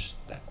want to manage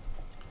that.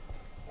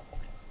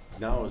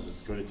 Now is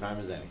as good a time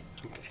as any.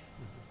 Okay.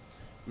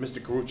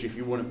 Mr. Carucci, if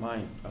you wouldn't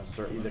mind,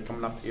 sir, either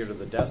coming up here to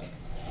the desk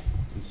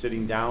and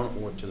sitting down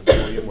or to the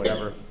podium,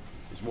 whatever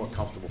is more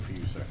comfortable for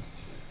you, sir.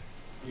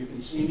 You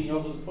can see me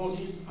over the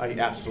podium? I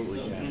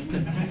absolutely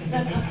can.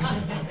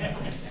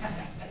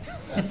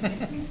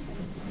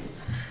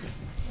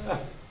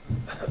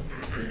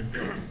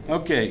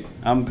 Okay,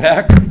 I'm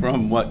back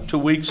from, what, 2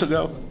 weeks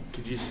ago?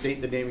 Could you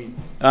state the name?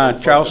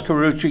 Charles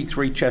Carucci,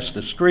 3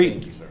 Chester Street.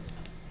 Thank you, sir.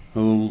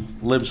 Who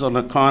lives on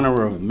the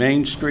corner of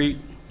Main Street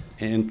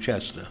and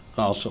Chester.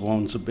 Also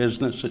owns a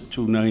business at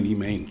 290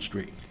 Main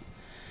Street.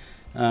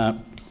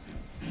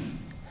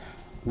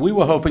 We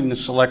were hoping the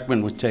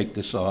selectmen would take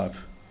this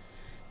off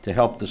to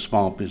help the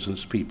small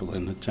business people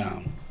in the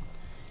town.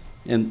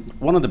 And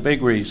one of the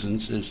big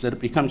reasons is that it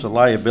becomes a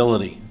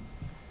liability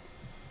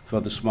for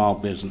the small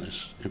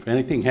business. If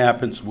anything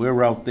happens,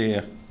 we're out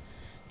there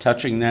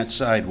touching that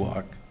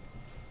sidewalk.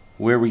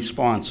 We're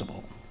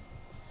responsible.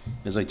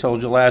 As I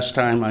told you last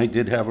time, I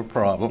did have a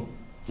problem.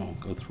 I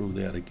won't go through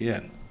that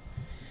again.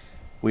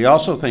 We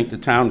also think the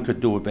town could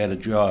do a better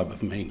job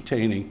of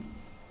maintaining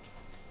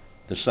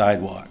the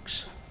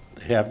sidewalks.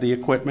 They have the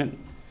equipment,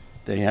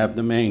 they have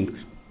the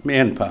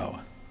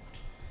manpower.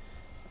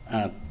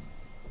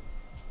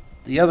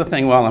 The other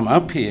thing, while I'm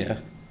up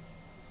here,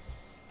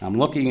 I'm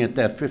looking at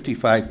that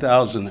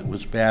 $55,000 that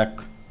was back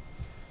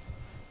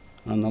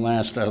on the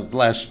last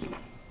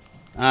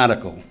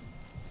article.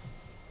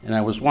 And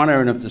I was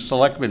wondering if the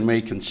selectmen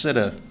may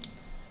consider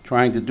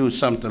trying to do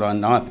something on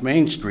North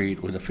Main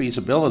Street with a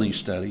feasibility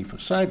study for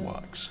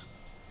sidewalks.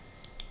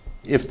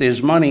 If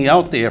there's money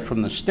out there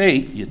from the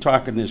state, you're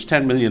talking there's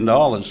 $10 million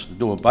to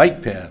do a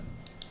bike path,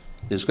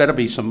 there's got to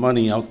be some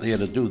money out there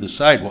to do the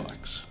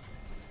sidewalks.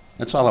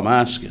 That's all I'm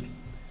asking.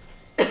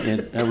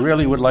 And I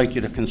really would like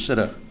you to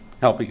consider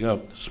helping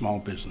out the small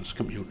business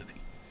community.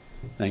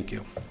 Thank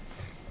you.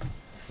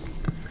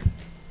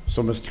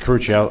 So, Mr.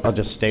 Carucci, I'll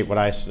just state what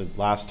I said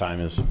last time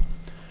is,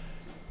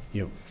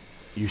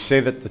 you say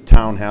that the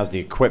town has the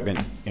equipment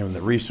and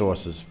the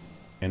resources,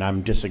 and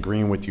I'm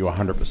disagreeing with you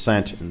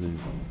 100%, and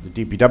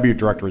the DPW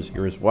director is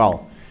here as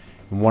well.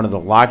 And one of the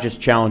largest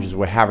challenges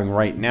we're having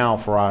right now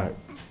for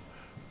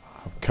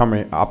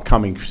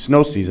upcoming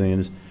snow season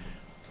is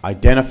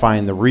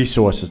identifying the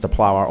resources to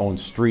plow our own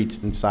streets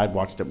and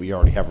sidewalks that we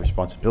already have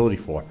responsibility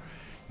for.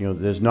 You know,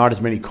 there's not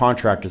as many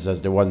contractors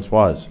as there once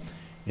was.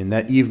 In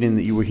that evening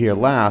that you were here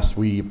last,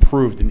 we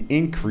approved an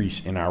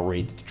increase in our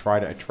rates to try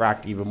to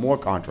attract even more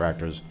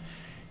contractors.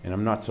 And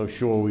I'm not so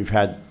sure we've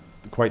had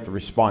quite the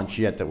response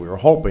yet that we were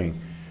hoping,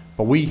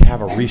 but we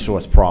have a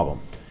resource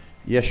problem.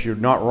 Yes, you're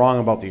not wrong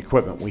about the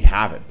equipment. We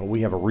have it, but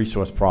we have a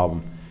resource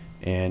problem.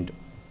 And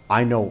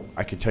I know,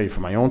 I can tell you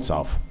for my own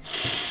self,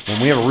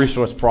 when we have a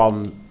resource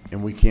problem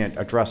and we can't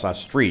address our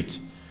streets,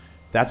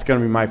 that's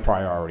going to be my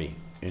priority,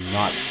 and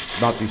not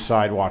these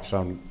sidewalks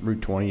on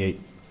Route 28.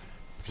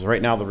 Because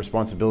right now the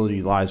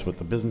responsibility lies with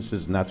the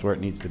businesses, and that's where it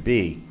needs to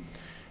be.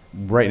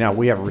 Right now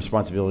we have a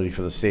responsibility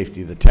for the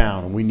safety of the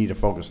town, and we need to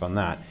focus on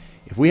that.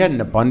 If we had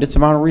an abundance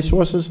amount of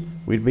resources,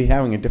 we'd be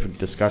having a different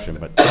discussion,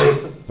 but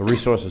the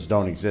resources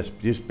don't exist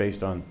just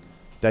based on,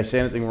 did I say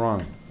anything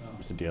wrong,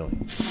 Mr. Daly?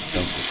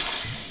 Thank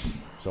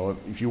you. So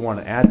if you want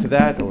to add to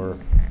that, or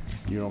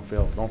you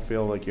don't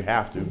feel like you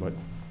have to, but.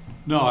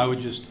 No, I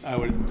would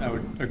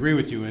agree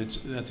with you.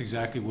 That's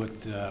exactly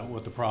what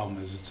the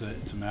problem is.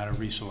 It's a matter of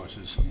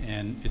resources,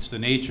 and it's the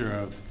nature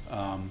of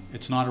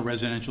it's not a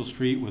residential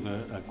street with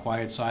a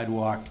quiet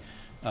sidewalk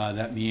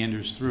that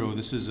meanders through.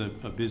 This is a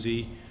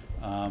busy,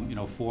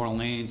 4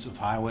 lanes of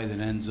highway that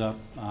ends up.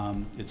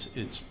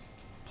 It's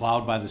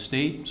plowed by the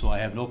state, so I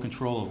have no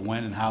control of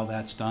when and how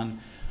that's done.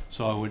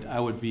 So I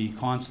would be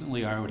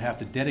constantly, I would have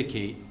to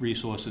dedicate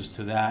resources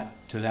to that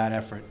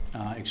effort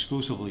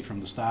exclusively from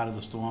the start of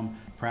the storm,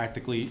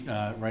 practically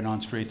right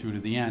on straight through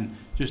to the end,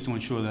 just to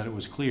ensure that it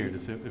was cleared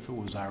if it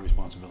was our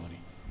responsibility.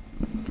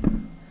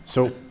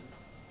 So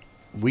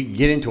we can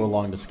get into a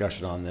long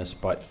discussion on this,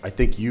 but I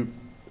think it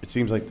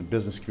seems like the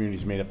business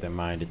community's made up their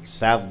mind. It's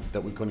sad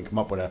that we couldn't come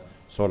up with a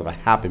sort of a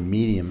happy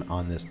medium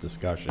on this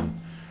discussion.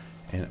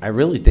 And I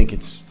really think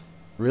it's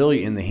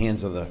really in the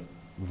hands of the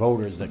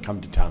voters that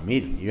come to town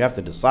meeting. You have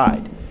to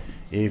decide.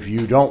 If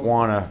you don't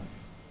want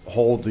to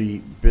hold the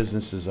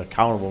businesses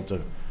accountable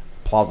to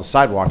plow the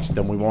sidewalks,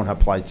 then we won't have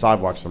plowed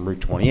sidewalks on Route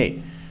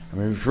 28. I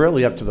mean, it's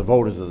really up to the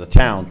voters of the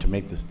town to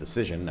make this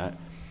decision. I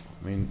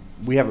mean,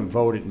 we haven't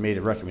voted and made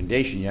a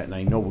recommendation yet, and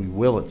I know we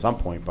will at some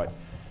point, but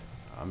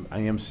I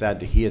am sad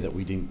to hear that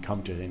we didn't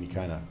come to any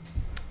kind of,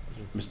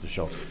 Mr.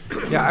 Schultz.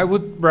 Yeah, I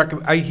would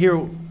recommend, I hear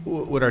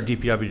what our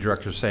DPW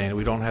director is saying.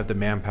 We don't have the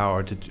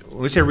manpower to,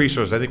 when we say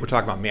resources, I think we're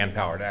talking about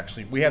manpower to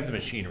actually, we have the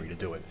machinery to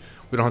do it.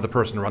 We don't have the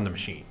person to run the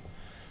machine,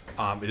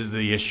 is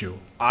the issue.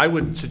 I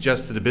would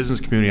suggest to the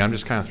business community, I'm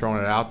just kind of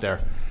throwing it out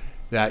there,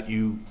 that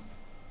you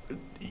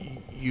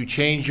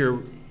change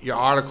your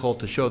article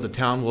to show the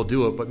town will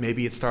do it, but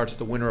maybe it starts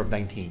the winter of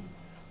 19,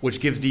 which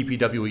gives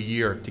DPW a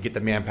year to get the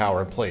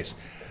manpower in place.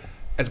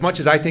 As much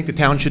as I think the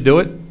town should do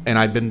it, and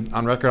I've been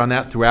on record on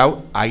that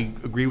throughout, I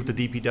agree with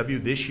the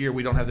DPW. This year,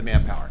 we don't have the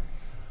manpower.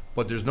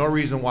 But there's no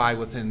reason why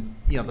within,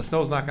 the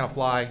snow's not going to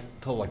fly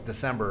till like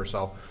December or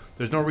so.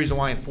 There's no reason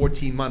why in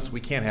 14 months we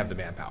can't have the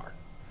manpower.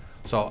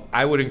 So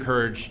I would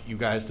encourage you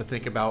guys to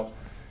think about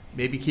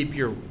maybe keep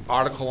your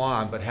article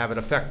on, but have an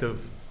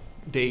effective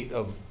date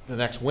of the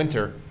next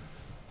winter,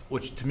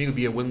 which to me would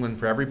be a win-win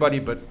for everybody.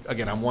 But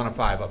again, I'm 1 of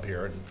 5 up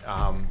here.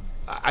 And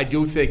I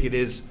do think it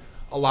is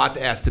a lot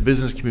to ask the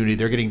business community.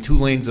 They're getting 2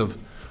 lanes of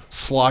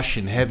slush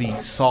and heavy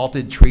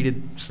salted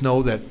treated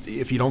snow that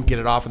if you don't get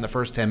it off in the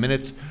first 10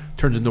 minutes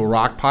turns into a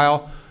rock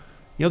pile.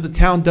 The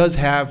town does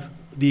have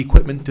the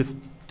equipment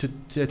to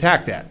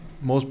attack that.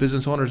 Most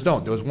business owners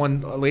don't. There was one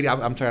lady,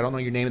 I'm sorry, I don't know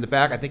your name in the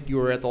back. I think you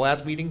were at the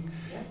last meeting.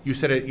 Yeah. You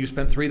said you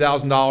spent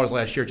 $3,000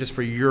 last year just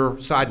for your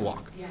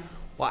sidewalk. Yeah.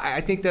 Well,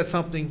 I think that's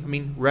something, I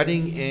mean,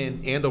 Reading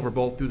and Andover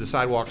both do the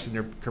sidewalks in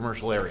their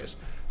commercial areas.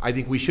 I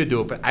think we should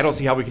do it, but I don't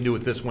see how we can do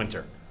it this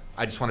winter.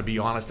 I just want to be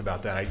honest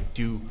about that. I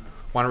do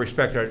want to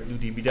respect our new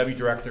DPW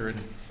director, and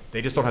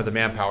they just don't have the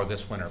manpower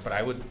this winter. But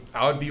I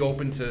would be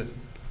open to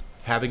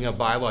having a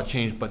bylaw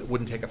change, but it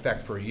wouldn't take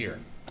effect for a year.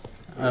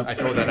 I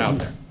throw that out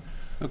there.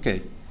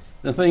 Okay.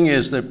 The thing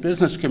is, the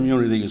business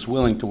community is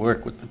willing to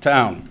work with the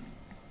town.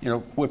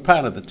 We're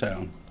part of the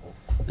town.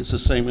 It's the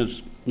same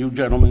as you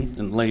gentlemen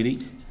and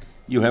ladies.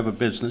 You have a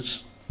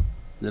business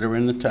that are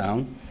in the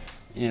town,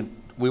 and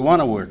we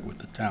want to work with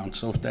the town.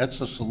 So if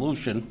that's a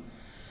solution,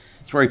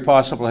 it's very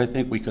possible, I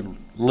think we could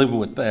live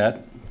with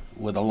that,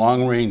 with a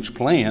long-range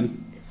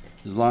plan,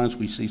 as long as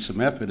we see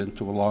some effort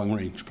into a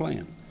long-range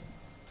plan.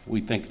 We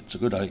think it's a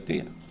good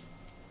idea,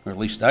 or at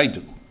least I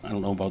do. I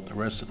don't know about the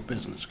rest of the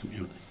business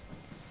community.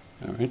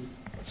 All right,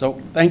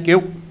 so thank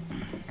you.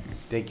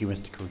 Thank you,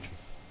 Mr. Carucci.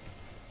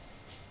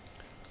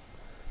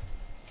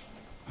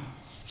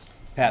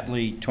 Pat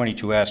Lee,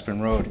 22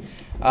 Aspen Road.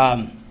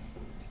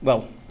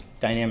 Well,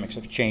 dynamics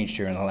have changed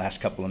here in the last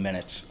couple of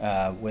minutes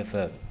with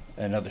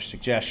another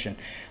suggestion.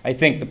 I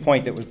think the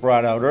point that was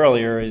brought out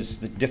earlier is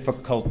the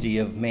difficulty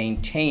of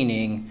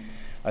maintaining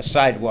a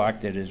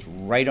sidewalk that is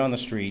right on the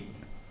street,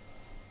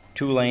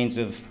 2 lanes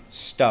of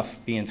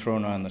stuff being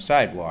thrown on the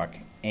sidewalk,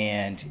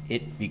 and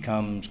it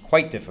becomes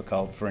quite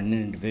difficult for an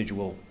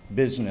individual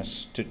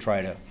business to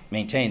try to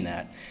maintain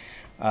that.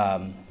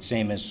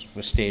 same as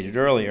was stated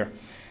earlier.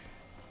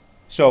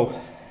 So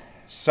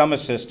some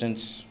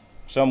assistance,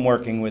 some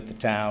working with the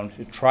town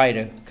to try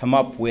to come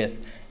up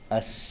with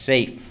a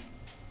safe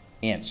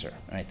answer.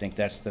 And I think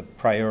that's the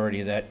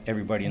priority that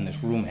everybody in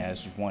this room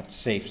has, is want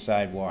safe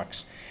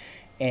sidewalks.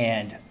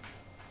 And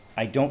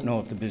I don't know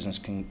if the business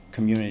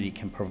community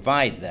can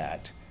provide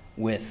that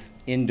with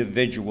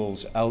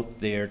individuals out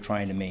there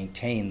trying to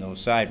maintain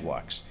those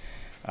sidewalks.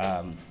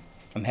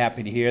 I'm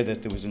happy to hear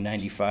that there was a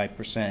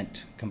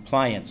 95%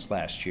 compliance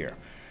last year.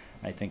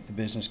 I think the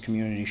business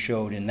community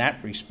showed in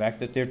that respect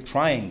that they're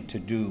trying to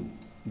do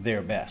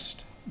their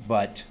best.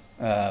 But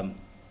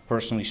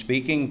personally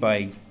speaking,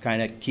 by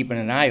kind of keeping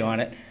an eye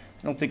on it,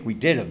 I don't think we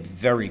did a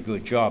very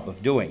good job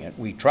of doing it.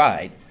 We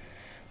tried,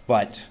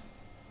 but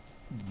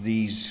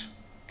these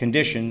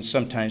conditions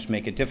sometimes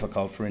make it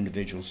difficult for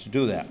individuals to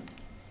do that.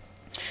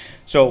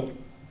 So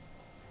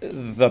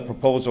the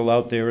proposal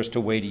out there is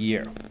to wait a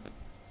year.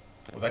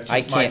 Well, that's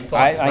I just my can't, thought.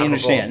 I It's not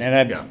understand,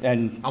 proposal.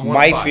 and I'm one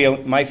of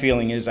five. my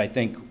feeling is, I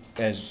think,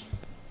 as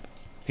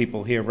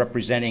people here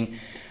representing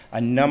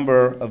a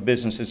number of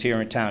businesses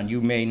here in town,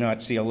 you may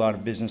not see a lot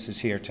of businesses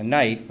here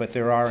tonight, but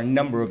there are a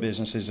number of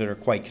businesses that are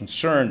quite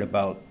concerned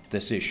about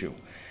this issue.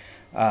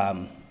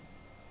 And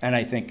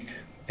I think,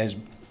 as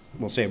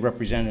we'll say,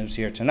 representatives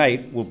here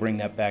tonight, we'll bring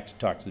that back to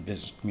talk to the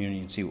business community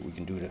and see what we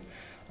can do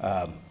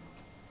to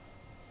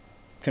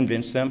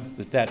convince them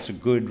that that's a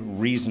good,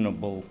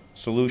 reasonable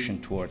solution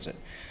towards it.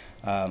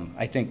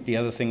 I think the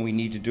other thing we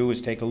need to do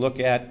is take a look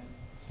at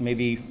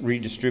maybe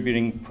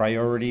redistributing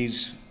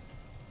priorities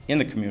in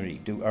the community.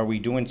 Are we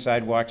doing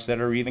sidewalks that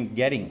are even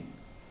getting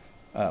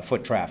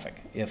foot traffic?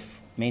 If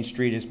Main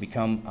Street has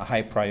become a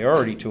high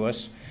priority to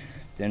us,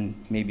 then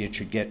maybe it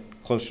should get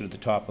closer to the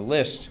top of the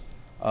list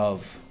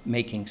of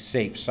making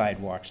safe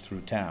sidewalks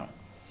through town.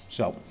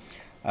 So,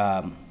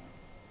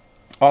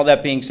 all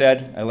that being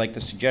said, I like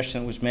the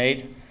suggestion that was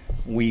made.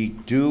 We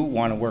do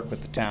want to work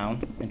with the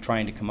town in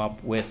trying to come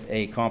up with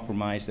a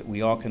compromise that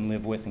we all can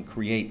live with and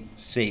create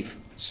safe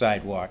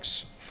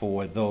sidewalks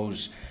for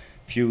those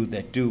few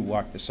that do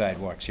walk the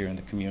sidewalks here in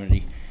the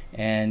community.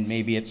 And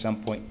maybe at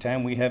some point in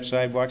time, we have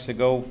sidewalks that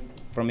go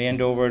from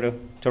Andover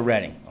to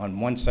Reading, on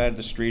one side of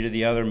the street or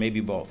the other, maybe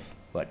both.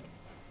 But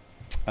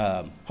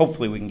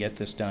hopefully we can get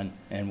this done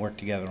and work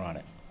together on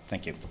it.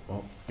 Thank you.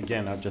 Well,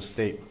 again, I'll just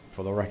state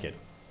for the record,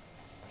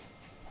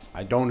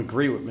 I don't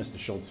agree with Mr.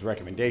 Schultz's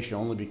recommendation,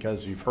 only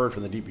because we've heard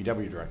from the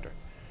DPW director.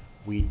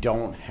 We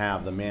don't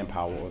have the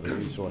manpower or the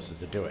resources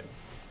to do it.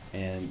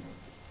 And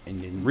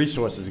in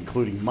resources,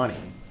 including money.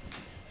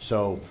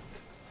 So,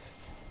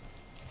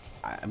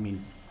 I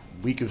mean,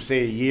 we could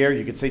say a year,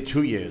 you could say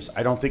 2 years.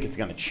 I don't think it's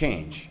gonna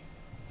change.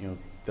 You know,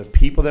 the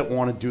people that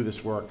wanna do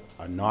this work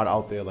are not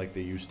out there like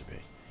they used to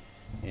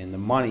be. And the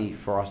money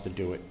for us to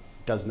do it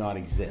does not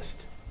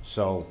exist.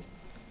 So,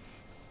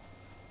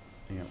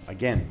 you know,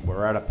 again,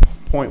 we're at a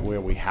point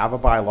where we have a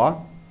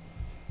bylaw.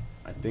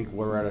 I think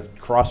we're at a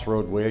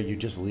crossroad where you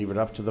just leave it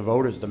up to the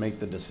voters to make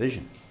the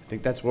decision. I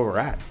think that's where we're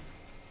at.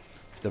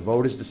 If the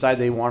voters decide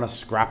they want to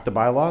scrap the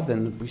bylaw,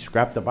 then we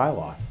scrap the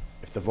bylaw.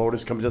 If the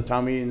voters come to the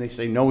town meeting and they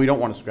say, no, we don't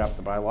want to scrap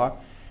the bylaw,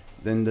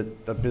 then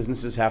the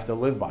businesses have to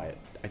live by it.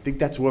 I think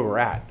that's where we're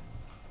at.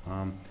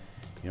 You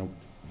know,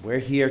 we're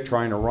here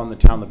trying to run the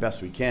town the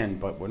best we can,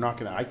 but we're not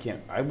gonna,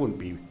 I wouldn't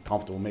be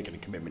comfortable making a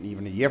commitment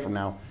even a year from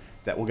now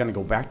that we're gonna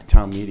go back to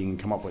town meeting and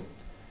come up with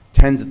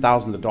tens of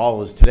thousands of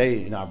dollars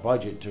today in our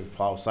budget to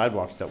plow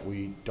sidewalks that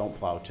we don't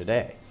plow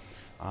today.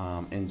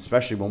 And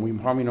especially when we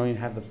probably don't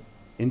even have the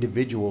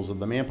individuals or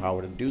the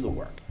manpower to do the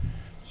work.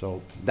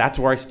 So that's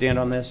where I stand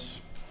on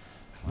this.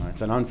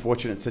 It's an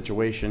unfortunate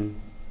situation,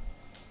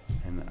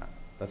 and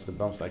that's the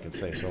most I can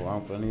say. So I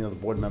don't know if any of the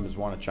board members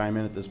want to chime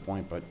in at this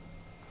point, but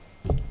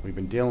we've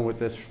been dealing with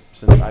this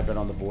since I've been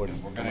on the board.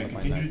 We're going to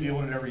continue to deal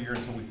with it every year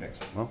until we fix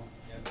it. Well,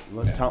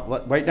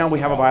 right now we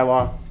have a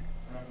bylaw.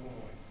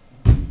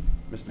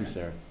 Mr.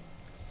 Messere.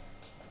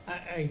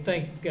 I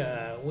think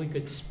we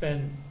could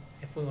spend,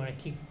 if we want to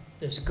keep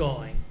this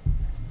going,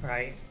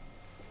 right,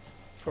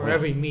 for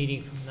every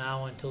meeting from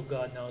now until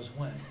God knows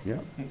when. Yeah.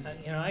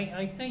 You know,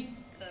 I think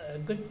a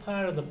good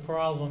part of the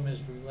problem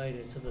is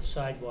related to the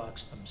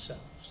sidewalks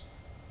themselves.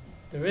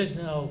 There is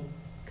no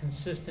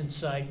consistent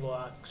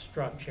sidewalk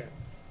structure.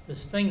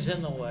 There's things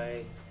in the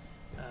way.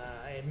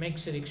 It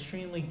makes it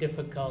extremely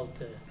difficult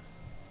to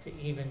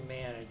even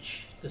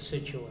manage the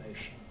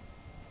situation.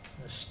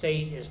 The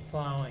state is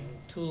plowing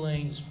 2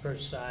 lanes per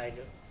side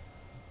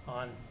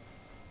on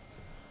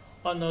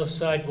those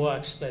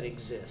sidewalks that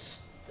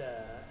exist.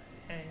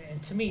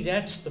 And to me,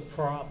 that's the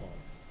problem,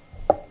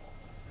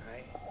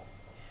 right?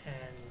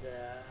 And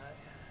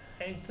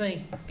I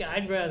think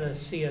I'd rather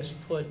see us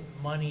put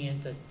money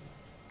into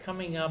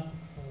coming up,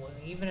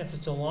 even if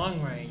it's a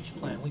long-range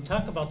plan. We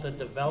talk about the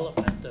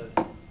development of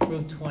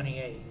Route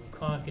 28 and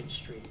Concord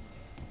Street,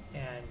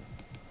 and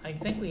I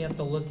think we have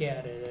to look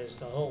at it as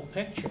the whole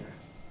picture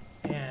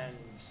and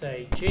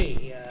say,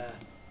 gee,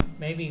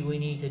 maybe we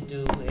need to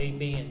do A,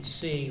 B, and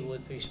C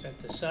with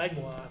respect to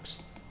sidewalks,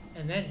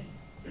 and then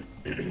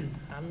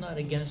I'm not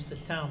against the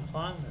town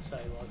plowing the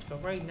sidewalks,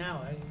 but right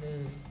now,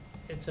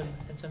 it's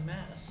a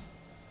mess.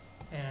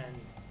 And,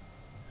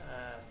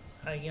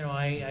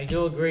 I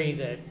do agree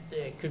that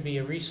it could be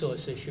a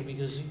resource issue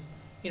because,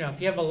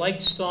 if you have a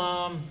light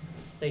storm,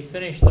 they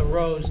finish the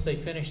roads, they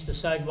finish the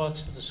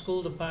sidewalks for the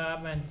school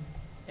department,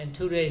 and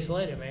 2 days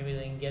later, maybe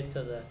they can get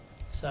to the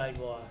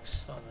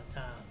sidewalks on the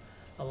town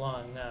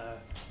along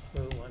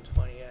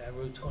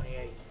Route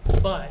 28.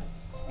 But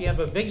if you have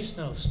a big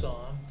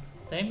snowstorm,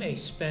 they may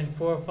spend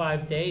 4 or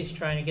 5 days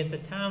trying to get the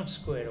town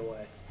squared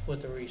away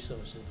with the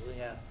resources we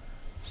have.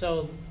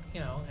 So,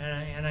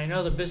 and I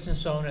know the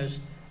business owners,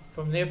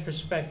 from their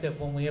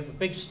perspective, when we have a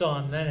big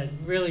storm, then it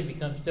really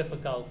becomes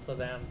difficult for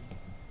them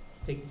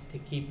to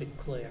keep it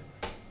clear.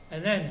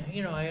 And then,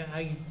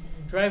 I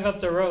drive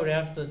up the road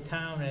after the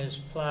town has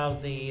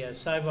plowed the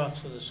sidewalks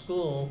for the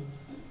school,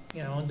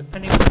 and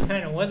depending on what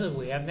kind of weather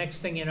we have, next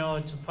thing you know,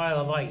 it's a pile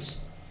of ice,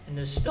 and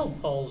there's still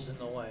poles in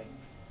the way.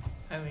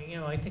 I mean,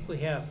 I think we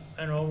have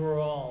an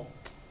overall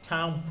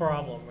town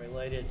problem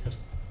related to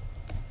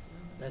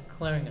the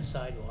clearing of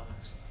sidewalks.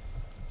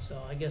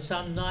 So I guess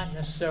I'm not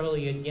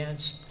necessarily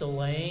against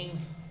delaying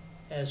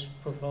as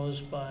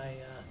proposed by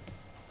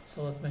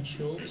Selectman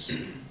Schultz,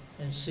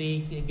 and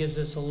see, it gives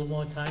us a little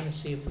more time to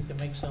see if we can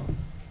make some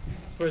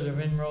further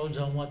inroads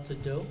on what to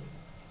do.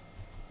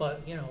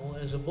 But,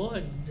 as a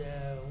board,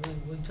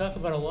 we talk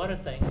about a lot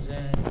of things,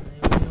 and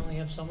we only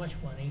have so much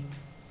money,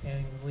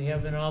 and we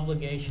have an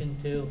obligation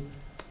to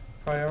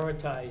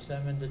prioritize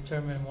them and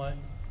determine what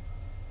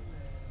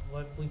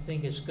we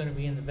think is going to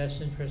be in the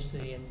best interest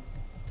of the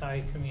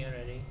entire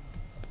community.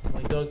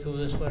 We go through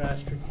this with our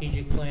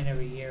strategic plan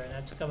every year, and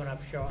that's coming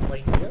up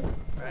shortly,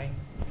 right?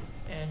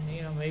 And,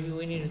 maybe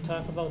we need to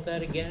talk about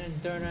that again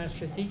during our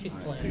strategic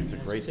plan. I think it's a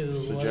great as to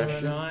suggestion. whether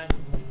or not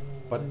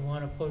But- we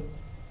want to put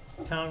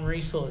town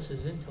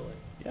resources into it.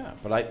 Yeah,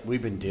 but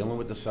we've been dealing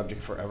with the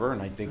subject forever,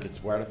 and I think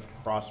we're at a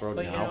crossroad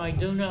But, now. I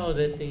do know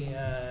that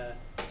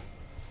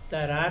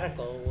that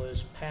article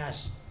was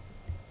passed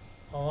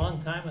a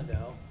long time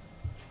ago,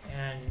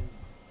 and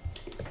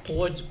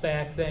boards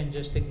back then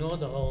just ignored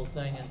the whole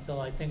thing until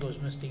I think it was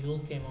Mr. Yule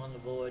came on the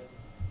board,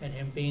 and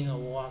him being a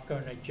walker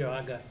and a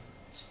jogger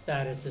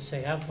started to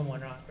say, how come we're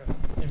not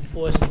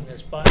enforcing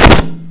this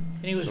bylaw?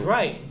 And he was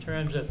right in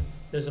terms of,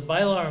 there's a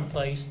bylaw in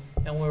place,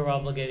 and we're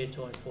obligated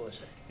to enforce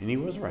it. And he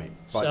was right,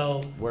 but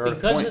So, we're at a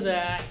because point. of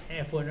that,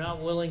 if we're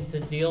not willing to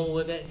deal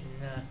with it,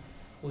 and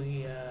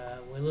we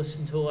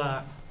listen to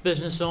our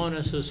business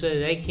owners who say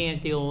they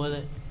can't deal with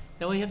it,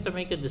 then we have to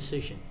make a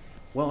decision.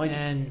 Well,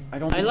 And I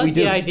don't I think like we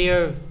do. the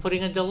idea of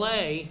putting a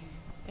delay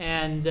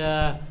and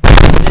then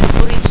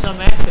putting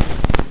some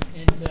effort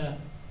into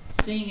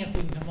seeing if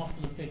we can come up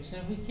with a fix.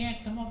 And if we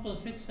can't come up with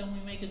a fix, then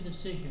we make a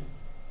decision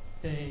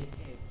to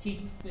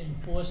keep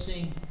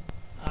enforcing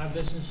our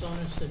business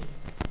owners to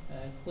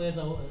clear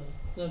the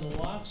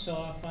locks,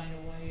 or find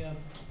a way of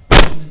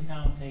letting the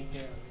town take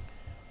care of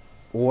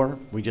it. Or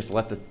we just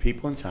let the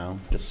people in town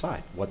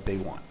decide what they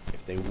want.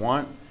 If they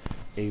want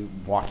a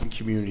walking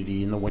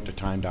community in the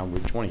wintertime down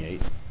Route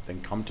 28, then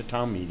come to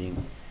town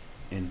meeting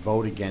and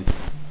vote against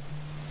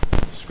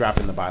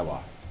scrapping the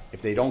bylaw.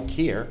 If they don't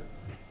care,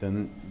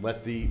 then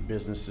let the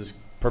businesses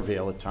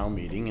prevail at town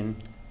meeting and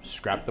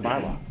scrap the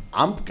bylaw.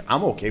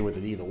 I'm okay with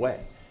it either way.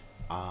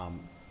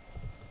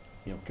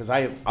 Because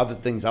I have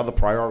other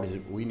priorities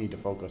that we need to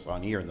focus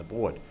on here in the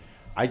board.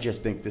 I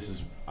just think this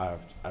is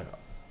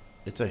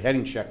it's a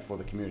heading check for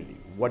the community.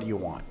 What do you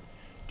want?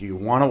 Do you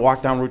want to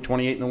walk down Route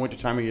 28 in the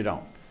wintertime, or you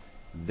don't?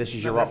 This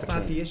is your That's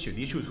opportunity. not the issue.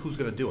 The issue is who's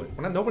going to do it.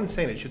 No one's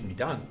saying it shouldn't be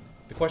done.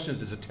 The question is,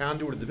 does the town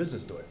do it or the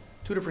business do it?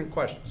 Two different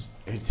questions.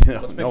 It's,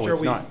 Let's make no, sure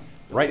it's we- not.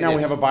 Right It now, we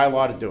is. have a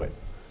bylaw to do it.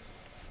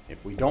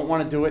 If we don't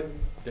want to do it,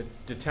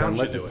 The town Then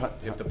let should do the it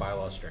if the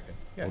bylaw is stricken.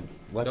 Yeah.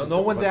 let No, the-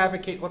 no one's but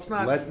advocating, let's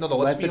not, let- no,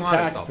 let's let be the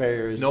honest though.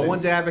 taxpayers No then-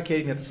 one's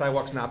advocating that the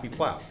sidewalks not be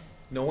plowed.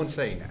 No one's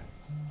saying that.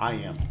 I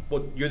am.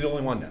 Well, you're the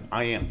only one then.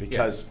 I am,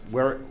 because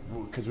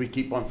we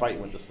keep on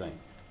fighting with this thing.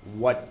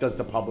 What does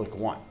the public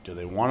want? Do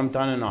they want them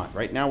done or not?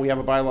 Right now, we have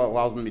a bylaw that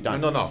allows them to be No,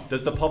 done. no.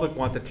 Does the public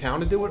want the town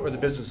to do it or the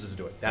businesses to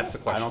do it? That's the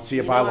I question. don't see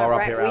a You know what, bylaw up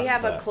right, here we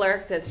have after a that.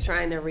 clerk that's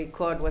trying to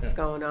record what's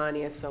going on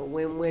here, so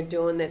when we're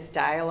doing this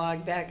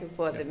dialogue back and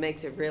forth, it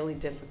makes it really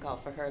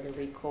difficult for her to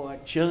record.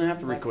 She doesn't have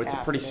to what's record,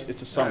 happening.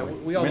 it's a summary.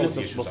 we all know Minutes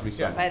the are issues supposed to be are,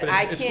 yeah. summaries. But But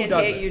I it's who can't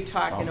does hear it. you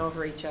talking Oh.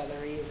 over each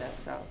other either,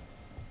 so.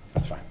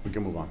 That's fine, we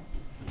can move on.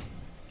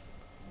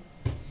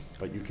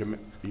 But you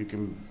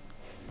can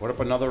put up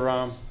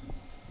another,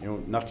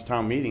 next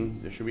town meeting,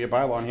 there should be a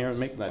bylaw in here and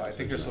make that I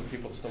think there's decision. some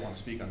people that still want to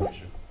speak on the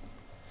issue.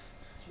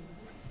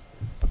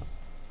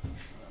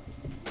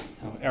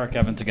 Eric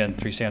Evans again,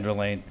 3 Sandra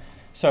Lane.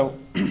 So,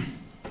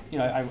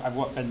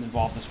 I've been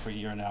involved in this for a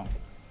year now.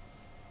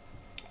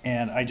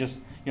 And I just,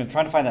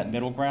 trying to find that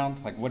middle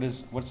ground, like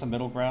what's the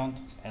middle ground?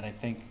 And I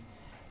think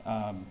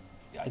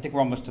we're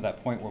almost to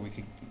that point where we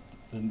could,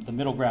 the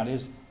middle ground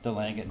is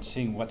delaying it and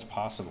seeing what's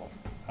possible.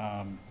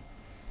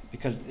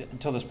 Because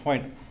until this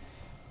point,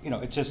 you know,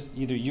 it's just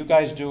either you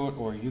guys do it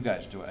or you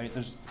guys do it.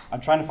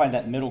 I'm trying to find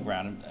that middle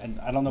ground, and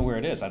I don't know where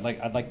it is. I'd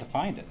like to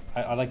find it.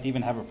 I'd like to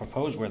even have it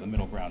proposed where the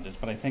middle ground is,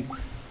 but I think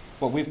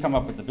what we've come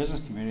up with the business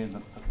community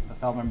and the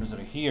fellow members that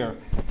are here,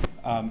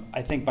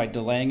 I think by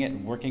delaying it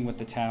and working with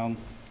the town,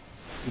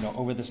 you know,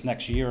 over this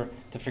next year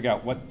to figure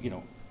out what, you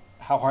know,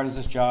 how hard is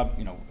this job,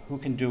 you know, who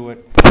can do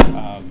it,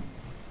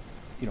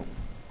 you know,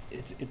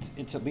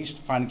 it's at least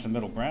finding some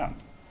middle ground.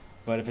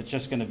 But if it's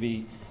just gonna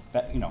be,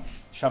 you know,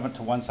 shove it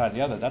to one side or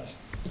the other, that's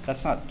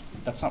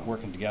not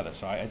working together.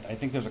 So I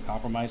think there's a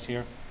compromise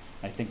here.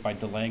 I think by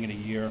delaying it a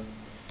year,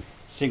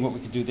 seeing what we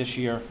could do this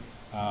year,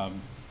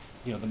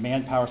 you know, the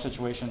manpower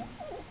situation,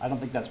 I don't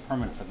think that's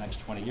permanent for the next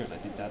 20 years. I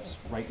think that's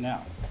right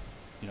now.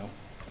 You know,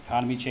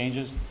 economy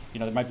changes, you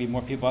know, there might be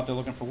more people out there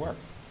looking for work.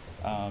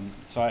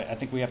 So I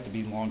think we have to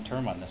be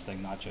long-term on this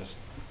thing, not just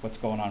what's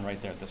going on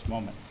right there at this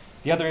moment.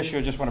 The other issue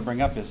I just want to bring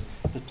up is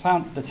the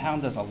town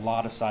does a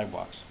lot of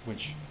sidewalks,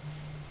 which,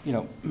 you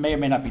know, may or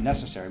may not be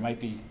necessary. It might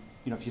be,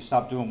 you know, if you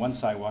stop doing one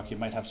sidewalk, you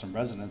might have some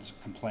residents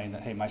complain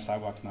that, hey, my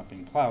sidewalk's not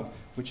being plowed,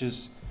 which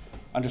is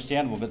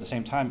understandable, but at the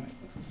same time,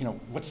 you know,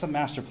 what's the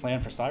master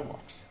plan for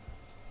sidewalks?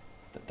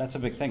 That's a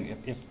big thing.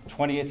 If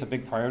 28's a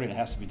big priority and it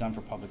has to be done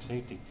for public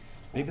safety,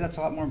 maybe that's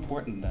a lot more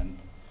important than,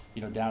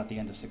 you know, down at the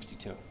end of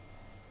 62.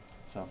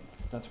 So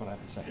that's what I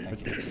have to say.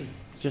 Thank you.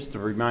 Just to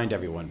remind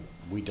everyone,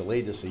 we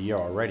delayed this a year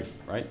already,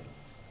 right?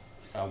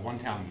 One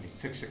town meeting,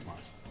 6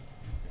 months.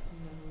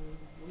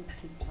 We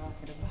keep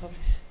talking about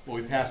it. Well,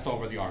 we passed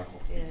over the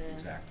article. Yeah.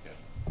 Exactly.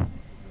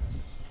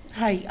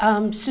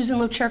 Hi, Susan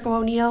Locherko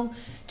O'Neill,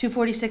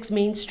 246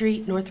 Main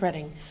Street, North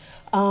Reading.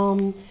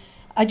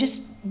 I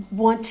just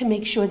want to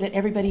make sure that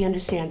everybody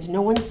understands.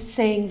 No one's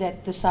saying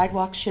that the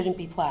sidewalks shouldn't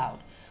be plowed.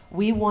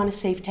 We want a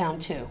safe town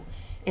too.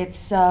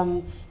 It's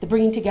the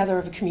bringing together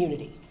of a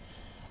community.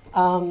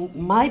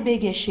 My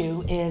big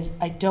issue is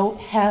I don't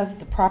have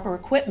the proper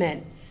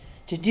equipment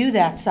to do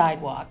that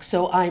sidewalk,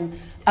 so I'm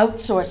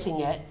outsourcing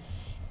it,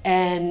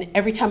 and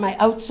every time I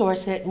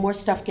outsource it, more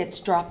stuff gets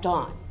dropped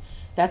on.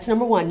 That's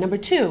number one. Number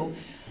two,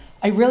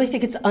 I really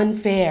think it's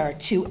unfair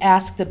to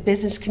ask the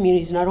business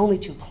communities not only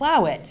to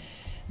plow it,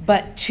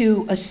 but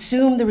to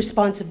assume the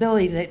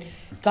responsibility that,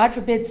 God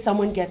forbid,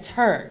 someone gets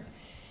hurt,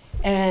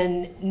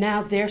 and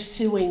now they're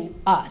suing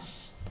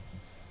us.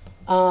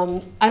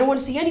 I don't want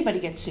to see anybody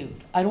get sued.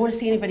 I don't want to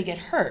see anybody get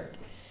hurt.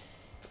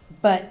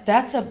 But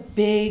that's a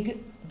big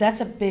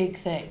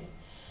thing.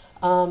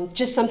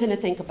 Just something to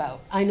think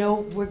about. I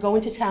know we're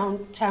going to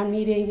town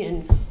meeting,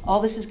 and all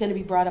this is going to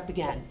be brought up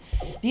again.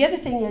 The other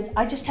thing is,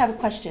 I just have a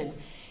question.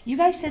 You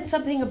guys said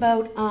something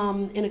about,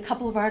 in a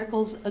couple of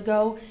articles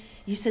ago,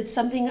 you said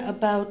something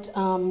about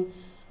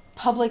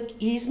public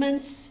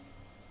easements.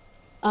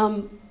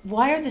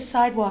 Why are the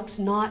sidewalks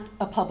not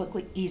a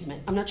public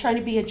easement? I'm not trying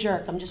to be a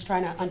jerk, I'm just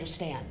trying to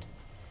understand.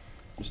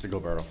 Mr.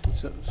 Gilberto.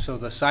 So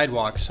the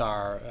sidewalks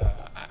are,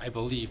 I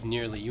believe,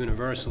 nearly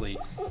universally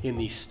in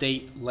the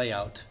state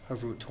layout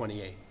of Route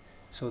 28.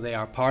 So they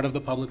are part of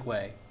the public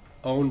way,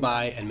 owned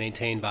by and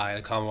maintained by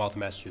the Commonwealth of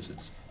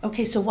Massachusetts.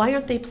 Okay, so why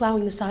aren't they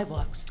plowing the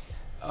sidewalks?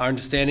 Our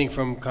understanding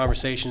from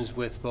conversations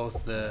with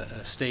both the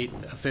state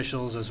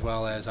officials as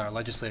well as our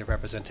legislative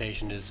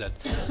representation is that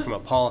from a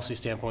policy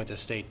standpoint, the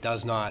state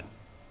does not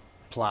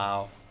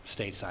plow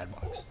state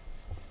sidewalks.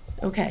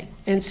 Okay,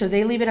 and so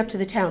they leave it up to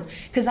the towns.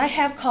 Because I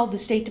have called the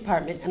State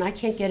Department and I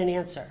can't get an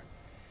answer.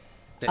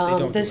 They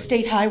don't do The it.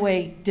 State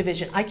Highway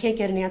Division, I can't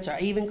get an answer. I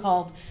even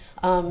called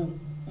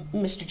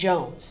Mr.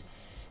 Jones.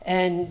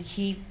 And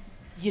he,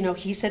 you know,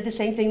 he said the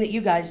same thing that you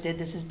guys did.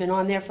 This has been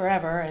on there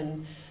forever,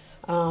 and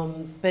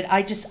but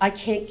I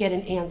can't get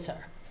an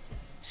answer.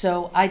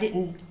 So I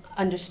didn't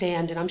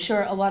understand, and I'm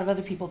sure a lot of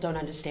other people don't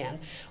understand.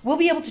 We'll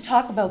be able to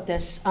talk about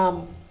this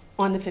on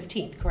the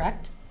 15th,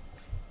 correct?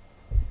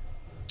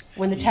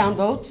 When the town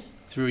votes?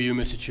 Through you,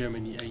 Mr.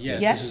 Chairman, yes.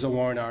 Yes? This is a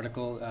warrant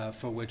article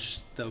for which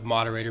the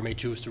moderator may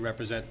choose to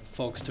represent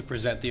folks to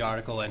present the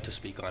article and to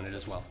speak on it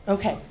as well.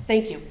 Okay,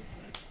 thank you.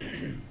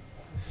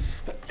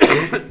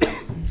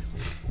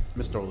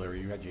 Mr. O'Leary,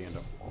 you had your hand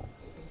up.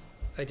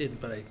 I didn't,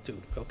 but I do,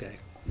 okay.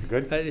 You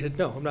good?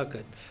 No, I'm not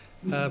good.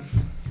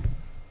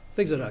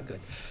 Things are not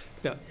good.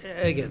 Now,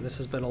 again, this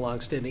has been a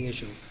long-standing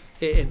issue.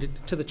 And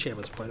to the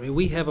chairman's point, I mean,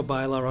 we have a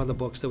bylaw on the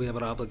books that we have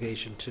an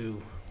obligation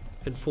to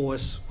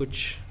enforce,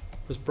 which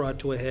was brought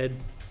to a head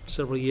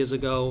several years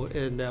ago,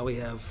 and now we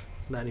have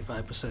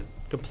 95%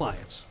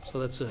 compliance. So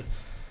that's a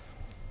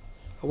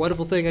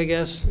wonderful thing, I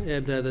guess.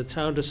 And the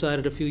town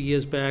decided a few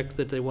years back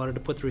that they wanted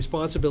to put the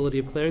responsibility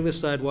of clearing the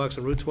sidewalks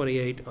on Route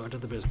 28 onto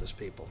the business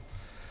people.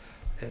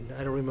 And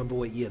I don't remember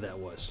what year that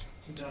was.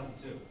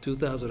 2002.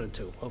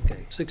 2002,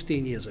 okay,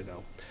 16 years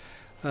ago.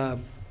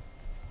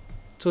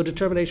 So a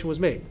determination was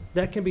made.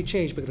 That can be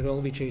changed, but it can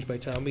only be changed by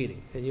town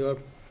meeting. And your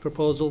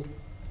proposal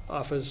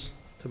offers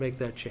to make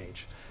that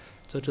change.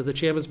 So to the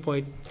chairman's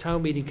point,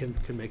 town meeting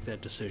can make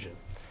that decision.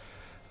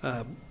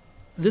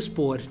 This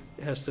board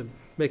has to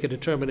make a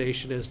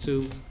determination as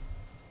to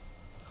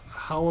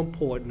how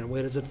important and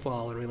where does it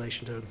fall in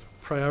relation to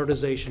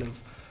prioritization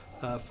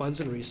funds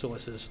and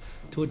resources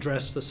to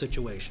address the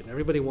situation.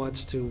 Everybody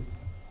wants to,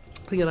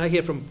 and I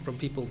hear from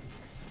people,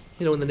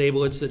 you know, in the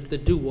neighborhoods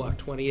that do walk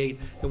 28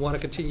 and want to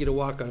continue to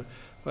walk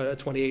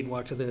 28 and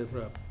walk to the,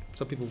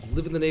 some people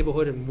live in the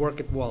neighborhood and work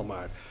at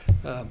Walmart,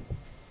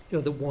 you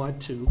know, that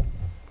want to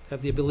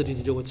have the ability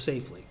to do it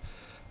safely.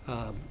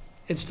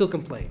 And still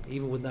complain,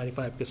 even with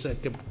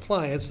 95%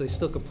 compliance, they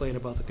still complain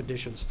about the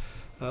conditions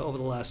over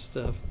the last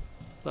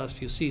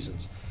few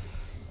seasons.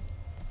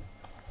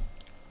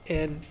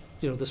 And,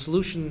 you know, the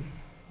solution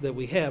that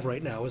we have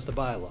right now is the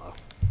bylaw.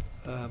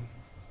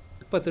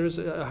 But there is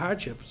a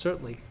hardship,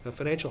 certainly, a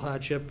financial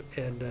hardship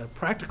and a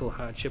practical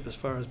hardship as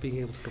far as being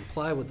able to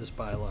comply with this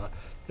bylaw,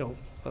 you know,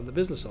 on the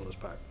business owner's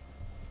part.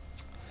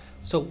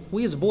 So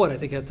we as a board, I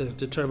think, have to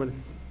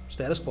determine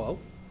status quo,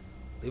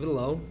 leave it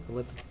alone, and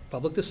let the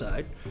public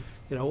decide,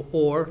 you know,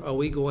 or are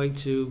we going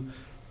to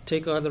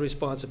take on the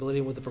responsibility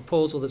with the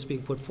proposal that's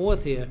being put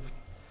forth here?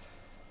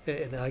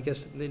 And I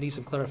guess it needs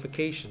some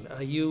clarification.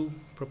 Are you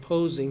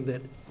proposing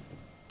that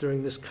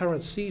during this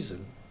current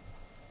season,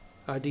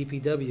 our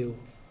DPW,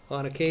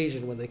 on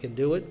occasion, when they can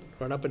do it,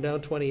 run up and down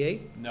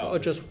 28? No. Or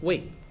just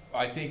wait?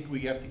 I think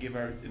we have to give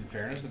our, in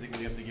fairness, I think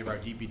we have to give our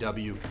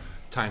DPW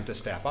time to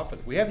staff up for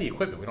it. We have the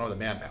equipment, we don't have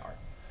the manpower.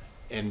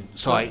 And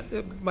so I'm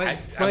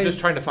just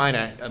trying to find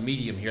a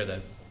medium here that,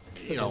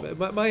 you know.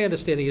 My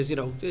understanding is, you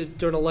know,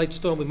 during a light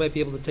storm, we might be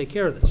able to take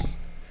care of this.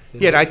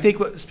 Yeah, I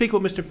think,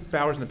 speaking with Mr.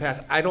 Bowers in the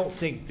past, I don't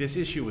think this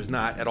issue is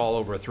not at all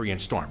over a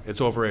 3-inch storm.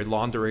 It's over a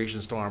long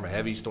duration storm, a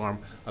heavy storm,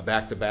 a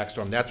back-to-back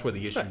storm. That's where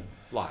the issue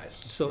lies.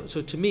 So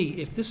to me,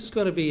 if this is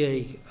going to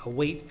be a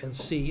wait and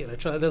see and a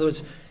try, in other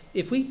words,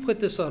 if we put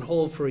this on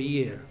hold for a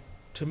year,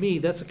 to me,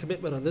 that's a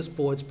commitment on this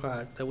board's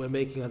part that we're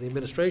making on the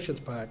administration's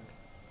part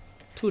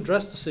to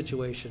address the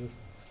situation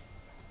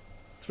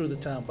through the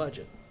town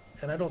budget.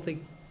 And I don't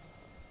think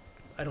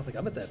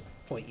I'm at that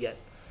point yet.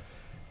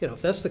 You know,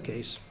 if that's the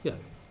case, yeah,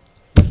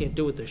 we can't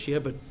do it this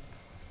year, but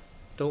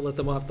don't let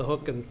them off the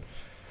hook and,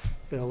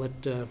 you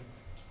know,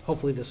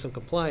 hopefully there's some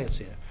compliance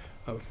here,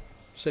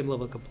 same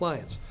level of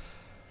compliance.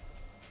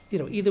 You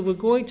know, either we're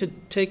going to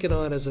take it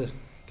on as a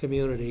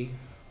community,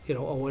 you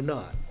know, or we're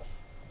not.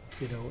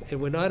 You know, and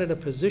we're not in a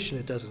position,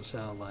 it doesn't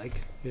sound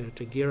like, you know,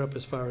 to gear up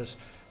as far as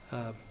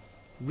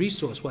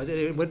resource-wise.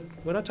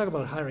 We're not talking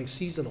about hiring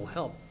seasonal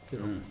help, you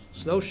know,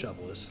 snow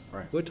shovelers.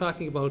 Right. We're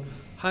talking about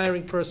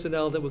hiring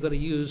personnel that we're going to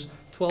use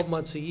 12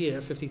 months a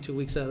year, 52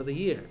 weeks out of the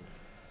year.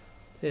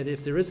 And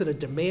if there isn't a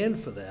demand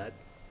for that,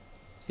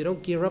 you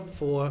don't gear up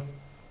for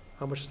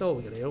how much snow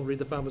we're going to, you know, read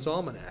the Farmer's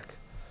Almanac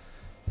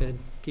and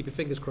keep your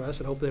fingers crossed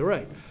and hope they're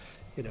right,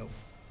 you know.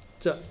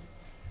 So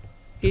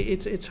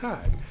it's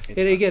hard. And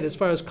again, as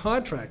far as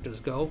contractors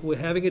go, we're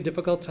having a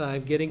difficult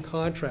time getting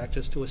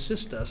contractors to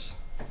assist us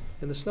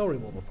in the snow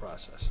removal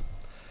process.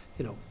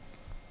 You know,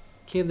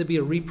 can there be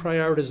a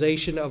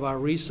reprioritization of our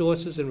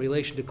resources in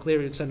relation to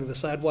clearing and sending the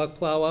sidewalk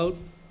plow out?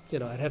 You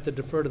know, I'd have to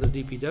defer to the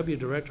DPW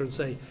director and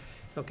say,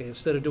 okay,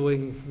 instead of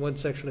doing one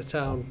section of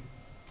town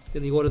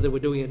in the order that we're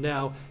doing it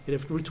now, and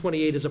if Route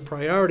 28 is a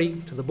priority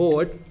to the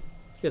board,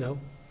 you know,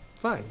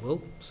 fine,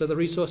 we'll send the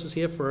resources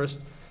here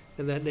first,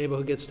 and that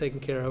neighborhood gets taken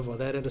care of, or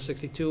that end of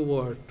 62,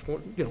 or,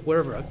 you know,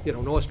 wherever, you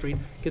know, North Street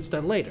gets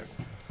done later.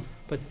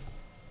 But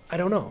I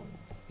don't know,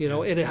 you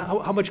know, and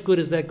how much good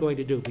is that going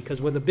to do?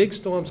 Because when the big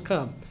storms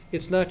come,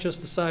 it's not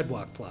just the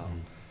sidewalk plow.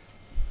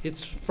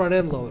 It's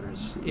front-end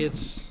loaders,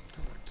 it's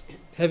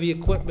heavy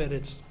equipment,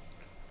 it's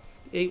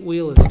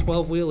 8-wheelers,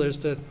 12-wheelers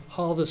to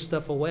haul this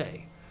stuff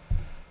away.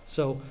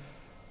 So,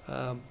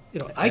 you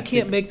know, I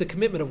can't make the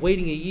commitment of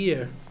waiting a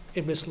year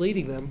and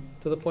misleading them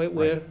to the point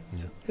where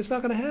it's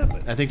not going to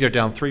happen. I think they're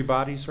down 3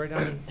 bodies right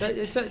now.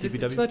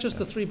 It's not just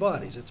the 3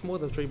 bodies, it's more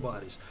than 3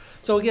 bodies.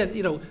 So again,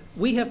 you know,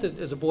 we have to,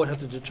 as a board, have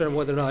to determine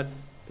whether or not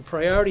the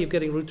priority of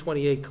getting Route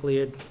 28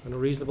 cleared in a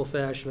reasonable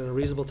fashion, in a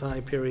reasonable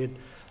time period,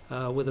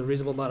 with a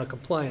reasonable amount of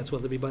compliance,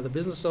 whether it be by the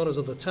business owners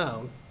of the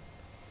town,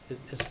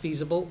 is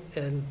feasible,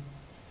 and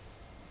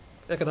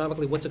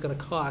economically, what's it going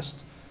to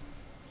cost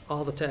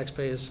all the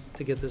taxpayers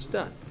to get this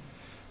done?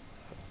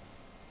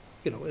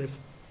 You know,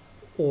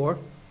 or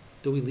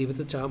do we leave it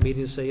to the town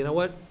meeting and say, you know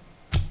what,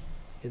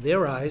 in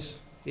their eyes,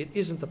 it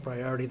isn't the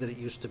priority that it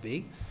used to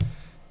be,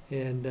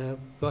 and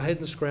go ahead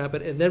and scrap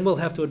it, and then we'll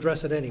have to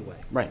address it anyway.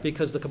 Right.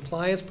 Because the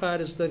compliance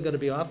part is then going to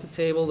be off the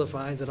table, the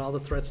fines and all the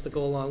threats that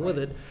go along with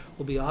it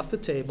will be off the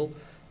table,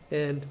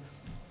 and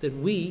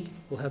then we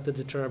will have to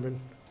determine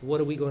what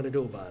are we going to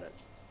do about it.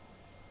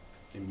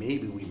 And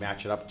maybe we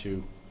match it up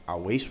to our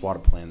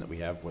wastewater plan that we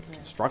have with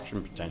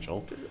construction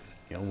potential.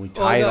 You know, we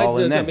tie it all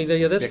in there. I mean,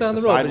 yeah, that's down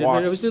the road.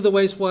 But if we do the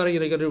wastewater, you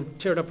know, you got to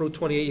tear it up Route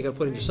 28, you got to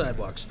put in your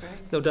sidewalks.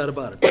 No doubt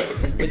about it.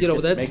 But, you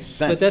know, that's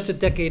a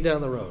decade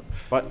down the road.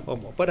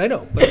 But I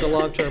know, but it's a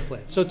long-term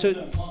plan. So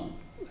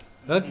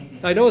huh?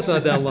 I know it's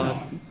not that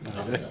long.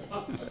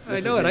 I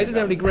know it. I didn't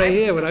have any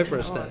gray hair when I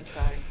first started.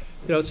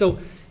 You know, so,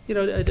 you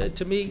know,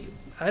 to me,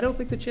 I don't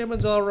think the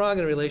chairman's all wrong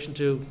in relation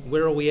to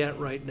where are we at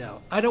right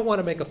now. I don't want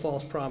to make a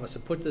false promise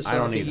and put this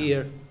off a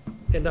year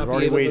and not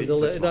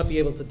be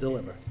able to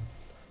deliver.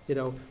 You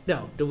know,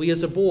 now, do we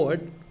as a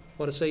board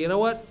want to say, you know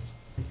what,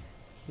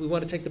 we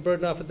want to take the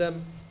burden off of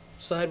them,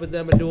 side with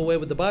them and do away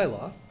with the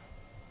bylaw.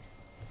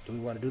 Do we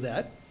want to do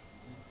that?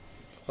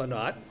 Or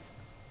not?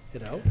 You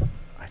know?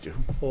 I do.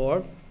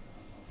 Or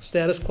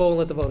status quo and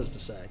let the voters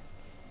decide.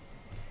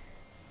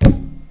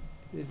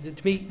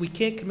 To me, we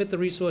can't commit the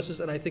resources,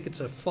 and I think it's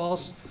a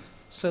false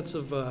sense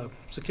of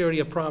security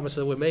of promise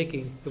that we're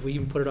making if we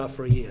even put it off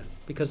for a year.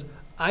 Because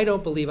I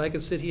don't believe I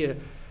can sit here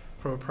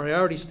from a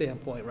priority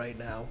standpoint right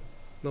now,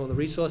 knowing the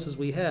resources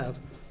we have,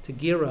 to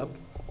gear up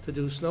to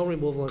do snow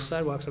removal on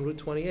sidewalks on Route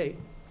 28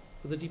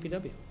 with the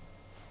DPW.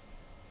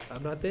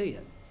 I'm not there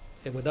yet.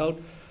 And without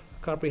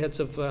a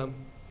comprehensive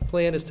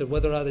plan as to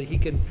whether or not he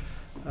can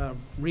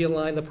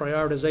realign the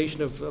prioritization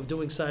of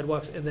doing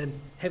sidewalks and then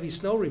heavy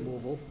snow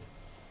removal,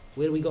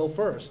 where do we go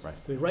first? Right.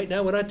 I mean, right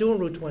now, we're not doing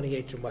Route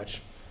 28 too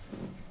much.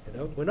 You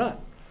know, we're not.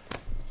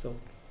 So,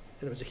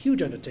 and it was a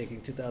huge undertaking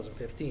in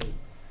 2015.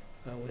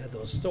 We had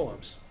those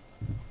storms.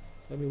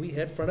 I mean, we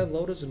had front-end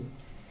loaders and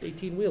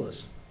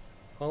 18-wheelers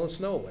hauling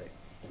snow away.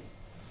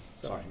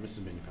 So, Sorry, Mrs.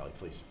 Minipelli,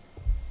 please.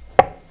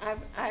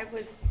 I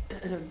was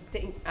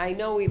I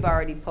know we've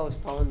already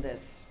postponed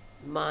this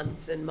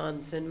months and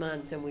months and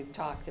months, and we've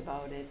talked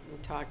about it,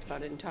 and talked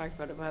about it, and talked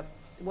about it. But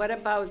what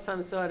about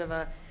some sort of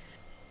a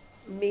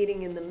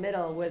meeting in the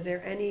middle? Was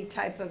there any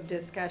type of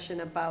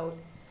discussion about,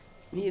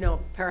 you know,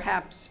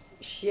 perhaps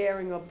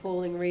sharing or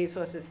pooling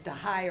resources to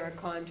hire a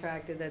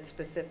contractor that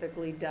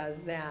specifically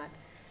does that?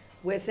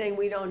 We're saying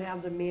we don't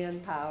have the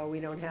manpower, we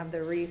don't have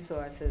the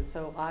resources,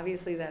 so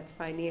obviously that's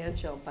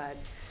financial, but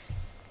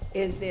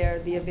is there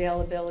the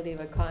availability of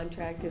a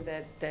contractor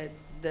that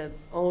the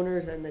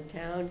owners and the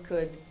town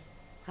could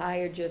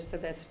hire just for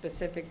the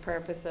specific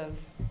purpose of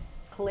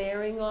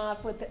clearing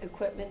off with the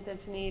equipment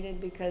that's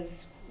needed?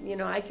 Because, you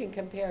know, I can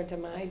compare it to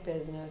my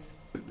business,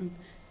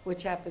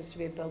 which happens to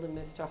be a building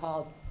Mr.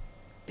 Hall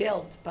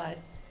built, but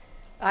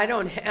I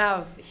don't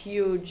have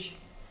huge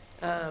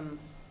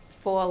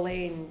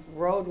 4-lane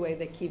roadway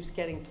that keeps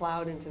getting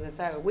plowed into the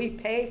sidewalk. We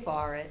pay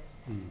for it.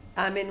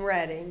 I'm in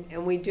Reading,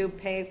 and we do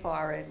pay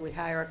for it. We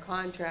hire a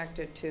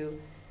contractor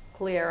to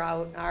clear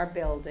out our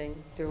building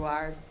through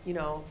our, you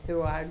know,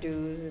 through our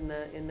dues in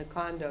the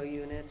condo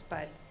units,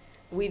 but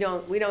we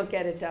don't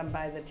get it done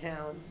by the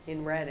town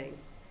in Reading.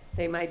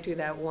 They might do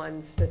that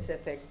one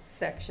specific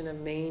section of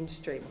Main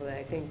Street, but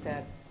I think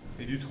that's...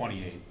 They do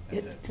 28,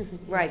 that's it.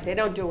 Right, they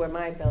don't do where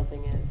my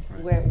building is.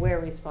 Right. We're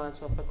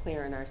responsible for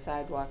clearing our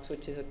sidewalks,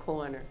 which is a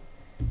corner.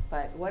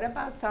 But what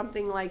about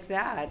something like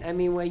that? I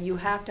mean, where you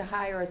have to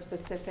hire a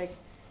specific,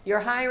 you're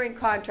hiring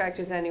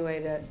contractors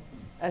anyway to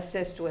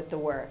assist with the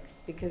work,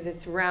 because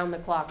it's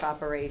round-the-clock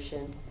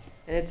operation,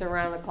 and it's a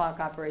round-the-clock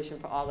operation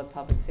for all the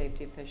public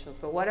safety officials.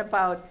 But what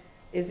about,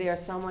 is there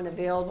someone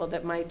available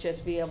that might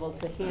just be able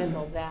to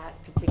handle that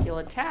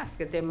particular task?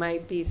 That there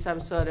might be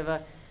some sort of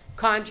a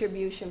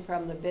contribution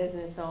from the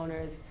business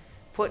owners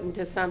put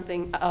into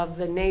something of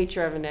the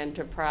nature of an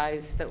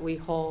enterprise that we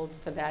hold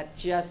for that,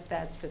 just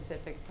that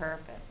specific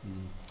purpose.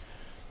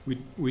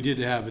 We did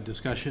have a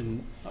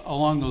discussion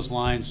along those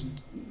lines,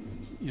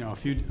 you know, a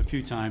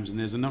few times, and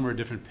there's a number of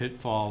different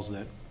pitfalls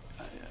that,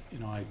 you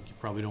know, you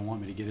probably don't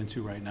want me to get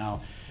into right now.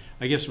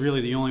 I guess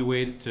really the only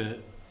way to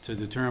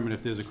determine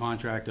if there's a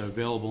contractor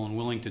available and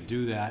willing to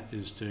do that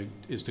is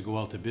to go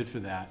out to bid for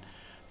that.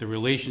 The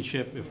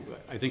relationship,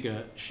 I think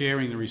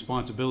sharing the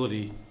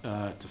responsibility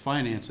to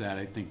finance that,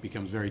 I think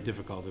becomes very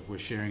difficult if we're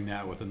sharing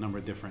that with a number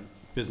of different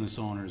business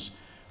owners.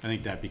 I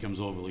think that becomes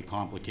overly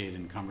complicated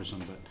and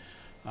cumbersome.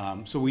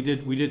 But so we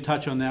did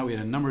touch on that. We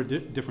had a number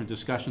of different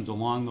discussions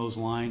along those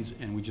lines,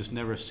 and we just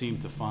never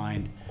seemed to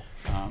find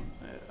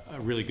a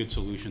really good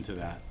solution to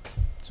that.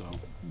 So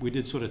we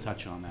did sort of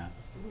touch on that.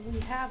 We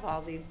have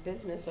all these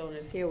business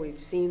owners here. We've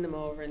seen them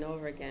over and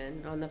over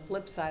again. On the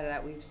flip side of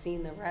that, we've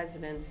seen the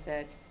residents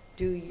that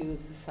do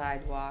use the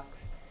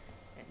sidewalks,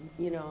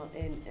 you know,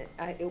 and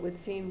it would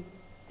seem,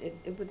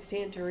 it would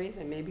stand to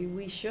reason, maybe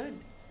we should,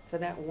 for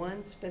that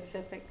one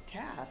specific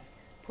task,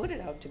 put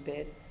it out to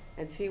bid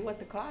and see what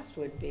the cost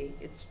would be.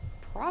 It's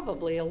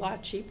probably a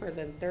lot cheaper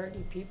than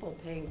 30 people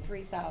paying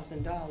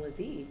 $3,000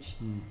 each.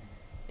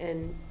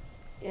 And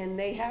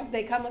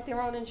they come with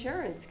their own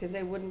insurance, because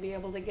they wouldn't be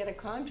able to get a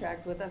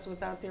contract with us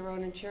without their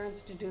own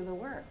insurance to do the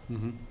work.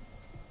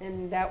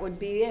 And that would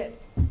be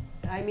it.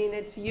 I mean,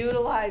 it's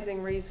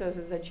utilizing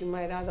resources that you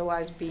might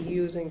otherwise be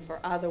using for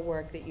other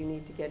work that you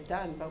need to get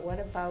done. But what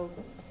about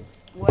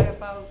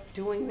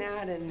doing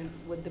that, and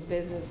would the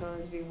business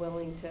owners be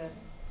willing to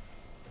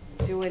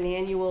do an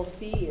annual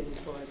fee in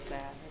towards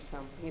that or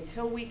something,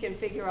 until we can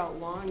figure out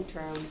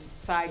long-term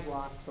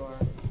sidewalks or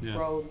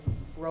road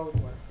work or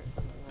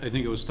something like that? I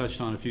think it was touched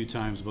on a few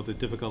times about the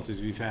difficulties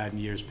we've had in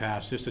years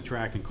past, just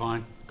attracting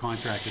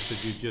contractors to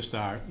do just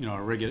our, you know,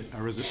 our regular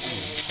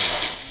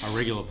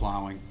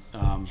plowing.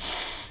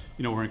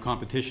 You know, we're in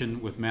competition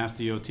with Mass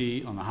DOT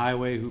on the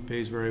highway, who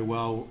pays very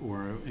well.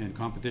 We're in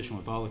competition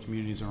with all the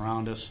communities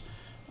around us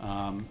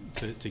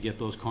to get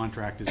those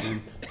contractors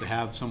in. To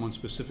have someone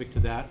specific to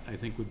that, I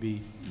think, would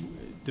be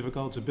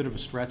difficult. It's a bit of a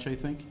stretch, I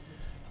think.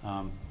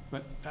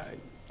 But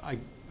I get it.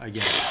 I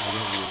get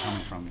where you're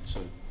coming from. It's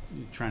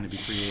trying to be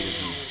creative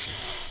and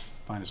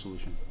find a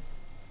solution.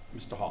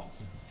 Mr. Hall.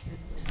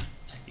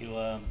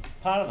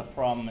 Part of the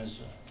problem is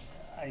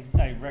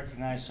I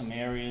recognize some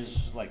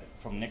areas like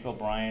from Nick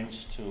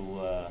O'Brien's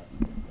to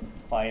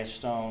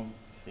Firestone,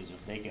 there's a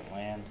vacant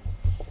land.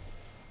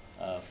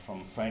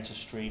 From Francis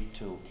Street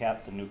to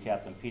the new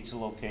Captain Pizza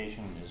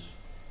location, there's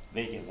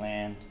vacant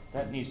land.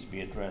 That needs to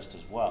be addressed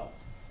as well.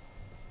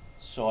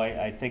 So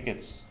I think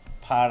it's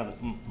part of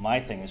my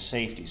thing is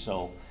safety.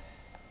 So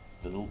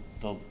the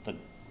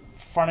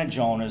frontage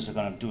owners are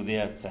going to do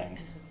their thing,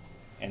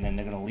 and then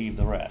they're going to leave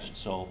the rest.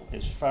 So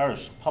as far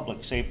as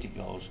public safety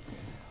goes,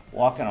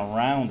 walking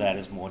around that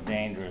is more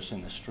dangerous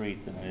in the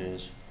street than it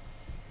is.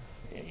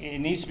 It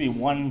needs to be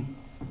one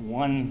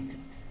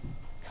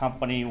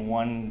company,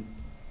 one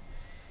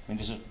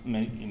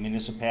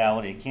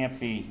municipality. It can't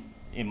be,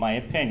 in my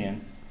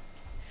opinion,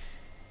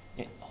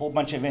 a whole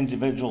bunch of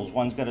individuals.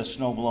 One's got a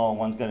snowblower,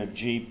 one's got a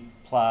Jeep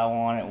plow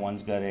on it,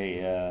 one's got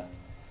a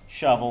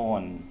shovel,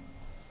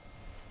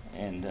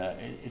 and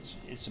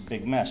it's a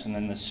big mess. And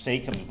then the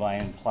state comes by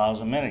and plows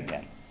them in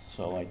again.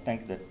 So I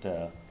think that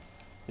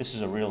this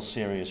is a real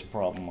serious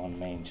problem on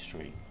Main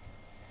Street,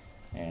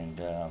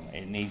 and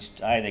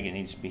I think it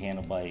needs to be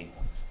handled by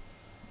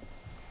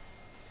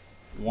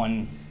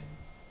one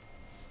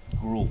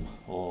group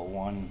or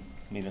one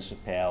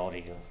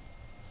municipality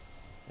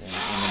in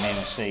the name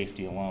of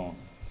safety alone.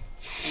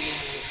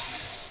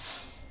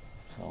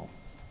 So.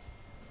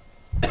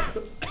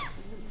 It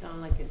doesn't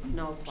sound like it's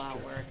snowplow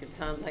work. It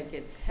sounds like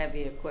it's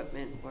heavy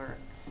equipment work.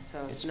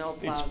 So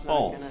snowplow's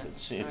not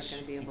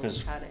gonna be able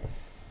to cut it.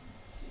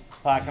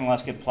 Parking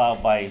lots get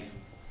plowed by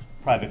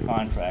private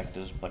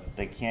contractors, but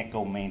they can't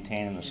go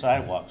maintaining the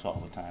sidewalks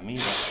all the time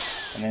either.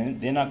 And then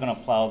they're not gonna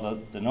plow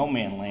the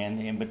no-man land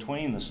in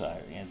between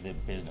the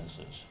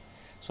businesses.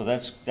 So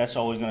that's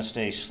always gonna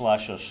stay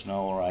slush or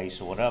snow or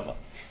ice or whatever.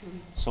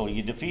 So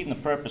you're defeating the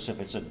purpose if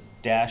it's a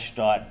dash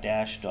dot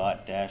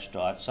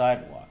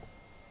sidewalk,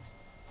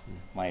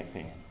 my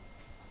opinion.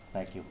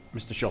 Thank you.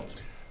 Mr. Schultz.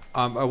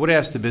 I would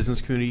ask the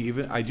business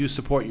community, I do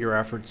support your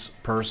efforts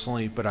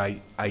personally, but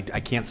I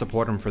can't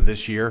support them for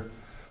this year.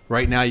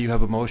 Right now, you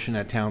have a motion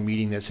at town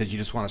meeting that says you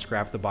just want to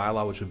scrap the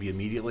bylaw, which would be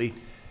immediately.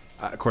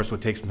 Of course, it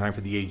would take some time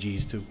for the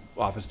AG's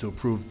office to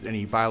approve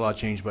any bylaw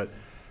change, but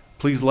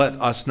please let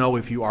us know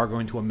if you are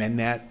going to amend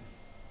that,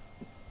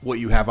 what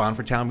you have on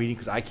for town meeting,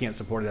 because I can't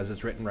support it as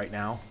it's written right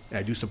now, and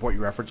I do support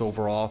your efforts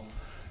overall.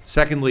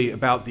 Secondly,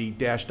 about the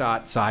dash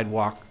dot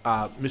sidewalk,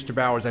 Mr.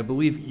 Bowers, I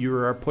believe you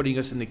are putting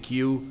us in the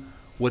queue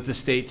with the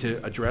state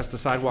to address the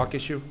sidewalk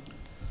issue?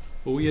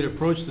 Well, we had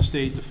approached the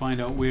state to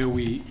find out where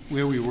we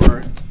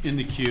were in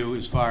the queue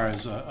as far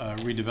as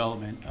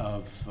redevelopment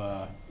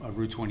of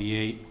Route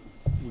 28.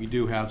 We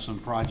do have some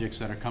projects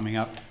that are coming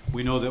up.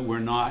 We know that we're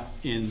not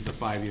in the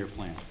 5-year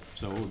plan,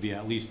 so it will be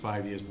at least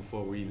 5 years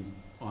before we're even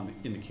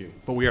in the queue.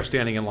 But we are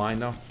standing in line,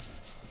 though?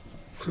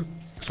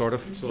 Sort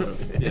of? Sort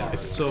of, yeah.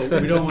 So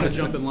we don't want to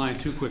jump in line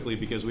too quickly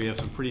because we have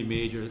some pretty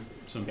major,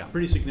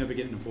 pretty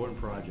significant and important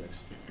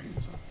projects.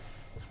 So.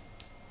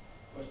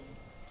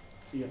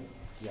 Yeah.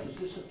 Is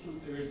this a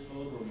 2/3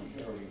 vote or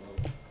majority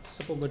vote?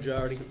 Simple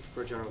majority.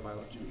 For general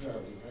bylaw change.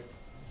 Majority, right?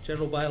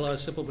 General bylaw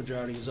is simple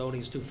majority,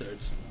 zoning is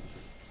 2/3.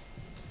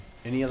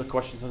 Any other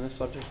questions on this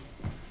subject?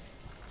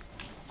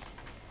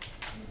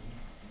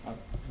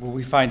 Will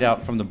we find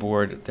out from the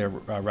board their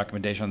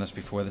recommendation on this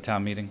before the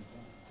town meeting?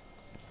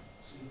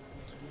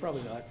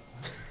 Probably not.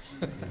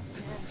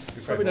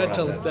 Probably not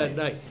until that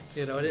night,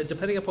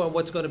 depending upon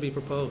what's going to be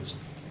proposed,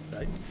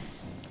 right?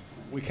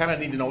 We kind of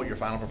need to know what your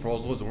final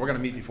proposal is, and we're going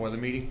to meet before the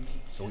meeting,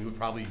 so we would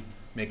probably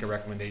make a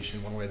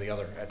recommendation one way or the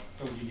other.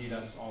 So do you need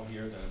us all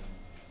here to?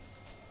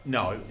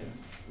 No,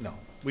 no.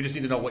 We just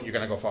need to know what you're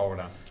going to go forward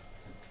on.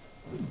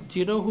 Do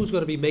you know who's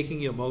going to be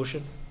making your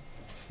motion?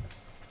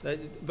 But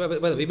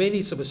we may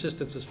need some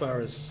assistance as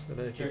far as,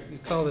 you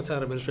call the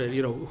town administrator,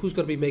 who's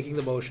going to be making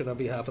the motion on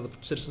behalf of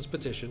the citizens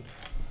petition?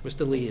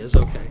 Mr. Lee is,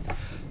 okay.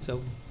 So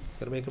he's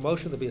going to make a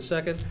motion, there'll be a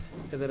second,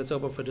 and then it's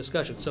open for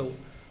discussion. So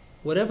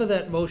whatever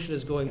that motion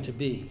is going to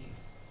be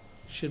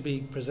should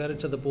be presented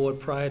to the board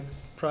prior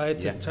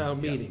to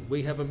town meeting.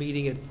 We have a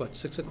meeting at, what,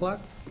 6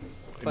 o'clock?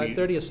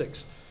 5:30 or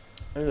 6?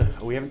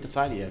 We haven't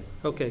decided yet.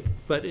 Okay,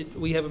 but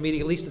we have a meeting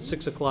at least at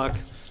 6 o'clock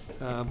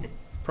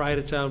prior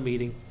to town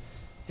meeting,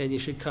 and you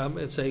should come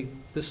and say,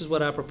 this is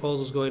what our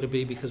proposal is going to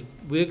be, because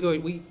we're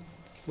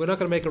not going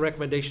to make a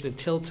recommendation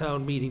until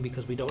town meeting,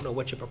 because we don't know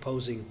what you're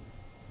proposing.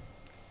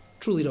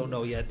 Truly don't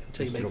know yet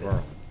until you make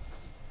that.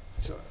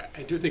 So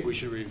I do think we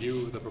should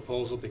review the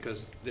proposal,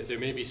 because there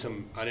may be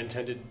some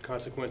unintended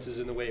consequences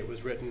in the way it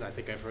was written. I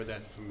think I've heard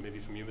that maybe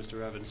from you,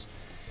 Mr. Evans.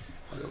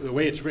 The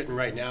way it's written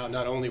right now,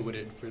 not only would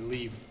it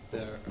relieve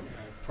the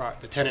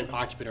tenant,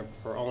 occupant,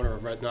 or owner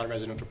of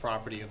non-residential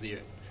property of the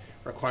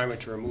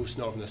requirement to remove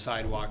snow from the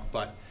sidewalk,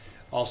 but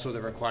also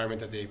the requirement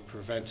that they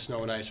prevent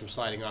snow and ice from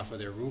sliding off of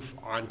their roof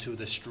onto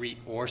the street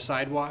or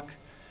sidewalk,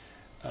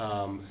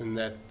 and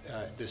that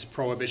this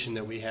prohibition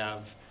that we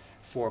have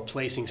for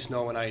placing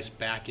snow and ice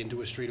back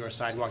into a street or a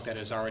sidewalk that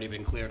has already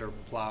been cleared or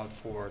plowed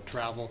for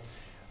travel.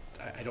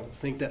 I don't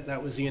think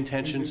that was the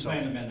intention. We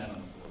plan to amend that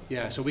on the floor.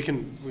 Yeah, so we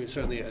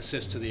certainly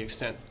assist to the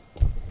extent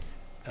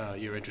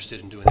you're interested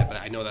in doing that, but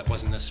I know that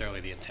wasn't necessarily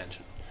the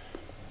intention.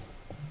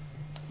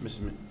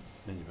 Mrs.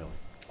 Minipelli.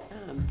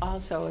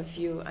 Also,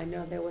 I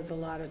know there was a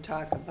lot of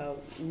talk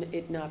about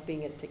it not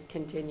being a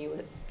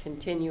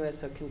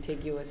continuous or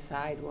contiguous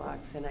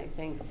sidewalks, and I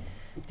think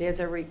there's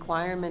a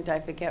requirement, I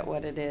forget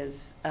what it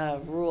is, a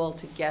rule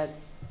to get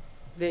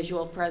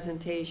visual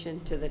presentation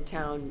to the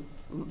town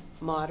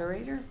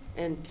moderator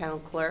and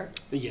town clerk.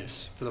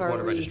 Yes, for the Board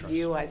of Registrars. For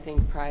review, I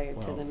think, prior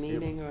to Well, the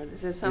meeting, or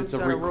is this some it's a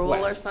sort of rule or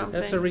request. something?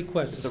 That's a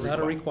request, it's not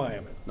a requirement.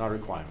 requirement. Not a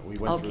requirement. We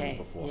went through this Okay,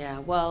 before. yeah,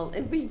 well,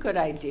 it'd be a good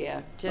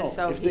idea, just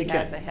so if they he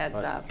has a can, heads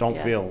but up. Don't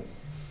yeah. feel,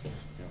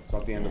 it's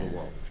not the end of the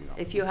world if you don't.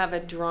 If you have a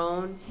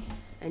drone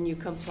and you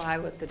comply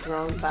with the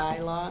drone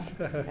bylaw,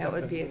 that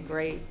would be a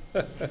great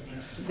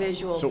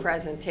visual So,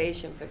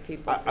 presentation for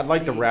people to see. I'd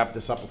like to wrap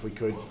this up if we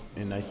could,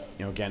 and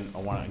again, I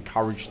want to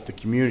encourage the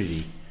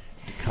community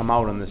to come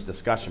out on this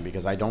discussion,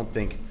 because I don't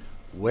think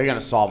we're going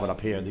to solve it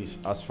up here,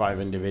 us 5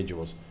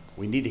 individuals.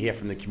 We need to hear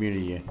from the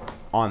community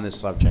on this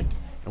subject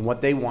and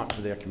what they want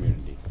for their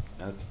community.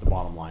 That's the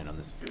bottom line on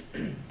this.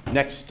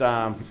 Next,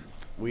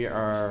 we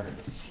are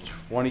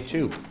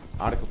 22,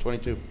 Article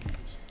 22.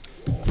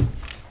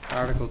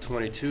 Article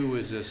 22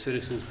 is a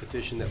citizen's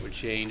petition that would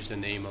change the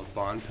name of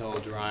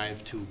Bonpell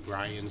Drive to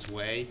Bryan's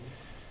Way.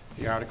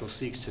 The article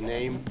seeks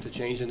to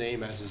change the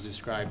name as is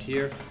described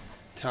here.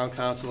 Town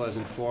council has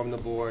informed the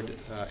board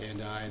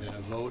and I that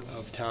a vote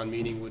of town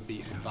meeting would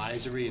be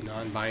advisory and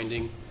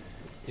non-binding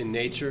in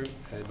nature,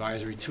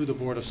 advisory to the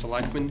Board of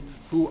Selectmen,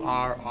 who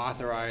are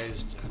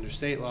authorized under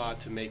state law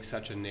to make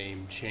such a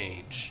name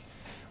change.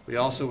 We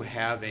also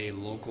have a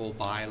local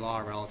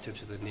bylaw relative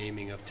to the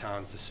naming of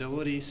town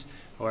facilities.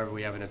 However,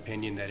 we have an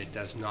opinion that it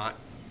does not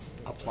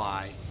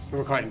apply. We're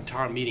requiring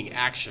town meeting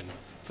action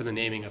for the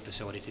naming of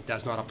facilities. It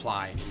does not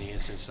apply in the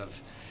instance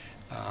of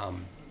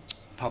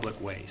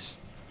public ways.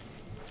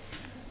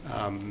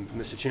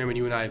 Mr. Chairman,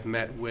 you and I have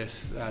met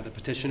with the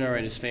petitioner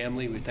and his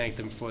family. We thank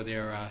them for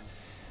their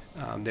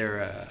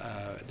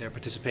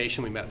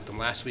participation. We met with them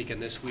last week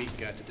and this week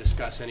to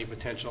discuss any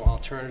potential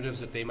alternatives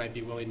that they might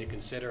be willing to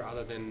consider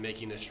other than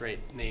making a straight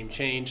name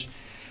change.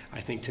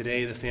 I think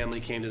today the family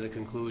came to the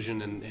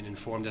conclusion and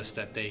informed us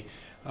that they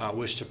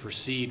wish to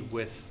proceed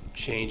with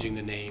changing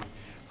the name.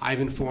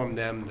 I've informed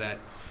them that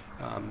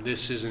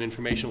this is an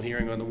informational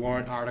hearing on the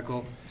warrant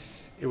article.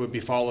 It would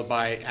be followed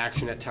by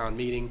action at town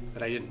meeting,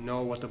 but I didn't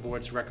know what the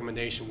board's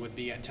recommendation would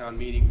be at town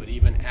meeting, but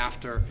even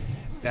after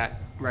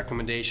that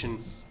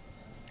recommendation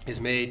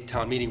is made,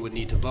 town meeting would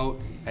need to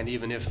vote, and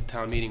even if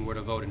town meeting were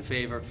to vote in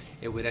favor,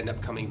 it would end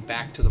up coming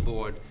back to the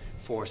board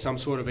for some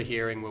sort of a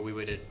hearing where we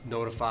would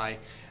notify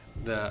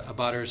the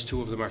abutters.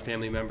 2 of them are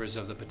family members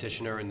of the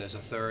petitioner, and there's a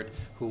third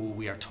who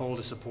we are told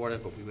is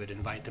supportive, but we would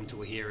invite them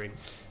to a hearing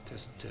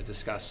to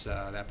discuss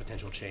that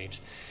potential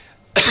change.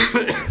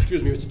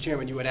 Excuse me, Mr.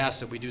 Chairman, you had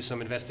asked that we do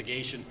some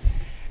investigation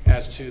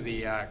as to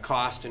the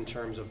cost in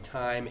terms of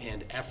time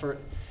and effort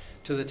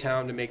to the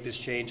town to make this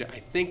change.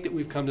 I think that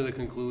we've come to the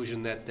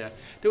conclusion that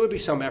there would be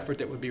some effort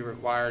that would be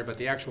required, but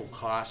the actual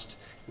cost,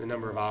 the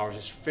number of hours,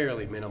 is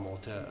fairly minimal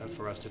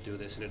for us to do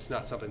this, and it's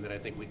not something that I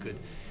think we could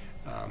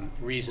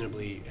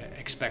reasonably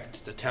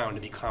expect the town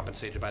to be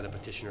compensated by the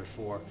petitioner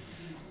for.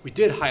 We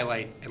did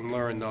highlight and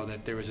learn, though,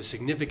 that there is a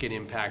significant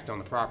impact on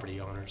the property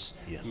owners.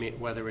 Yes. I mean,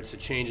 whether it's a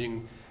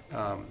changing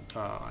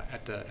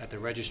at the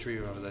registry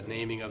or the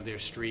naming of their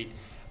street,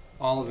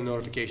 all of the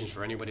notifications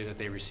for anybody that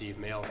they receive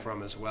mail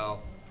from as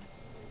well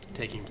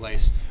taking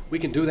place. We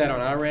can do that on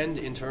our end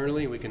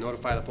internally. We can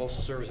notify the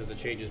Postal Service that the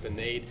change has been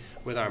made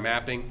with our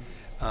mapping.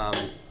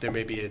 There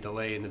may be a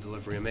delay in the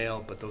delivery of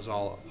mail, but those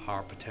all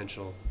are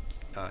potential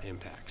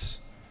impacts.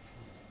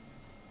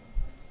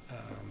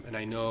 And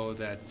I know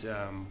that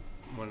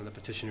one of the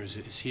petitioners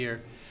is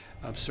here.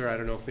 Sir, I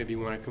don't know if maybe you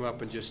want to come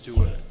up and just do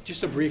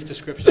a brief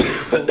description.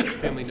 The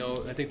family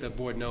knows, I think the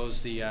board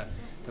knows the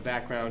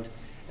background.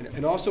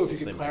 And also if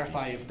you could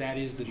clarify if that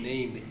is the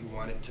name that you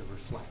want it to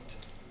reflect.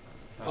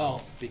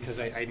 Because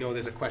I know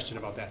there's a question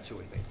about that too,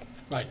 I think.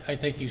 Right, I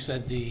think you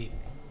said the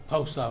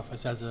post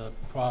office has a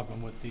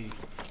problem with the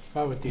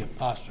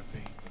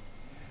apostrophe.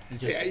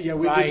 Yeah,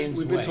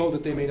 we've been told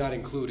that they may not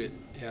include it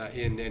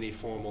in any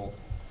formal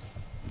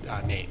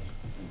name.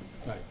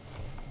 Right.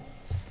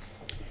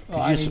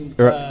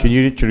 Can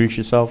you introduce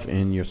yourself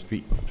and your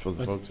street for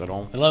the folks at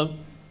home? Hello?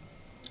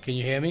 Can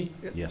you hear me?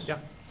 Yes. Yeah.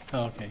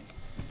 Oh, okay.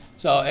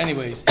 So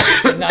anyways,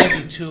 in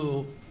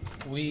 '92,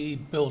 we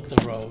built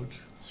the road.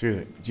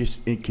 So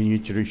can you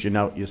introduce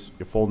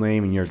your full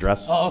name and your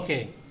address? Oh,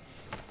 okay.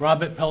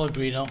 Robert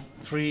Pellegrino,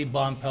 3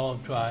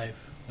 Bonpell Drive,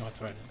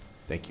 North Reading.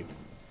 Thank you.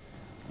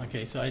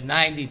 Okay, so in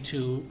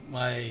 '92,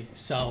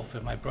 myself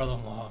and my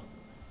brother-in-law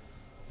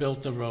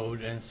built the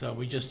road, and so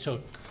we just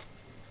took,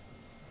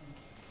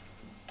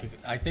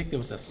 I think there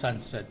was a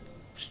Sunset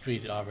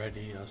Street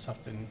already or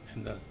something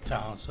in the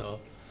town, so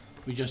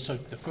we just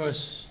took the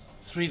first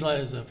 3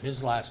 letters of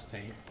his last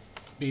name,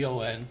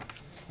 B-O-N,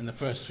 and the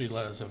first 3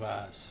 letters of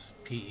ours,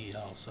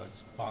 P-E-L, so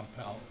it's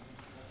Bonpell.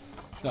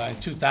 So in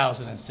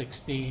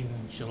 2016,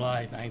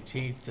 July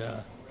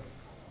 19th,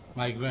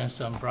 my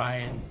grandson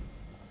Brian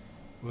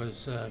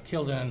was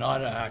killed in an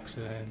auto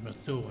accident in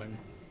Methuen.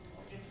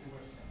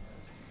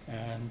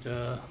 And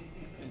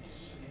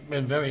it's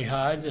been very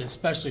hard,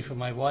 especially for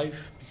my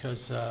wife,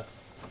 because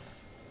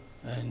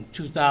in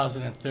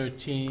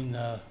 2013,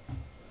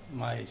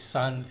 my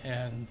son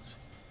and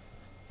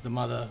the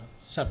mother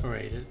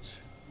separated.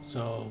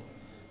 So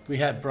we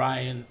had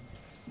Brian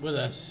with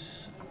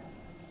us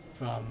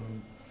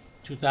from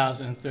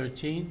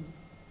 2013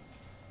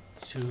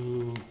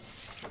 to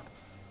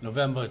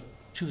November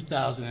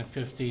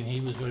 2015. He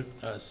was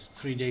with us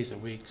 3 days a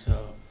week,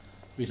 so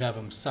we'd have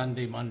him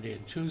Sunday, Monday,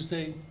 and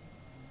Tuesday.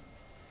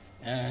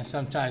 And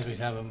sometimes we'd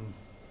have him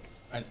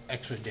an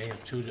extra day or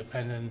two,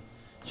 depending.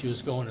 She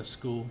was going to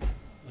school,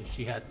 if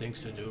she had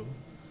things to do.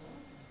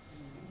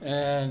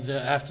 And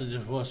after the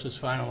divorce was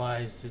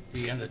finalized at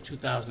the end of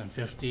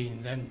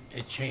 2015, then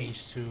it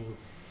changed to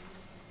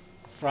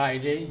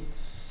Friday,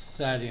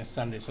 Saturday, and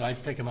Sunday. So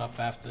I'd pick him up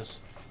after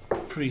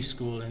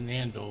preschool in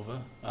Andover,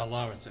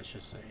 Lawrence, I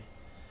should say.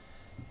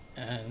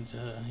 And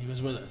he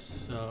was with us.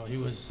 So he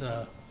was,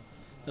 that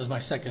was my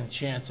second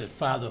chance at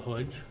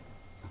fatherhood.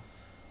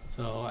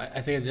 So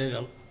I think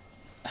I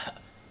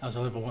was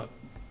a little bit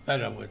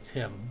better with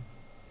him.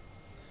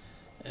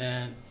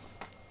 And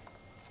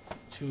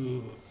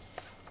to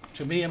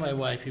me and my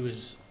wife, he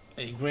was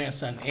a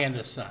grandson and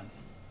a son.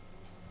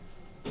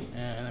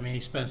 And I mean, he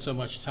spent so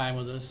much time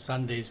with us.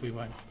 Sundays we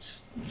went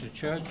to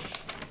church.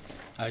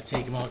 I'd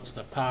take him out to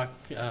the park.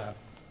 I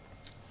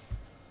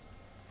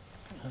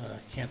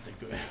can't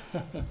think of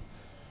it.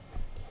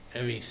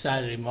 Every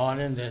Saturday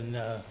morning,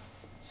 then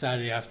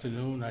Saturday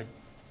afternoon, I'd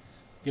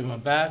give him a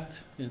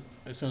bath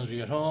as soon as we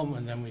got home,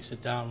 and then we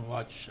sit down and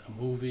watch a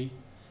movie.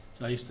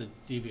 So I used to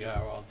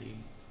DVR all the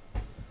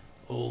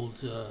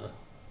old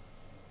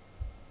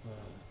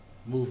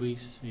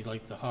movies. He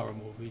liked the horror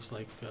movies,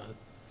 like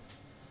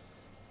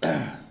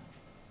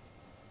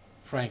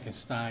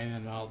Frankenstein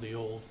and all the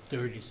old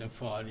 30s and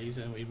 40s,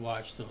 and we'd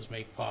watch those,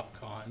 make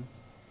popcorn.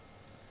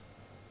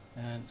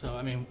 And so,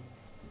 I mean,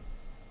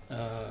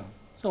 so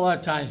a lot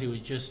of times he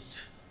would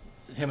just,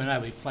 him and I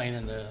would be playing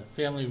in the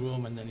family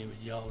room, and then he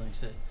would yell, and he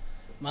said,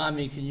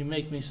 "Mommy, can you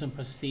make me some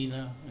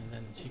pastina?" And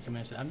then she'd come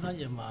in and say, "I'm not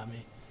your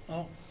mommy."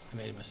 "Oh, I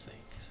made a mistake."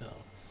 So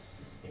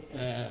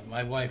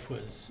my wife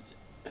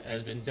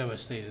has been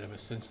devastated ever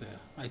since then.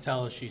 I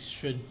tell her she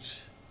should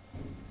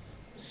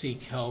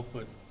seek help,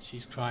 but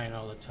she's crying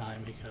all the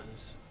time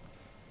because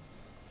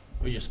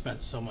we just spent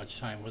so much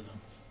time with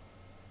him.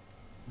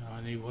 You know,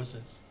 and he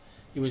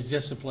was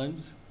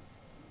disciplined,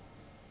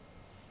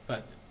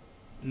 but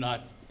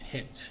not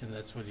hit, and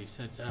that's what he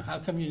said. "How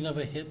come you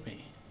never hit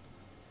me?"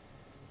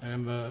 I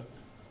remember,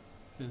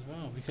 he says,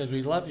 "Well, because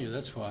we love you,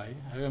 that's why."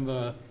 I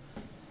remember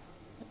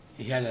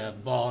he had a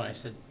ball, and I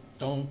said,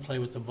 "Don't play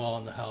with the ball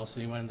in the house."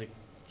 And he went in the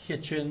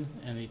kitchen,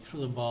 and he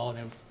threw the ball, and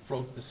it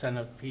broke the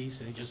center piece,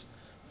 and he just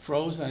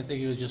froze, and I think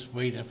he was just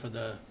waiting for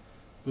the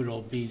good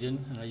old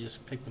beating, and I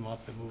just picked him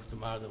up and moved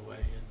him out of the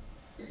way.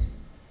 And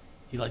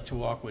he liked to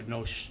walk with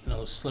no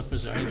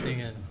slippers or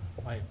anything, and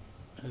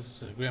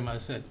his grandmother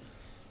said,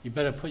 "You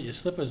better put your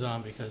slippers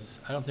on because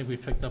I don't think we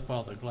picked up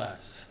all the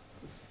glass."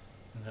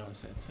 And that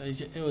was it. So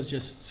it was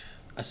just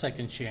a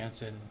second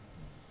chance, and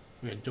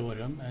we adored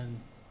him. And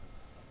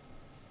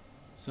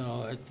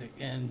so at the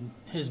end,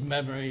 his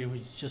memory,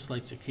 we just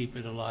like to keep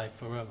it alive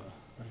forever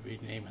by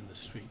renaming the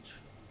street.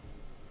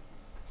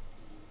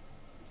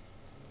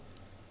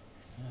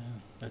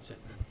 That's it.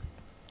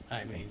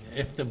 I mean,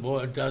 if the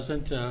board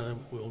doesn't,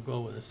 we'll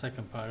go with the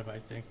second part of it, I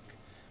think.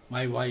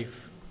 My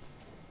wife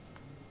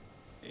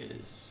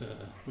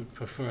would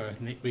prefer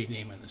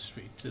renaming the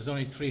street. There's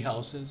only 3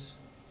 houses.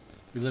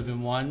 We live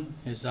in one.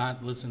 His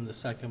aunt lives in the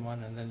second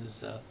one, and then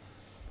there's a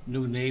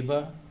new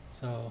neighbor.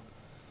 So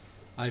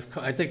I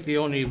think the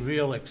only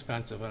real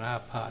expense on our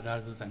part,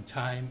 other than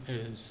time,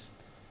 is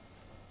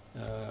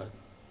the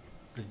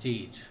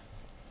deed.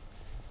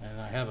 And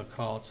I have a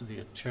call to the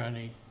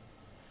attorney.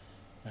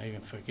 I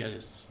even forget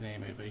his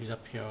name, but he's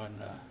up here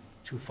on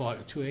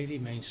 280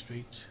 Main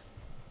Street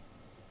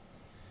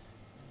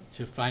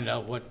to find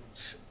out what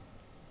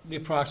the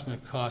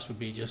approximate cost would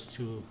be just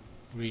to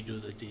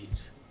redo the deed.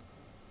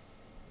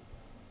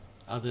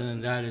 Other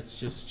than that, it's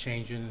just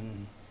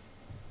changing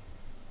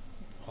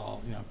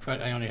all, you know,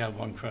 I only have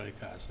one credit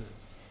card, so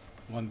it's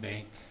one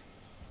bank,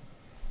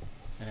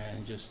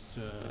 and just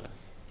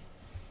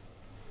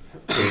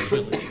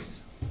utilities.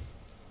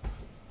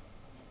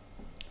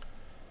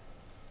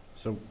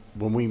 So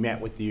when we met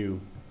with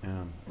you,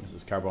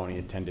 Mrs. Carboni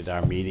attended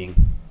our meeting,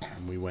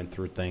 and we went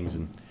through things,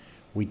 and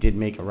we did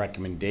make a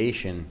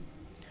recommendation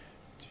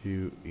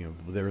to, you know,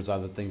 there was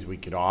other things we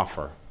could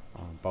offer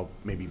about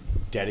maybe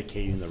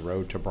dedicating the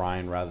road to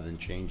Brian rather than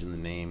changing the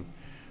name.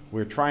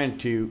 We're trying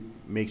to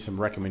make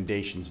some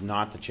recommendations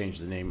not to change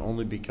the name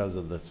only because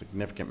of the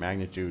significant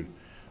magnitude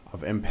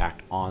of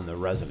impact on the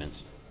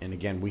residents. And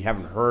again, we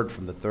haven't heard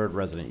from the 3rd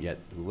resident yet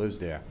who lives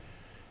there.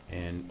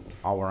 And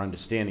our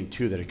understanding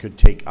too that it could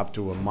take up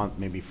to a month,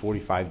 maybe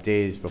 45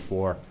 days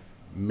before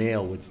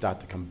mail would start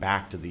to come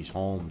back to these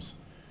homes,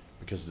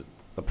 because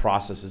the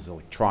process is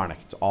electronic.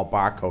 It's all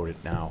barcoded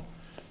now.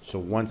 So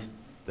once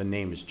the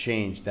name is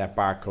changed, that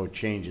barcode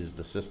changes,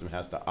 the system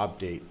has to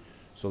update.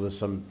 So there's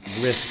some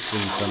risks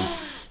and some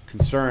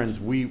concerns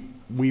we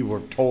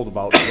were told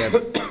about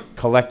that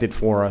collected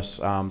for us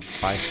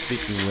by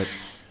speaking with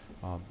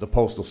the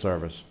Postal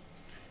Service.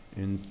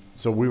 And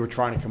so we were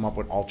trying to come up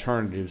with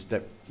alternatives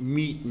that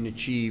meet and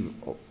achieve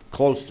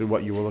close to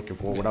what you were looking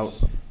for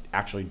without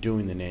actually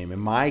doing the name.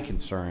 And my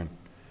concern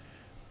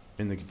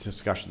in the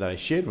discussion that I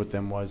shared with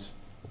them was,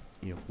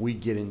 if we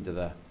get into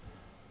the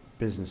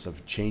business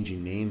of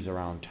changing names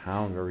around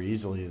town very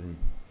easily, then,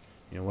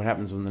 what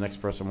happens when the next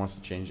person wants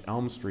to change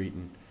Elm Street?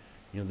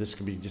 And, this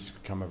could be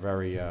just become a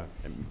very a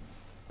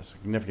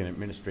significant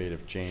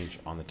administrative change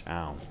on the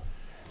town.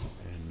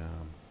 And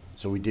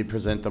so we did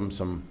present them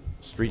some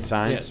street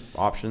signs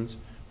options.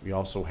 We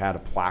also had a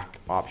plaque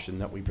option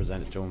that we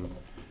presented to them.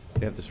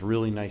 They have this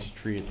really nice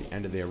tree at the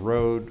end of their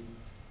road.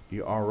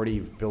 You already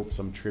built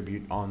some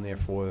tribute on there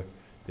for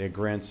their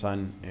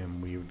grandson,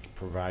 and we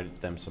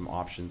provided them some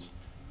options.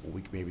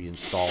 We could maybe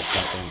install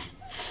something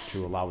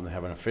to allow them to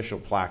have an official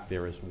plaque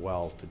there as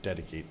well to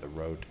dedicate the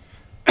road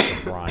to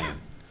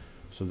Brian.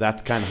 So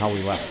that's kind of how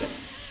we left it.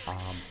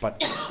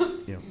 But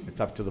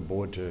it's up to the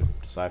board to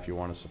decide if you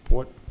want to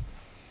support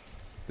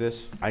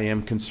this. I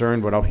am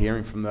concerned without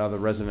hearing from the other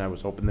resident. I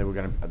was hoping they were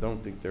going to. I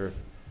don't think they're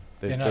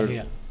not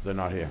here. They're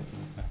not here.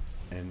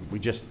 And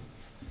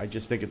I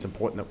just think it's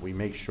important that we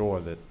make sure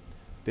that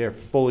they're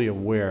fully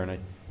aware. And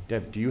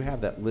Deb, do you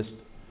have that list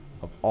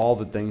of all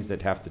the things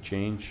that have to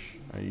change?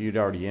 You'd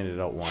already handed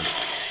it out once.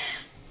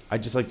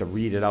 I'd just like to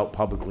read it out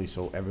publicly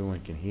so everyone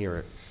can hear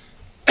it.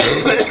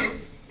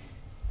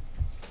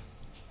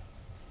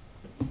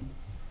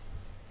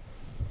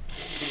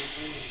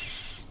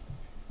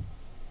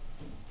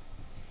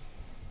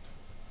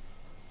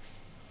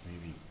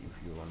 Maybe if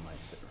you want my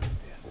sit right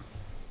there.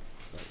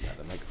 Right, yeah,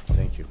 the microphone.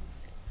 Thank you.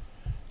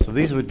 So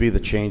these would be the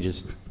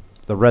changes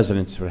the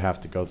residents would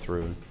have to go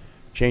through.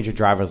 Change of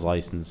driver's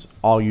license,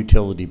 all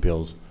utility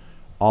bills,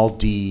 all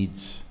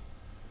deeds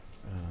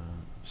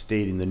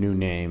stating the new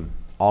name,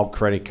 all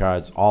credit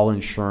cards, all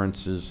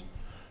insurances,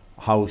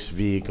 house,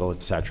 vehicle,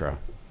 etc.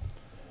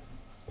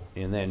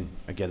 And then,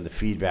 again, the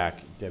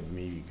feedback. Deb,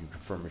 maybe you can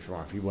confirm if you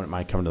want. If you wouldn't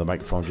mind coming to the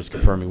microphone, just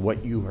confirming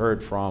what you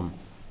heard from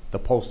the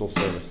Postal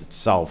Service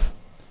itself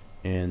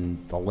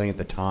and the length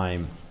of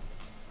time.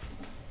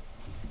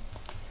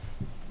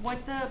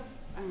 What the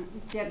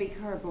Debbie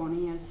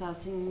Carboni,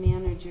 assessing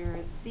manager.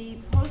 The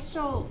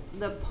postmaster,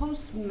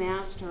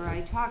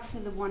 I talked to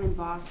the one in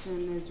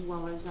Boston as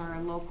well as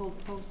our local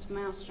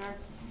postmaster,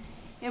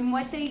 and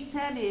what they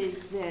said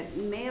is that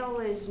mail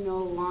is no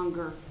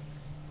longer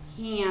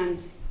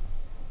hand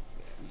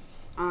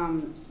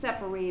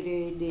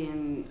separated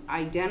and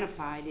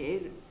identified.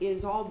 It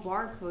is all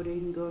barcoded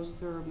and goes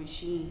through a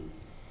machine.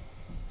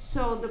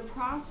 So the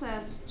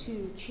process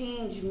to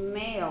change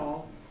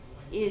mail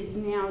is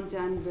now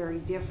done very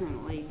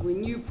differently.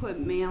 When you put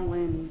mail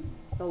in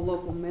the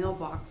local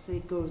mailbox,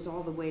 it goes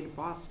all the way to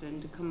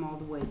Boston to come all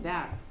the way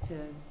back to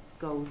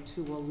go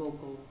to a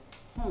local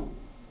home.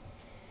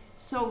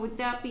 So with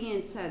that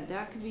being said,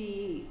 that could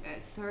be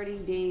 30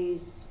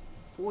 days,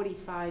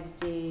 45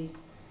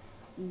 days.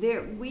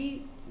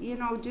 We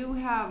do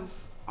have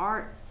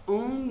our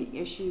own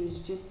issues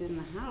just in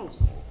the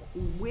house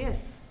with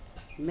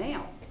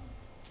mail.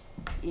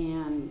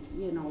 And,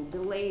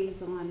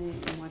 delays on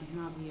it and what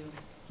have you.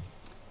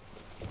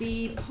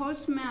 The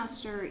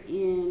postmaster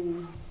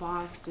in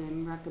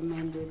Boston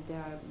recommended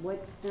that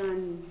what's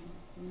done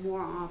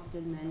more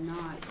often than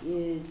not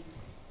is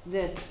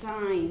the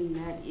sign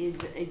that is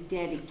a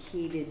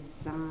dedicated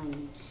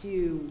sign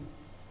to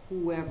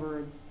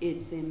whoever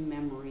it's in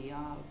memory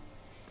of.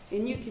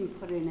 And you can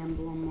put an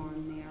emblem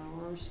on there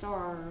or a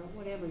star or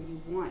whatever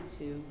you want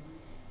to,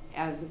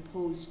 as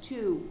opposed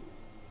to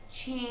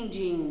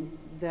changing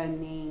the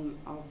name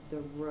of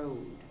the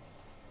road.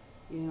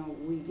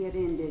 We get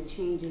into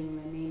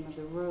changing the name of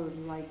the road.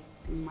 Like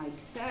Mike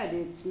said,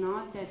 it's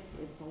not that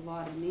it's a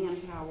lot of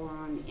manpower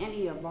on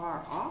any of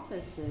our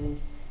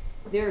offices.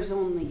 There's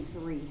only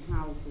 3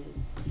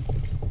 houses.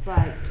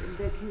 But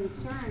the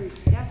concern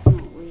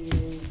definitely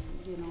is,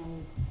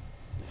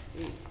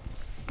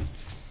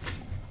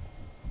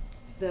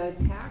 the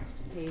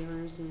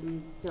taxpayers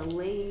and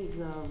delays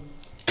of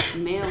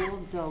mail,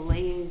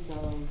 delays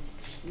of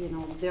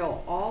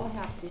they'll all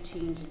have to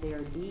change their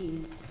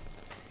deeds.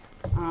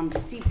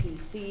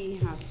 CPC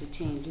has to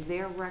change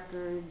their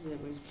records. It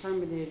was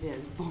permitted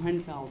as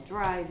Bonfell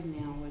Drive.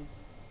 Now it's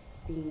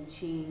being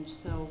changed.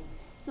 So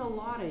it's a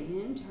lot of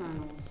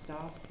internal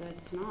stuff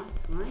that's not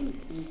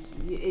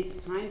time-consuming.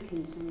 It's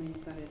time-consuming,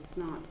 but it's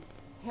not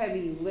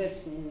heavy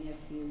lifting,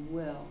 if you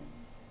will.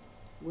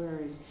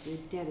 Whereas the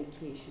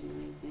dedication,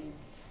 I think,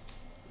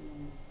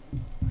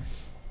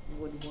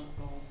 would work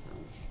also.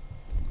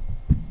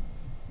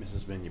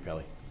 Mrs.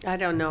 Minipelli. I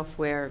don't know if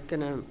we're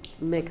going to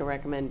make a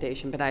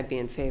recommendation, but I'd be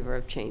in favor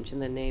of changing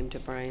the name to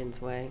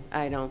Brian's Way.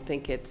 I don't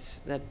think it's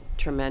a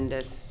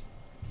tremendous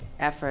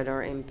effort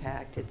or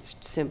impact. It's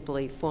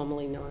simply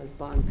formerly known as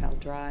Bon Pell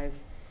Drive.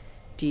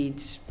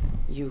 Deeds,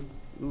 you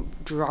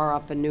draw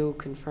up a new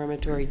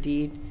confirmatory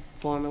deed,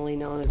 formerly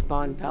known as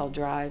Bon Pell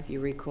Drive. You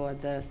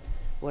record the,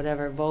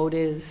 whatever vote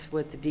is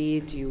with the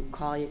deeds, you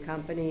call your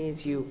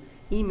companies, you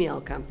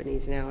email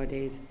companies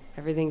nowadays.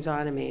 Everything's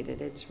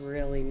automated. It's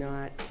really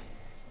not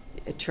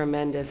a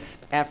tremendous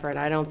effort.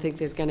 I don't think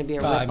there's gonna be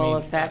a ripple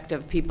effect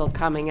of people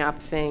coming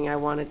up saying, I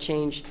wanna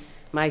change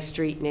my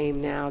street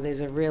name now.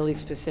 There's a really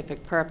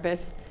specific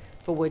purpose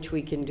for which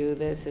we can do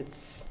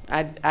this.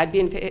 I'd be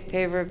in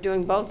favor of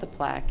doing both a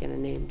plaque and a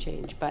name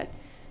change, but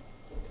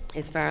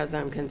as far as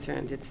I'm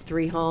concerned, it's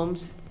 3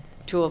 homes,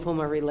 2 of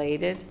whom are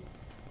related,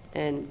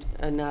 and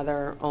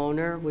another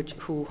owner,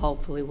 who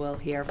hopefully we'll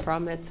hear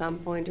from at some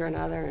point or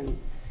another, and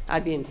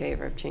I'd be in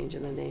favor of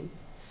changing the name.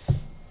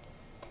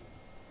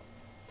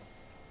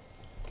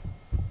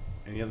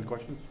 Any other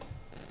questions?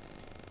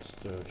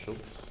 Mr.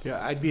 Schultz?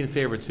 Yeah, I'd be in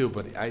favor too,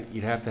 but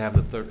you'd have to have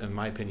the third, in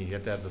my opinion, you'd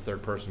have to have the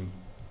third person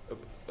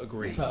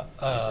agree. So,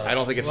 I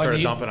don't think it's fair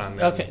to dump it on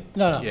them. Okay,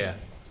 no. Yeah.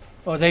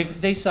 Well,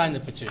 they signed the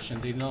petition,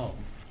 they know.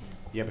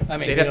 Yeah, but I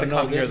mean, they'd they have to don't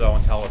know come here this. though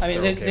and tell us I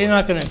mean, they're okay they're with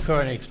not gonna incur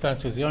any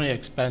expenses. The only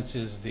expense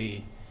is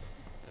the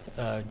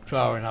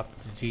drawing up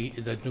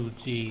the new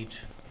deed,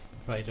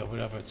 right, or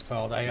whatever it's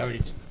called. I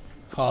already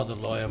called the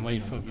lawyer, I'm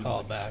waiting for a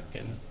call back,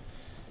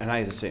 And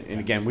I understand, and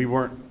again, we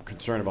weren't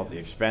concerned about the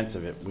expense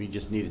of it. We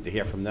just needed to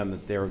hear from them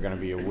that they were gonna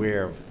be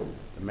aware of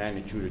the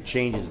magnitude of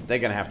changes that they're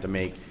gonna have to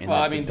make and well,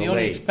 that I mean, the the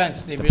only delay.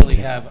 expense they really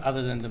have,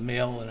 other than the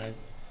mail, and I'm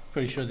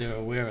pretty sure they're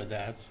aware of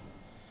that.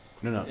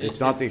 No, it's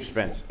not the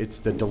expense. It's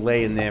the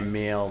delay in their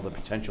mail, the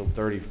potential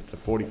 30 to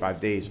 45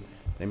 days.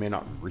 They may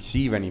not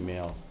receive any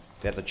mail.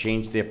 They have to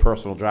change their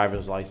personal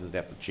driver's license. They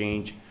have to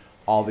change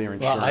all their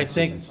insurances. Well, I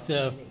think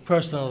the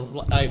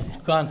personal,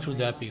 I've gone through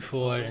that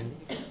before, and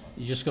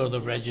you just go to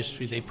the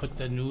registry, they put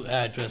the new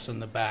address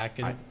on the back,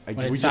 and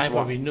when it's time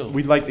for renewal.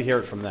 We'd like to hear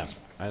it from them.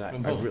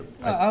 And From who?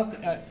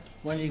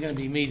 When are you gonna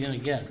be meeting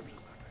again?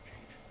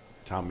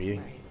 Town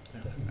meeting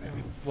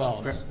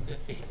Well,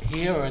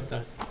 here or at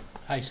the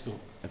high school?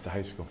 at the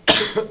high school.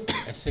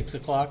 At 6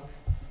 o'clock?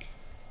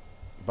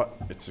 But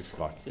it's 6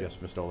 o'clock. Yes,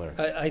 Mr. O'Leary.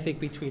 I think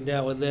between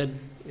now and then,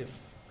 if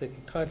they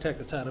can contact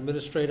the town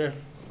administrator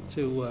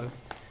to,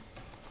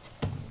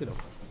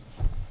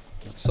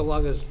 so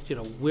long as,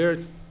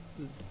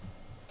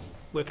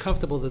 we're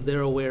comfortable that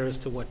they're aware as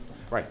to what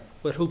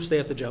hoops they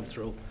have to jump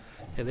through,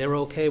 and they're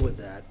okay with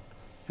that,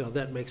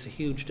 that makes a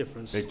huge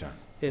difference. Big time.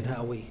 In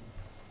how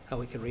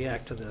we can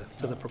react to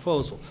the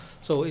proposal.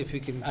 So if you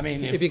can, I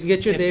mean, if you can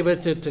get your neighbor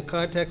to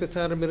contact the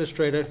town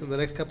administrator in the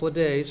next couple of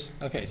days.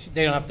 Okay, so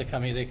they don't have to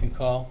come here, they can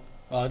call,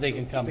 or they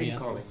can come They here.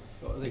 can call me.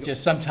 It's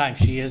just sometimes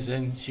she is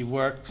in, she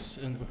works,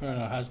 and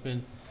her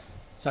husband,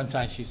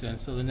 sometimes she's in,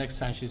 so the next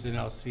time she's in,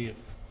 I'll see if,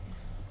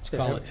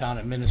 call the town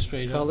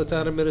administrator. Call the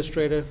town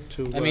administrator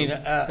to I mean,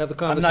 have the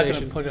I'm not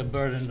conversation. gonna put a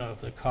burden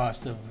of the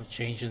cost of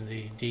changing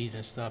the deeds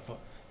and stuff.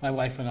 My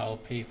wife and I will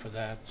pay for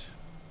that.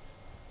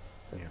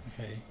 Yeah.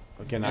 Okay.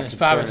 Again, And as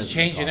far as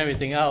changing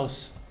everything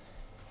else,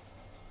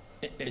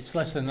 it's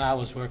less than an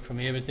hour's work for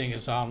me. Everything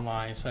is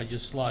online, so I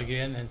just log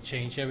in and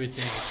change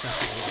everything except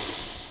the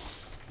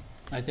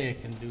vote. I think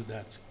I can do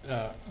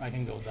that. I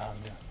can go down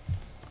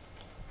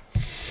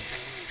there.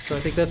 So I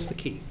think that's the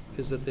key,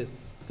 is that the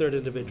third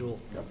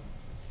individual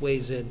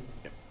weighs in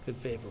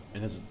favor.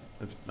 And as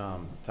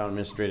town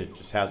administrator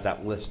just has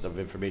that list of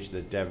information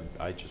that Deb,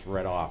 I just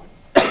read off.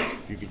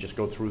 If you could just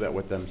go through that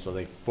with them so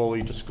they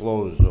fully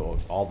disclose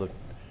all the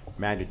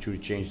magnitude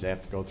of change they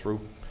have to go through.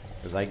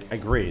 Because I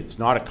agree, it's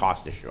not a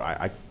cost issue.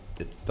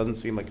 It doesn't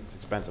seem like it's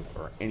expensive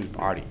for any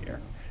party here,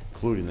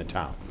 including the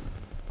town.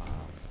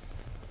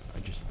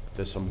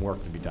 There's some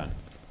work to be done,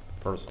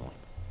 personally.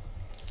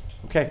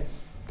 Okay,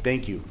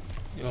 thank you.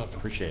 You're welcome.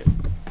 Appreciate it.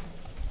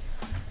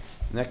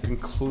 And that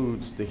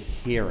concludes the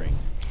hearing.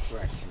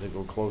 Correct. I think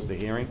we'll close the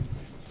hearing.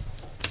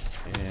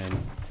 And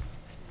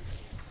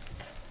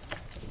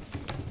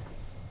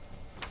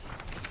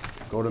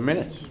go to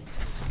minutes.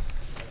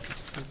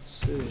 Let's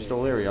see. Mr.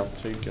 O'Leary, I'll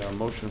take a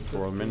motion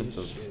for minutes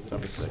of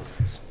September 6th.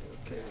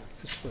 Okay,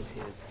 this one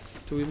here.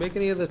 Do we make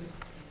any other,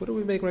 what do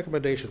we make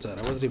recommendations on?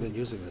 I wasn't even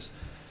using this.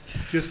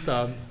 Just,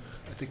 I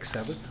think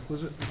 7,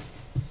 was it?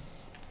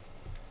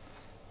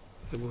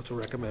 We move to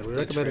recommend. We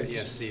That's recommended.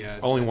 right, yes, the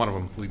Only one of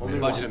them. only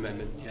budget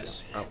amendment,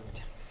 yes.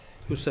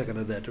 Who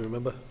seconded that, do you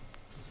remember?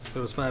 It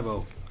was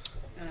 5-0.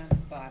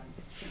 Bob,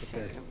 it's the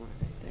Okay. second one,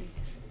 I think.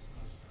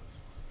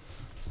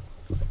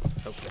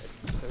 Okay,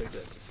 very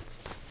good.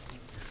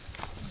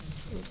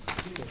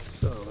 Okay,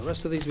 so the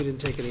rest of these we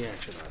didn't take any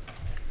action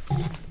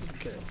on.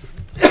 Okay.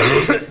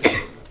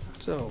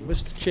 So,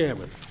 Mr.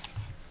 Chairman,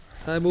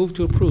 I move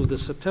to approve the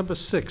September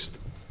 6th,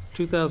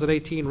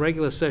 2018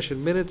 regular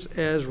session minutes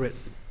as written.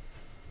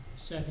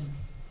 Second.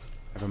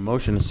 I have a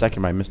motion and a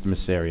second by Mr.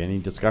 Messeri. Any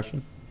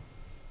discussion?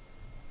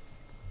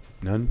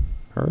 None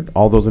heard?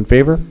 All those in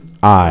favor?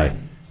 Aye.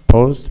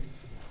 Opposed?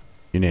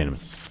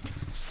 Unanimous.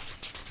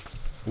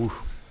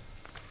 Oof.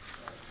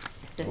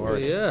 Oh,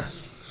 yeah.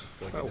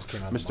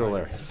 Mr.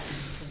 O'Leary.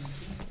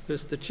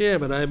 Mr.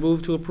 Chairman, I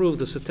move to approve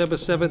the September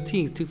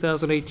 17th,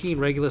 2018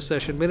 regular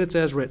session minutes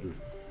as written.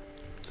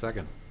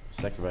 Second.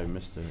 Second by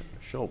Mr.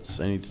 Schultz.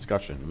 Any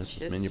discussion? Mrs.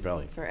 Just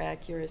Minipelli. for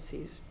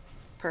accuracy's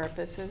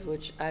purposes,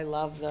 which I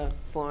love the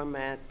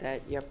format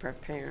that you're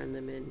preparing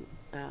them in.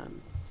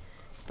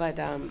 But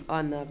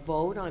on the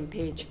vote on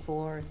page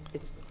 4,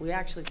 we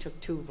actually took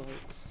 2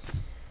 votes.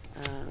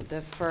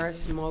 The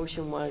first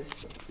motion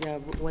was,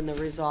 when the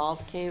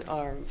resolve came,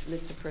 or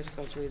Mr.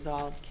 Prisco's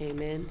resolve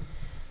came in,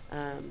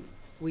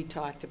 we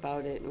talked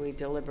about it and we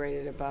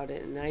deliberated about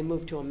it, and I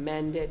moved to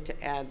amend it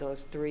to add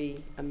those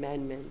 3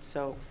 amendments.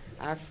 So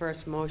our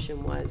first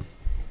motion was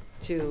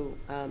to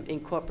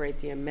incorporate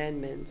the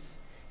amendments,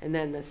 and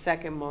then the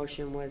second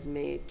motion was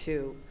made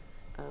to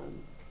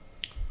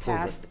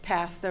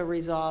pass the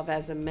resolve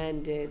as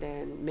amended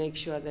and make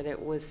sure that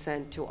it was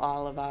sent to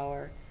all of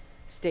our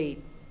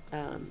state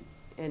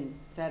and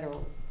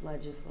federal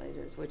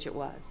legislators, which it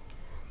was.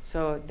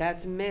 So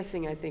that's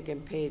missing, I think, in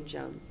page,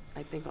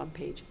 I think on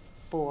page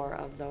 4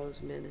 of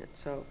those minutes.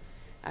 So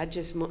I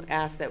just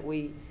ask that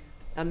we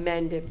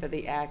amend it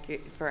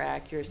for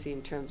accuracy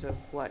in terms of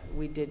what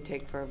we did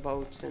take for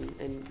votes and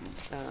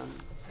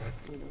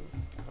you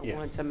know,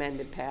 once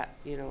amended,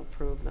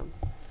 approve them.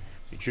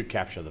 It should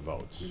capture the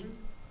votes. Mm-hmm.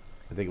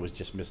 I think it was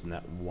just missing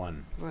that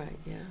one Right,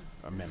 yeah.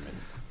 amendment.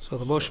 So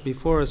the motion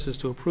before us is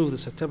to approve the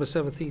September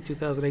 17th,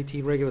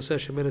 2018 regular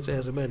session minutes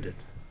as amended.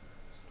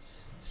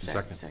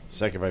 Second.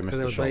 Second by And that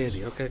Mr. was by Schultz.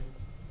 Andy, okay.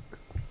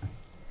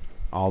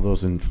 All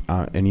those in,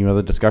 any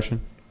other discussion?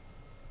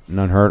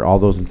 None heard. All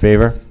those in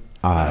favor?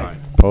 Aye.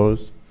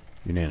 Opposed?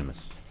 Unanimous.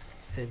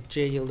 And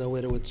Jane, you'll know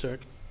where to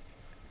insert.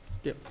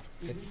 Yep.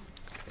 Okay.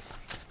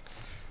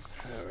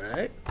 All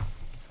right.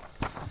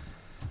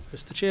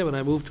 Mr. Chairman,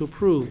 I move to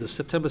approve the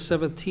September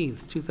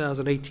 17th,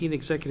 2018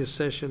 executive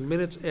session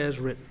minutes as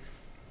written.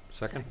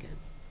 Second.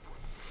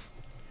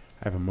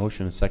 I have a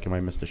motion and a second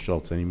by Mr.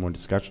 Schultz. Any more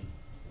discussion?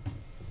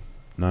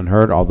 None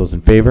heard. All those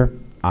in favor?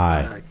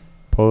 Aye.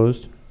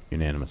 Opposed?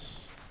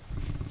 Unanimous.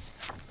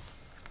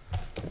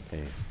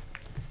 Okay.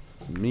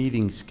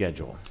 Meeting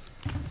schedule.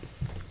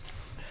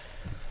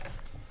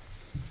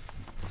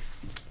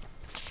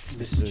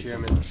 Mr.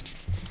 Chairman,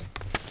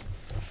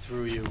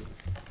 through you,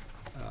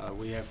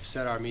 we have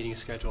set our meeting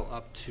schedule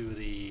up to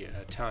the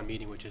town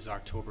meeting, which is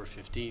October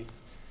 15th.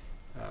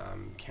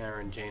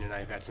 Karen, Jane, and I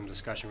have had some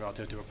discussion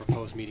relative to a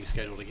proposed meeting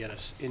schedule to get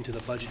us into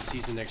the budget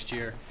season next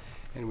year,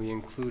 and we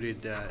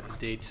included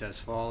dates as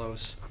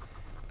follows.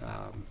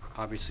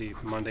 Obviously,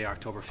 Monday,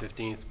 October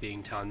 15th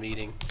being town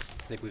meeting.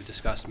 I think we've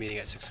discussed meeting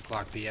at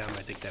 6:00 p.m.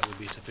 I think that would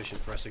be sufficient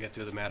for us to get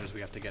through the matters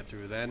we have to get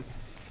through then.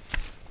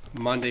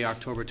 Monday,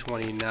 October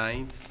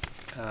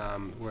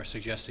 29th, we're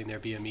suggesting there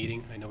be a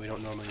meeting. I know we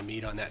don't normally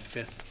meet on that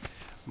 5th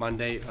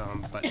Monday,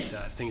 but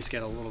things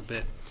get a little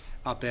bit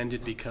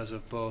upended because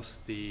of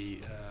both the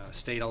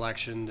state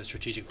election, the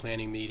strategic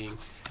planning meeting,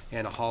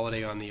 and a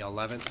holiday on the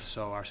 11th.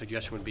 So our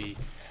suggestion would be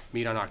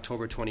meet on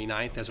October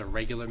 29th as a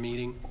regular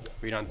meeting.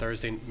 Meet on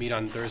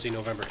Thursday,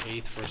 November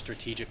 8th for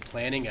strategic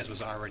planning, as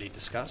was already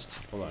discussed.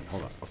 Hold on.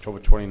 October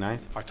 29th?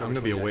 I'm going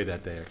to be away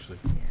that day, actually.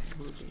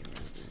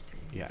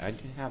 Yeah, I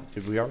didn't have,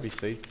 did we already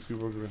say we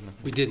were going to?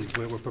 We didn't.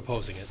 We're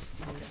proposing it.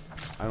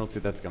 I don't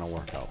think that's going to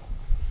work out,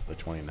 the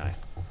 29th.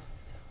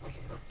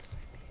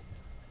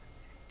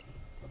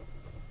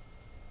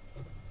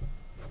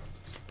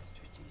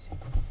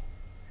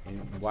 And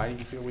why do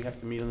you feel we have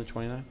to meet on the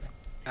 29th?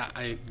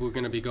 We're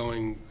going to be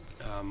going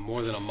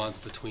more than a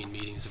month between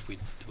meetings if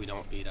we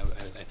don't meet. I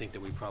think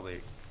that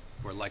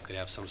we're likely to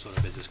have some sort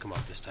of business come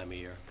up this time of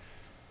year.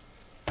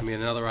 I mean,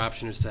 another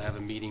option is to have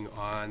a meeting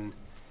on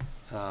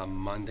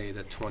Monday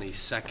the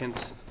 22nd,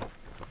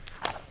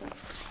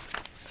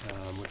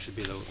 which would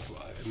be the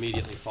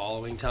immediately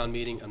following town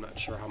meeting. I'm not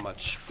sure how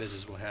much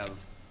business we'll have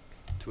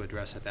to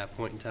address at that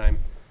point in time.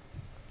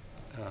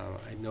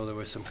 I know there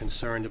was some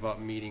concern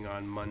about meeting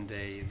on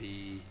Monday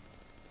the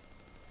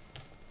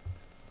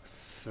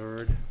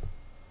 3rd.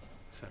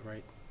 Is that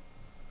right?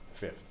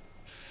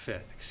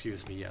 5th,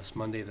 excuse me, yes,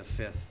 Monday the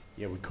 5th.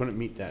 Yeah, we couldn't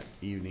meet that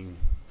evening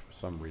for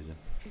some reason.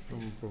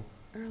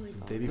 Early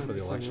Day before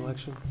the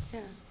election?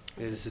 Yeah.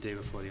 It is the day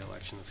before the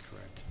election, that's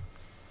correct.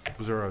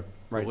 Was there a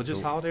religious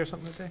so- holiday or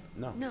something that day?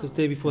 No. No. It's the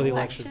day before the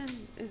election.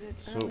 Is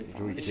it So, early?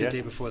 do we It's the get,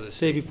 day before the Day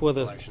state before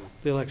the election.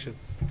 election.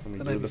 can we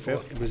the do night the before.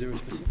 5th? Was there a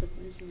specific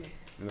reason?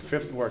 And the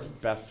 5th works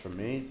best for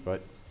me,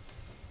 but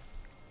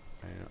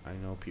I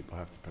know people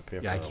have to prepare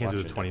for the Yeah, I election.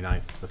 can't do the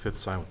 29th. The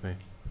 5th's fine with me.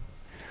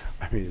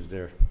 I mean, is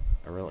there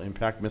a real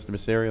impact, Mr.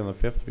 Messeri, on the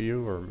 5th for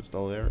you, or Mr.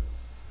 O'Leary?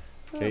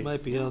 I Okay,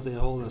 might be out there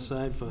holding a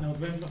sign for,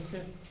 November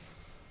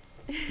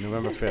 5th.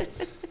 November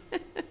 5th.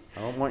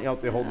 I don't want you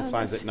out there holding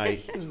signs at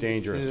night. It's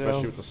dangerous, You know,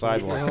 especially with the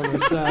sidewalk. holding a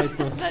sign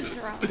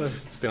for,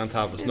 Stay on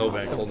top of a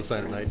snowbank, hold the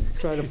sign at night.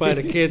 trying to find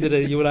a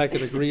candidate you and I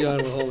can agree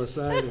on, we'll hold a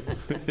sign.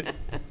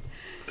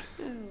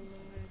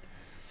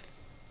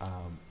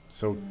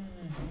 So,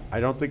 I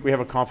don't think we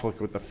have a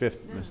conflict with the 5th,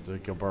 Mr.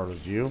 Gilberto,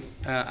 do you?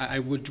 I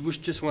would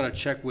just want to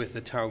check with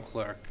the town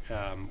clerk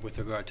with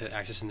regard to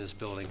accessing this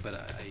building, but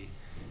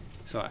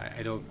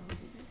I don't,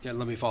 yeah,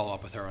 let me follow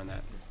up with her on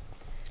that.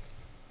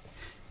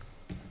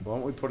 Why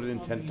don't we put it in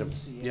tentative?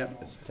 Yep.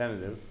 It's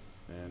tentative,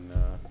 and,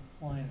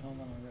 Flying home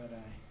on a red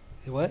eye.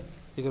 You what?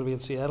 You're gonna be in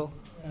Seattle?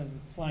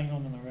 Flying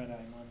home on the red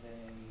eye Monday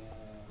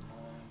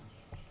morning.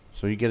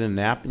 so you get a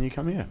nap and you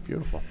come here,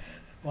 beautiful.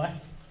 What?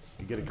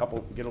 You get a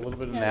little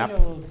bit of Yeah, nap. we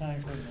got a little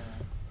time for a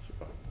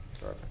nap.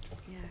 Perfect.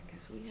 Yeah,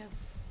 because we have.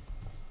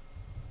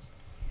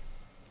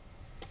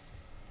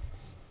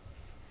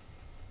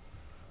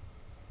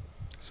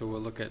 So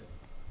we'll look at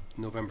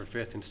November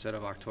 5th instead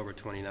of October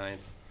 29th.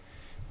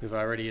 We've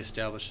already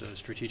established a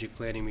strategic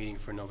planning meeting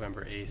for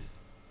November 8th.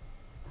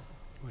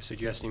 We're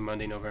suggesting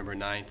Monday, November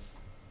 9th.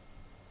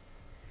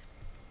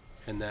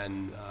 And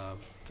then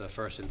the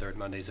first and third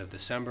Mondays of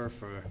December,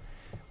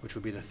 which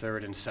would be the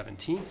 3rd and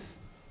 17th.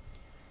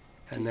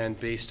 And then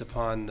based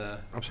upon the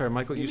I'm sorry,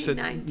 Michael, you Maybe said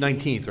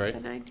 19th, The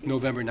right? 19th?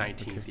 November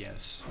 19th,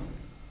 yes.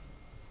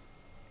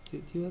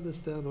 Do you have this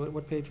down?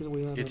 What page are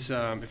we on? It's,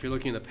 if you're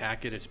looking in the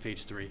packet, it's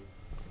page 3.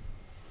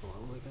 Oh,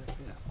 all the way back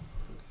there.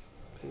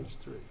 Okay. Page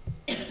 3.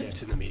 Yeah,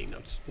 it's in the meeting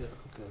notes. Yeah,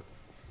 okay.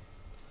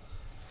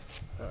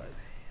 All right.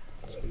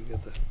 So you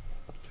got the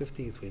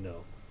 15th, we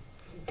know.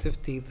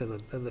 15th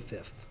and the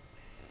 5th.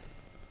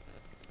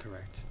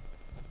 Correct.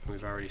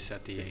 We've already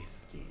set the 8th.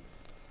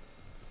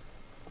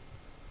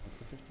 What's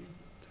the 15th?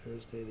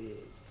 Thursday, the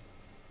 8th.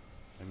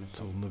 I missed So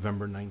something.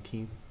 November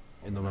 19th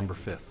and November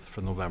 5th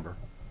for November.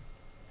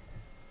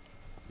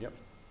 Yep,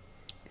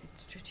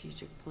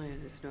 Strategic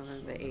plan is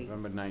November 8th.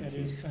 November That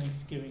is 19th.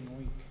 Thanksgiving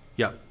week.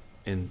 Yep,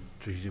 and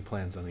strategic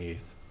plans on the 8th.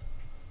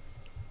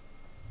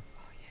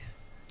 Oh, yeah.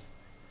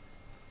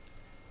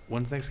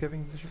 When's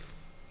Thanksgiving this year?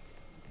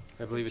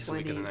 I believe it's the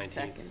week of the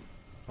 19th. 22nd.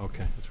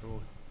 Okay, that's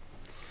rolling.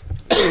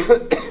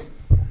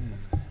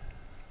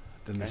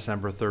 Then Okay.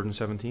 December 3rd and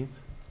 17th?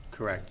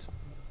 Correct.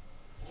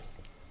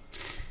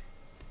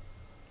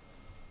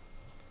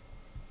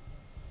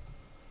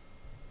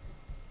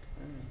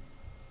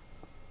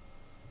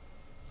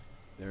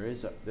 There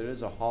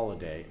is a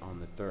holiday on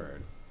the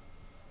 3rd.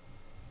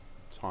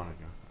 It's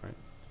Hanukkah, right?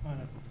 I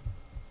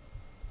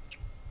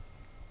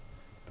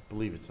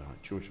believe it's a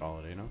Jewish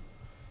holiday, no?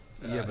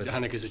 Yeah, but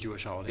Hanukkah is a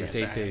Jewish holiday. it's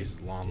yes, 8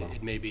 days long, though.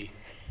 It may be.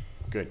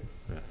 Good.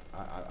 Yeah.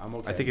 I'm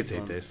okay. I think it's Just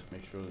 8 wanna days.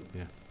 Make sure that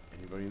Yeah.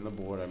 anybody in the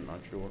board, I'm not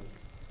sure.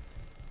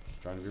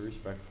 Just trying to be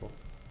respectful.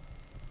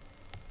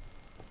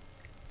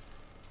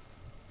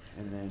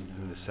 And then,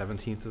 And the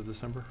 17th of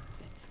December?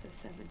 It's the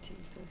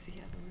 17th was the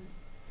other one.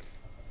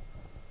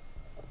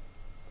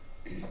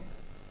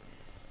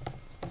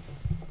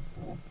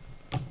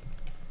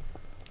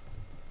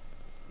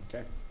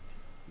 okay,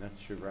 that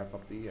should wrap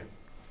up the year.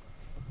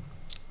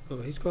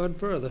 Oh, he's gone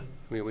further.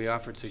 We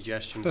offered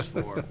suggestions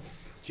for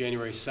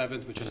January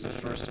 7th, which is the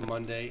first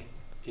Monday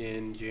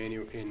in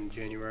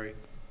January.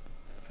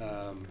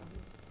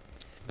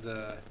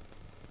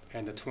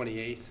 And the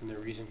 28th, and the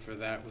reason for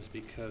that was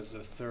because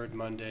the third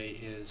Monday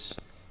is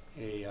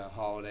a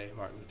holiday,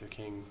 Martin Luther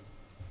King,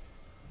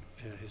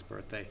 his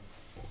birthday.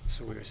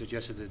 So we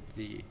suggested that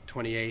the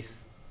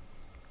 28th,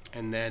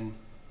 and then,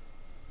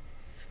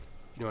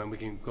 you know, and we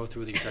can go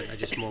through these, I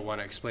just more want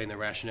to explain the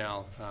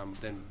rationale.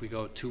 Then we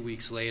go 2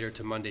 weeks later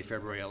to Monday,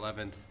 February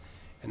 11th,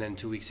 and then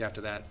 2 weeks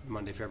after that,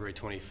 Monday, February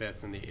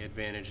 25th, and the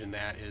advantage in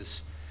that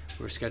is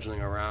we're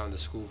scheduling around the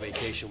school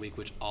vacation week,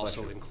 which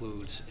also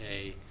includes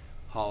a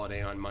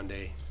holiday on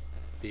Monday,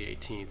 the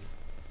 18th.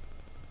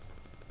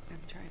 I'm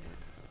trying to.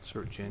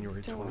 Sort of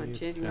January 28th. Still on I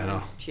January.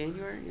 know.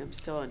 January? I'm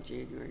still on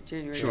January.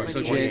 January Sure,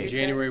 so 28th.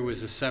 January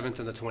was the 7th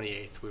and the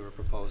 28th we were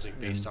proposing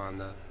based on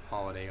the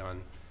holiday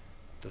on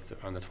the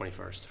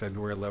 21st.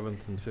 February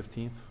 11th and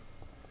 15th?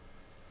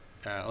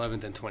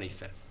 11th and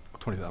 25th.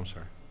 25th, I'm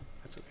sorry.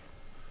 That's okay.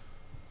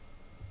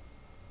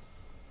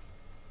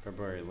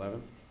 February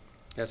 11th?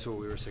 That's what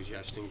we were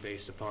suggesting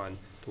based upon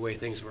the way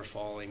things were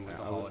falling with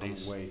the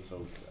holidays. I'm away,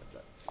 so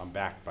I'm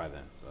back by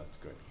then, so that's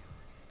good.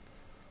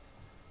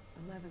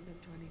 11th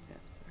and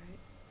 25th,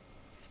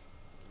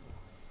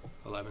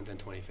 right? 11th and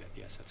 25th,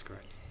 yes, that's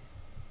correct.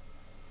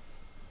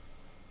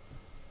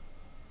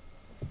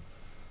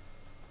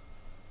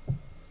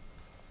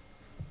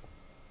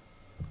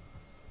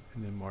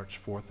 And then March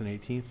 4th and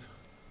 18th?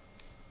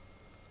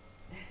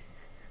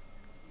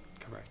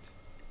 Correct.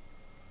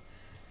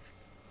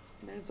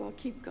 Might as well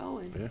keep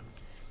going. Yeah.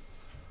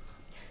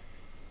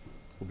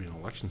 Will be an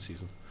election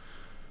season.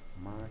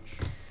 March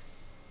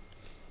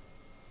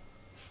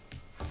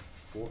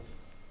 4th?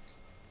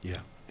 Yeah,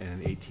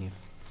 and 18th.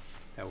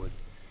 That would,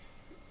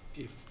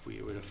 if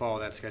we were to follow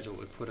that schedule, it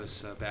would put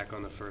us back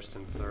on the 1st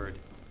and 3rd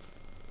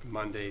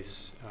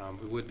Mondays.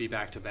 We would be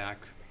back-to-back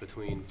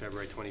between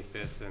February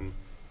 25th and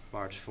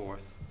March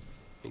 4th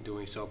in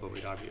doing so, but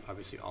we'd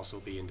obviously also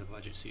be into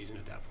budget season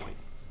at that point.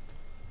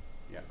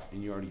 Yeah,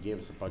 and you already gave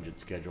us a budget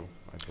schedule,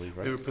 I believe,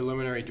 We have a right?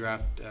 preliminary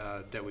draft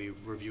that we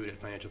reviewed at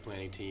Financial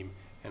Planning Team,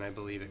 and I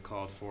believe it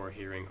called for a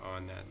hearing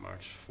on that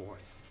March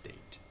 4th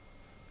date.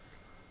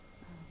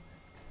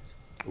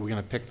 Are we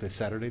going to pick the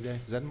Saturday day?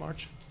 Is that in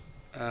March?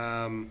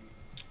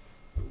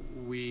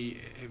 We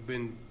have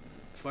been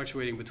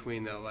fluctuating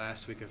between the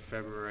last week of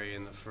February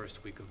and the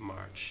first week of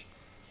March.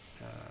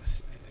 I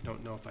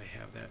don't know if I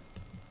have that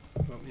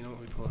Well, you know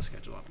what, we pull the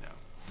schedule up now.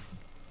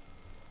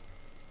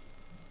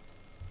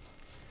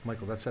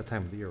 Michael, that's that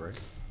time of the year, right?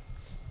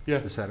 Yeah.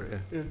 The Saturday,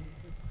 yeah. Yeah.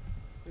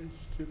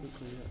 It's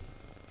typically,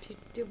 yeah.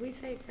 Did we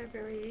say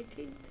February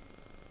 18th?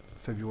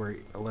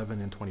 February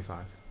 11 and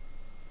 25.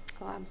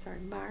 Oh, I'm sorry,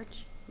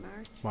 March?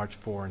 March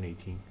 4 and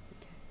 18.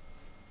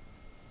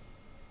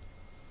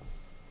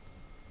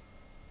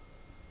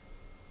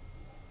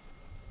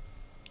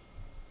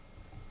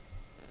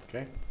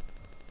 Okay.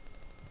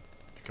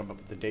 Come up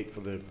with the date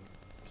for the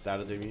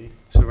Saturday meeting?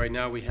 So right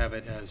now, we have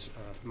it as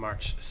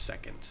March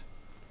 2nd,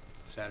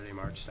 Saturday,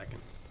 March 2nd.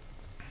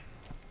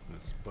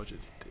 That's budget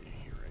day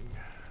hearing.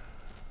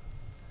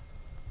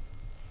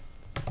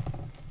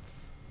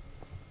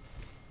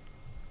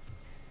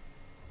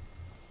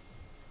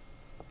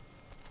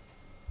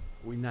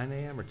 We 9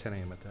 a.m. or 10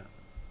 a.m. at that?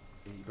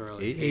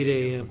 Early. 8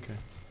 a.m. Okay.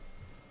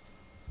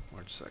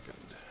 March 2nd.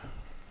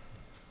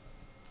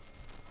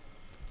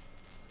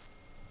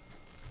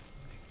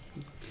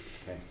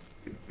 Okay.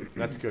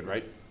 That's good,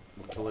 right?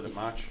 We'll kill it at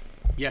March?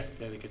 Yeah,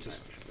 that gets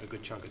us a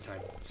good chunk of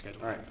time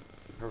scheduled. All right,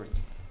 perfect.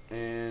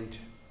 And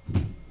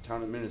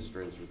town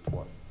administrator's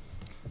report.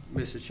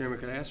 Mr. Chairman,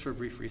 could I ask for a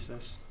brief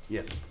recess?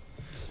 Yes.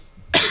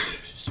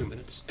 Just 2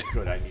 minutes.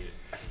 Good, I need it.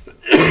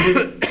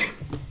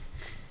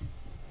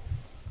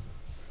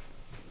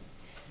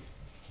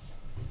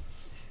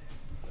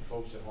 The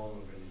folks at home are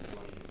going to be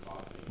enjoying your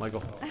coffee.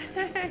 Michael.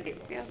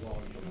 Yeah.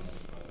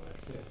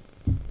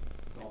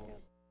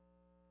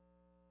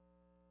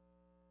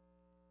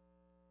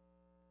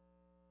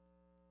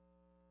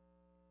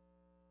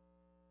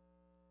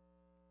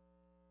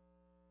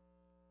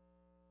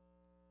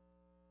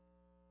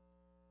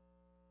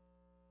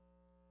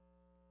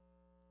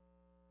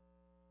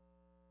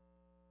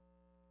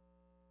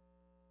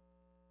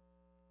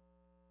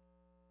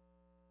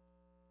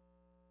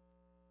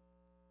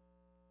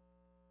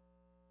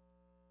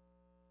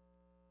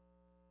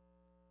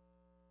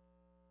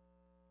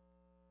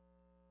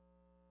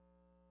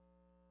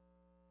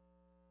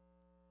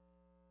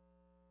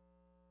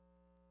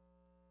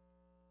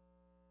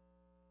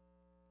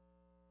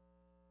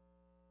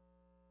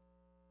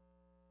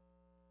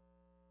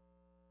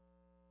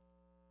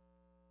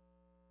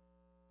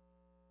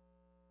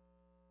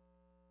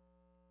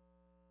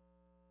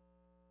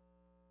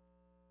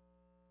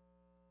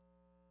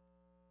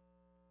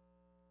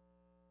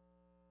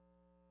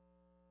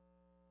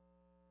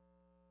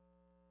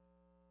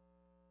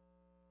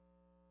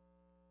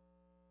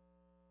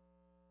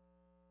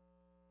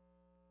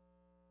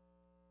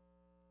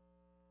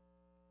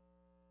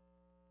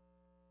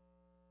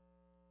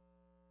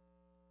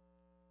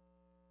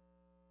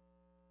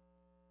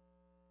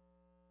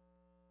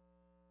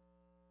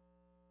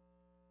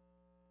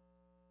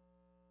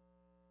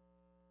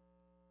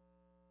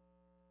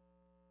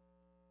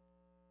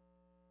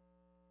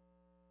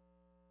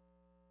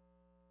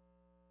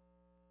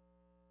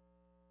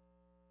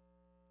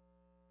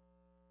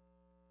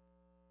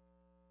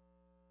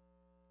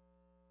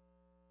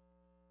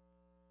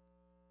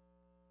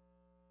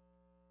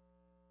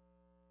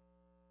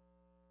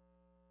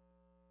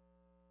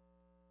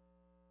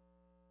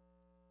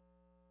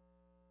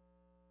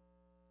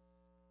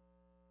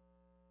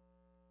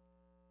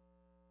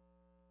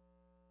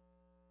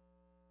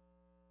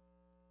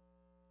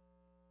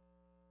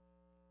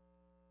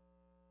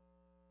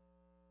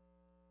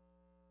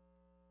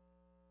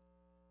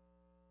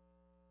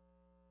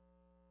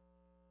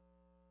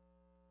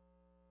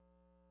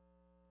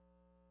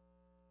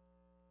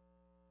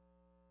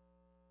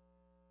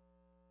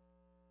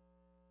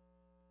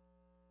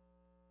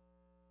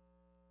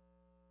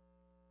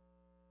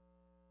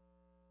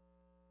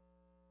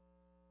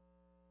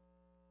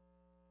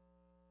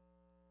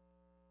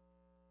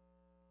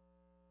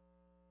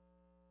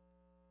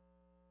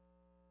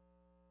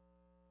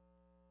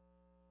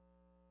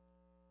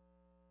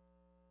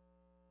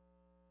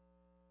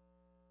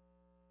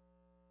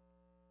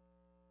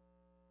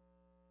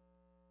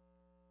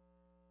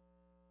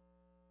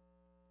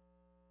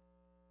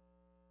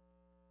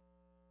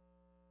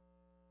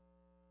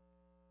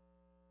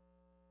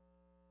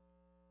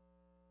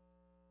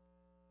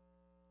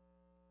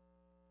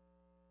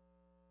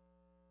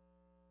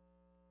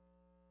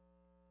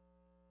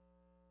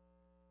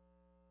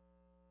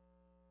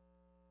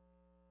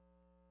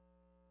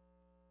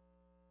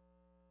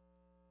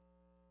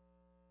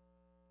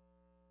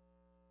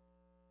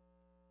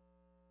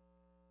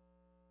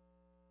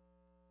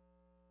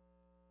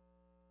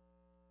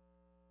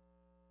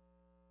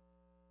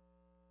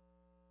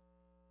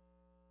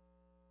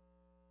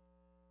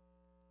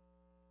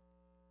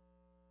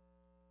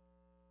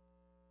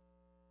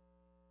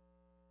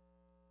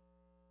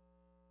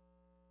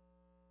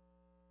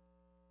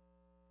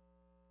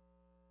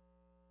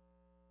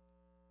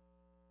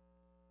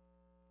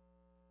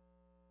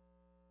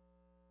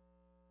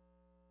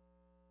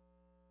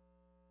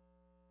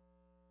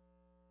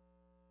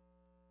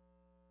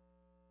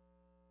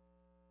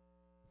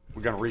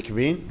 We're going to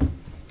reconvene.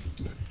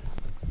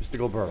 Mr.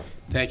 Gilberto.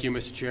 Thank you,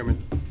 Mr.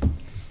 Chairman.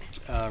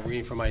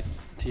 Reading from my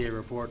TA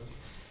report.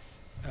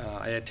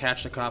 I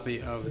attached a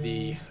copy of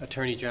the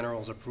Attorney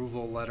General's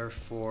approval letter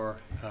for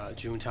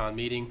June town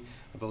meeting.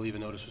 I believe a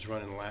notice was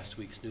run in last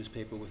week's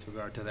newspaper with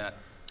regard to that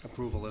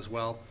approval as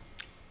well.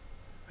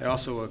 I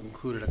also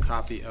included a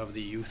copy of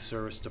the Youth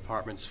Service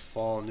Department's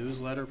fall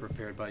newsletter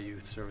prepared by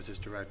Youth Services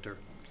Director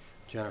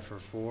Jennifer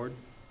Ford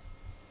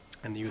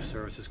and the Youth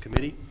Services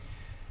Committee.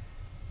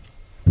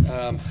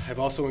 I've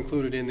also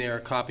included in there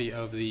a copy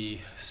of the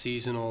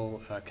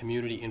seasonal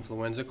community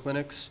influenza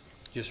clinics.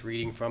 Just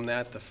reading from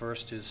that, the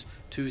first is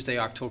Tuesday,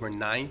 October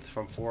 9th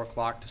from 4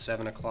 o'clock to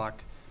 7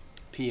 o'clock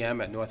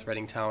p.m. at North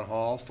Reading Town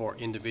Hall for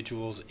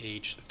individuals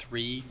aged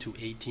 3 to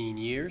 18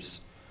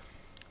 years.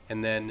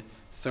 And then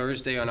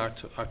Thursday on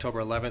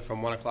October 11th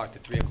from 1 o'clock to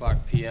 3 o'clock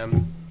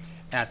p.m.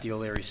 at the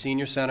O'Leary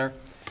Senior Center.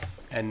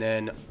 And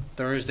then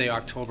Thursday,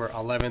 October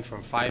 11th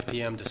from 5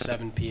 p.m. to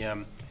 7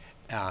 p.m.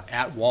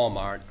 At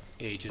Walmart,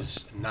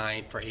 ages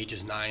 9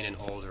 and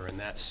older. And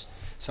that's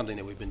something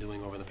that we've been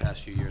doing over the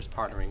past few years,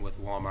 partnering with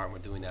Walmart. We're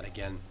doing that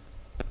again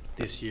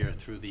this year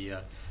through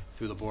the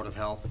Board of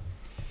Health.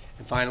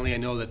 And finally, I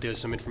know that there's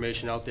some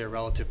information out there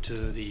relative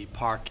to the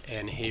Park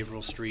and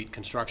Haverhill Street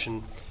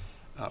construction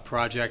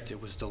project. It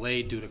was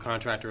delayed due to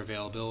contractor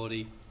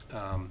availability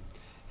and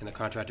the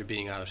contractor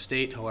being out of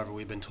state. However,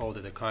 we've been told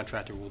that the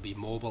contractor will be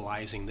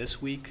mobilizing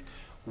this week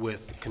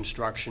with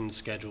construction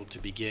scheduled to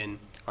begin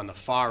on the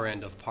far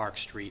end of Park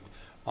Street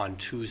on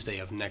Tuesday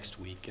of next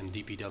week, and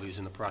DPW is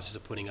in the process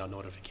of putting out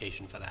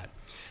notification for that.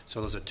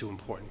 So those are two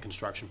important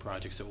construction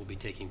projects that will be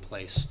taking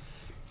place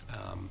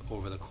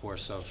over the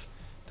course of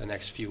the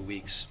next few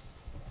weeks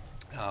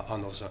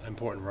on those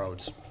important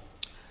roads.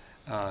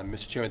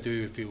 Mr. Chairman, through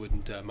you, if you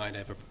wouldn't mind, I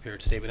have a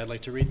prepared statement I'd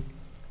like to read.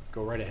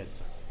 Go right ahead,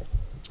 sir.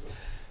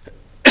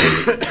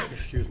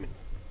 Excuse me.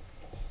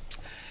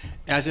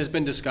 As has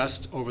been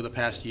discussed over the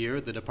past year,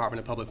 the Department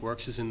of Public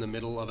Works is in the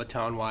middle of a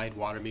town-wide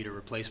water meter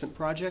replacement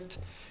project.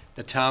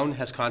 The town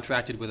has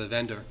contracted with a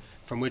vendor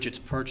from which it's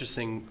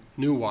purchasing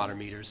new water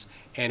meters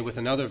and with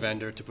another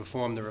vendor to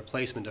perform the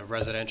replacement of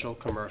residential,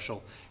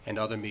 commercial, and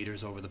other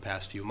meters over the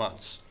past few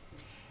months.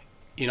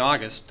 In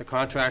August, the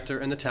contractor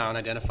and the town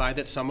identified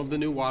that some of the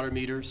new water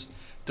meters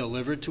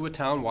delivered to a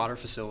town water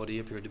facility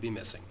appeared to be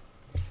missing.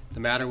 The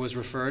matter was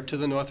referred to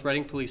the North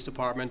Reading Police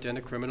Department and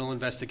a criminal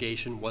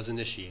investigation was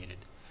initiated.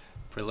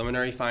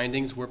 Preliminary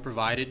findings were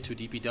provided to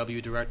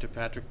DPW Director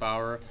Patrick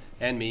Bauer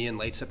and me in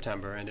late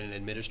September, and an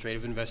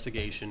administrative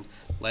investigation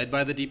led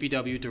by the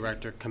DPW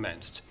Director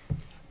commenced.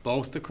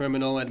 Both the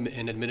criminal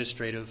and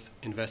administrative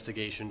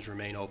investigations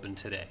remain open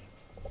today.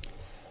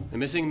 The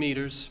missing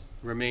meters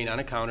remain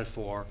unaccounted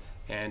for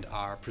and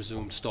are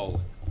presumed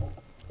stolen.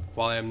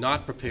 While I am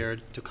not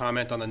prepared to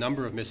comment on the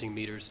number of missing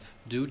meters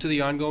due to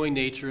the ongoing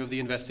nature of the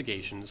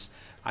investigations,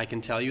 I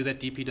can tell you that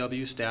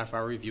DPW staff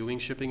are reviewing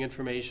shipping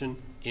information,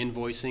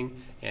 invoicing,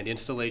 and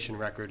installation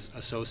records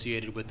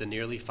associated with the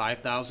nearly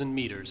 5,000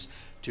 meters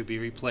to be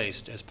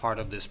replaced as part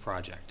of this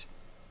project.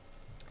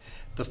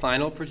 The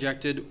final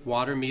projected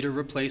water meter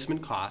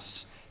replacement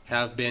costs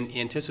have been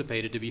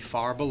anticipated to be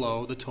far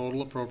below the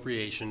total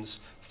appropriations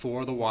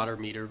for the water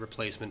meter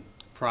replacement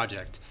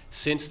project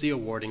since the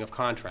awarding of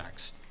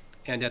contracts.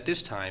 And at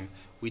this time,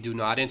 we do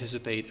not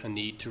anticipate a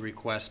need to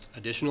request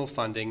additional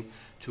funding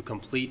to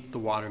complete the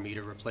water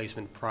meter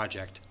replacement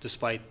project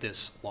despite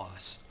this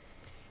loss.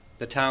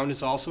 The town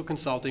is also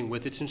consulting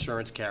with its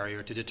insurance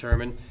carrier to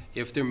determine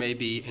if there may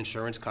be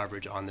insurance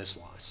coverage on this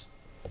loss.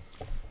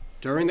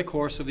 During the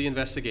course of the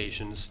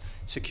investigations,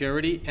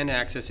 security and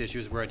access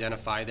issues were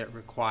identified that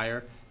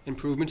require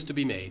improvements to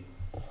be made.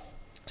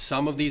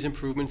 Some of these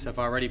improvements have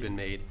already been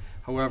made.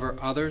 However,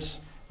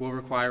 others will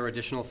require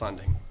additional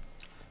funding.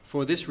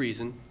 For this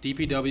reason,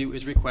 DPW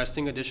is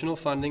requesting additional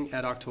funding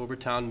at October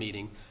town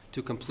meeting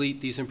to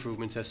complete these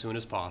improvements as soon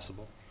as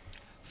possible.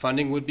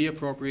 Funding would be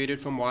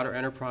appropriated from Water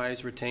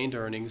Enterprise retained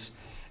earnings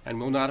and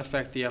will not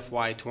affect the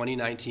FY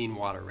 2019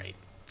 water rate.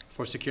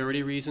 For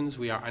security reasons,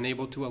 we are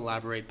unable to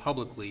elaborate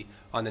publicly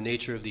on the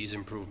nature of these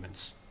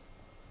improvements.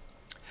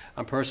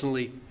 I'm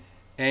personally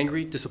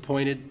angry,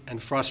 disappointed,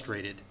 and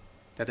frustrated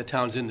that the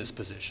town's in this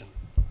position.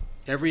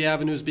 Every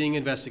avenue is being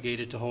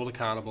investigated to hold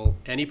accountable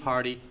any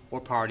party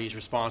or parties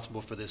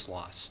responsible for this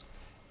loss.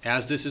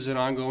 As this is an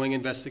ongoing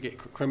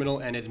criminal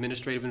and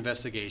administrative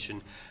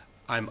investigation,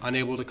 I'm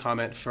unable to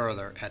comment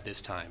further at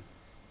this time.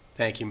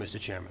 Thank you, Mr.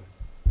 Chairman.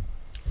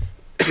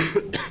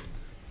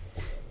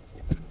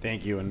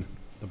 Thank you, and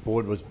the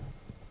board was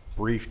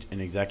briefed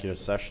in executive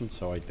session,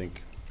 so I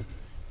think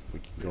we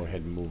can go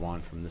ahead and move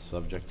on from this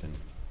subject and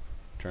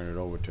turn it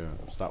over to,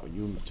 start with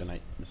you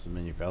tonight, Mrs.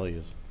 Minipelli,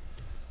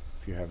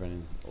 if you have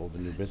any old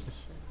and new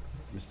business.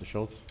 Mr.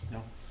 Schultz?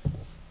 No.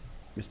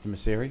 Mr.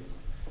 Messeri?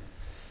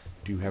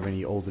 Do you have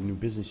any old and new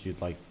business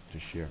you'd like to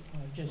share? I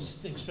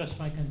just express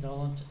my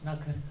condolences, I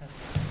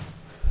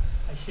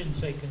shouldn't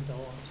say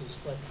condolences,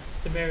 but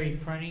to Mary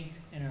Prunty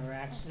in her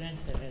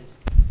accident that has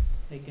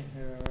taken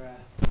her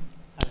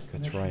out of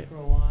commission for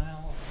a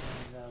while.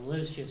 And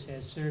Liz just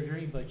had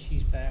surgery, but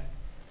she's back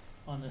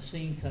on the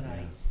scene tonight.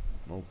 Yeah.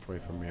 We'll pray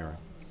for Mary.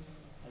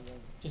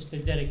 Just a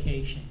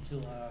dedication to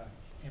our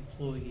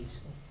employees.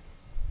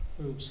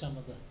 through some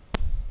of the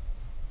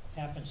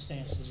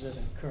happenstances that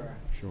occur.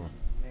 Sure.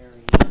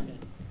 Mary has been,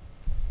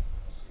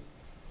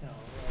 you know,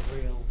 a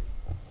real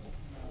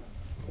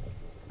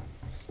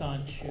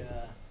staunch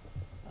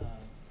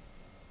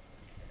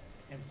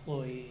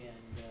employee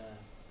and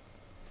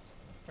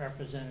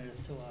representative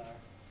to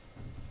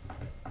our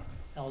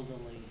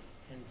elderly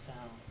in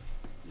town.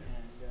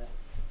 And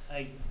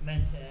I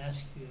meant to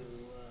ask you,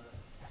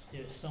 is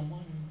there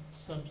someone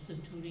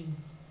substituting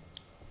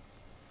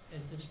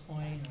at this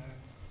point, or?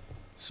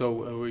 So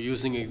we're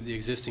using the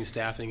existing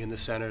staffing in the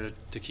center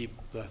to keep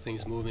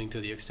things moving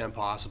to the extent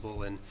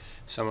possible, and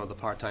some of the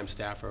part-time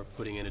staff are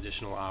putting in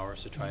additional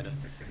hours to try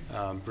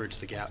to bridge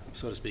the gap,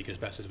 so to speak, as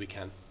best as we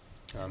can.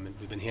 And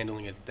we've been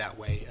handling it that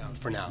way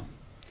for now.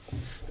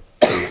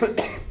 Is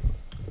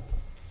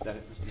that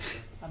it, Mr.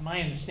 Chair?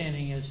 My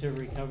understanding is her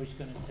recovery's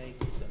gonna take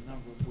a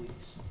number of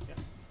weeks. Yeah.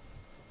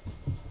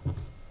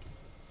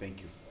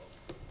 Thank you.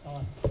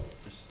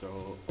 Mr.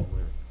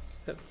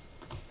 O'Leary.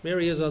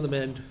 Mary is on the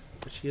mend.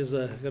 She is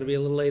going to be a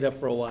little laid up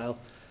for a while.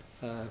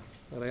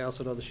 And I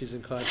also know that she's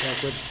in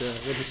contact with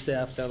the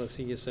staff down at the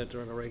senior center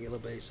on a regular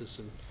basis.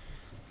 And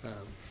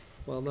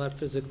while not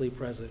physically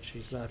present,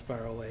 she's not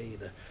far away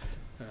either.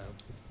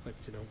 But,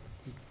 you know,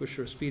 wish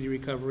her a speedy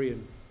recovery,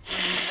 and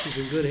she's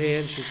in good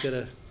hands. She's got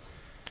a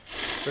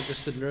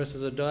registered nurse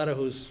as a daughter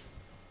who's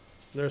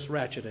Nurse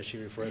Ratchet, as she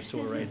refers to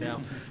her right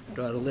now, her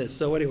daughter Liz.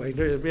 So anyway,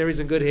 Mary's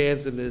in good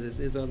hands and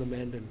is on the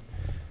mend and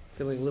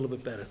feeling a little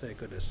bit better, thank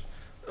goodness.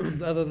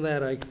 Other than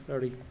that, I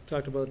already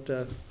talked about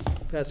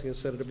passing of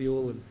Senator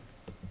Buell, and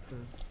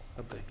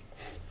I'm back.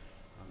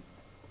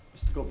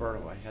 Mr.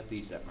 Gilberto, I had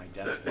these at my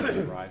desk when I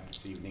arrived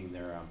this evening.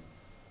 They're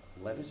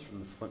letters from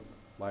the Flint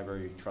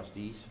Library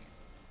trustees.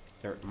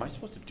 Am I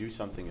supposed to do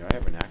something? Do I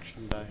have an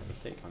action that I have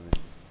to take on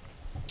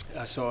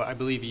this? So I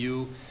believe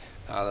you,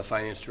 the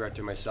finance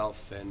director,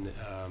 myself, and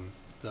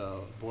the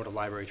Board of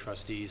Library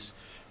Trustees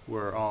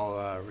were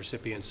all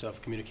recipients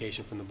of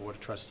communication from the Board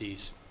of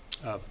Trustees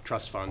of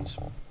trust funds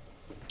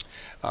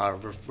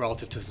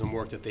relative to some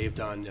work that they've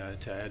done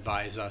to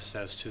advise us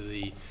as to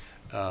the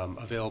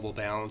available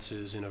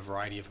balances in a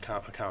variety of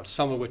accounts,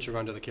 some of which are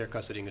under the care,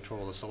 custody, and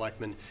control of the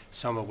Selectmen,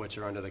 some of which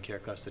are under the care,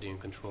 custody,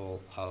 and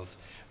control of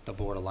the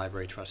Board of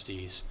Library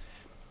Trustees.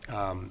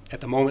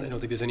 At the moment, I don't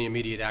think there's any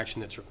immediate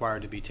action that's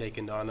required to be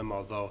taken on them,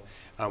 although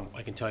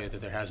I can tell you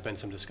that there has been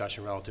some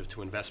discussion relative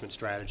to investment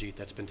strategy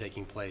that's been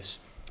taking place,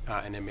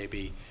 and there may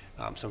be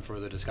some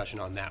further discussion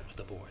on that with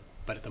the board.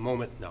 But at the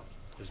moment, no,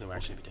 there's no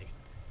action to be taken.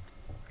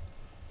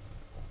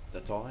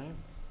 That's all I have. All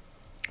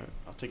right,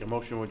 I'll take a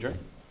motion to adjourn.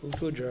 Move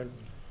to adjourn.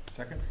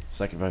 Second.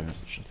 Second by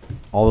Mr. Schultz.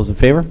 All those in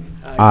favor?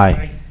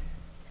 Aye.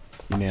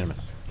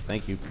 Unanimous.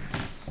 Thank you.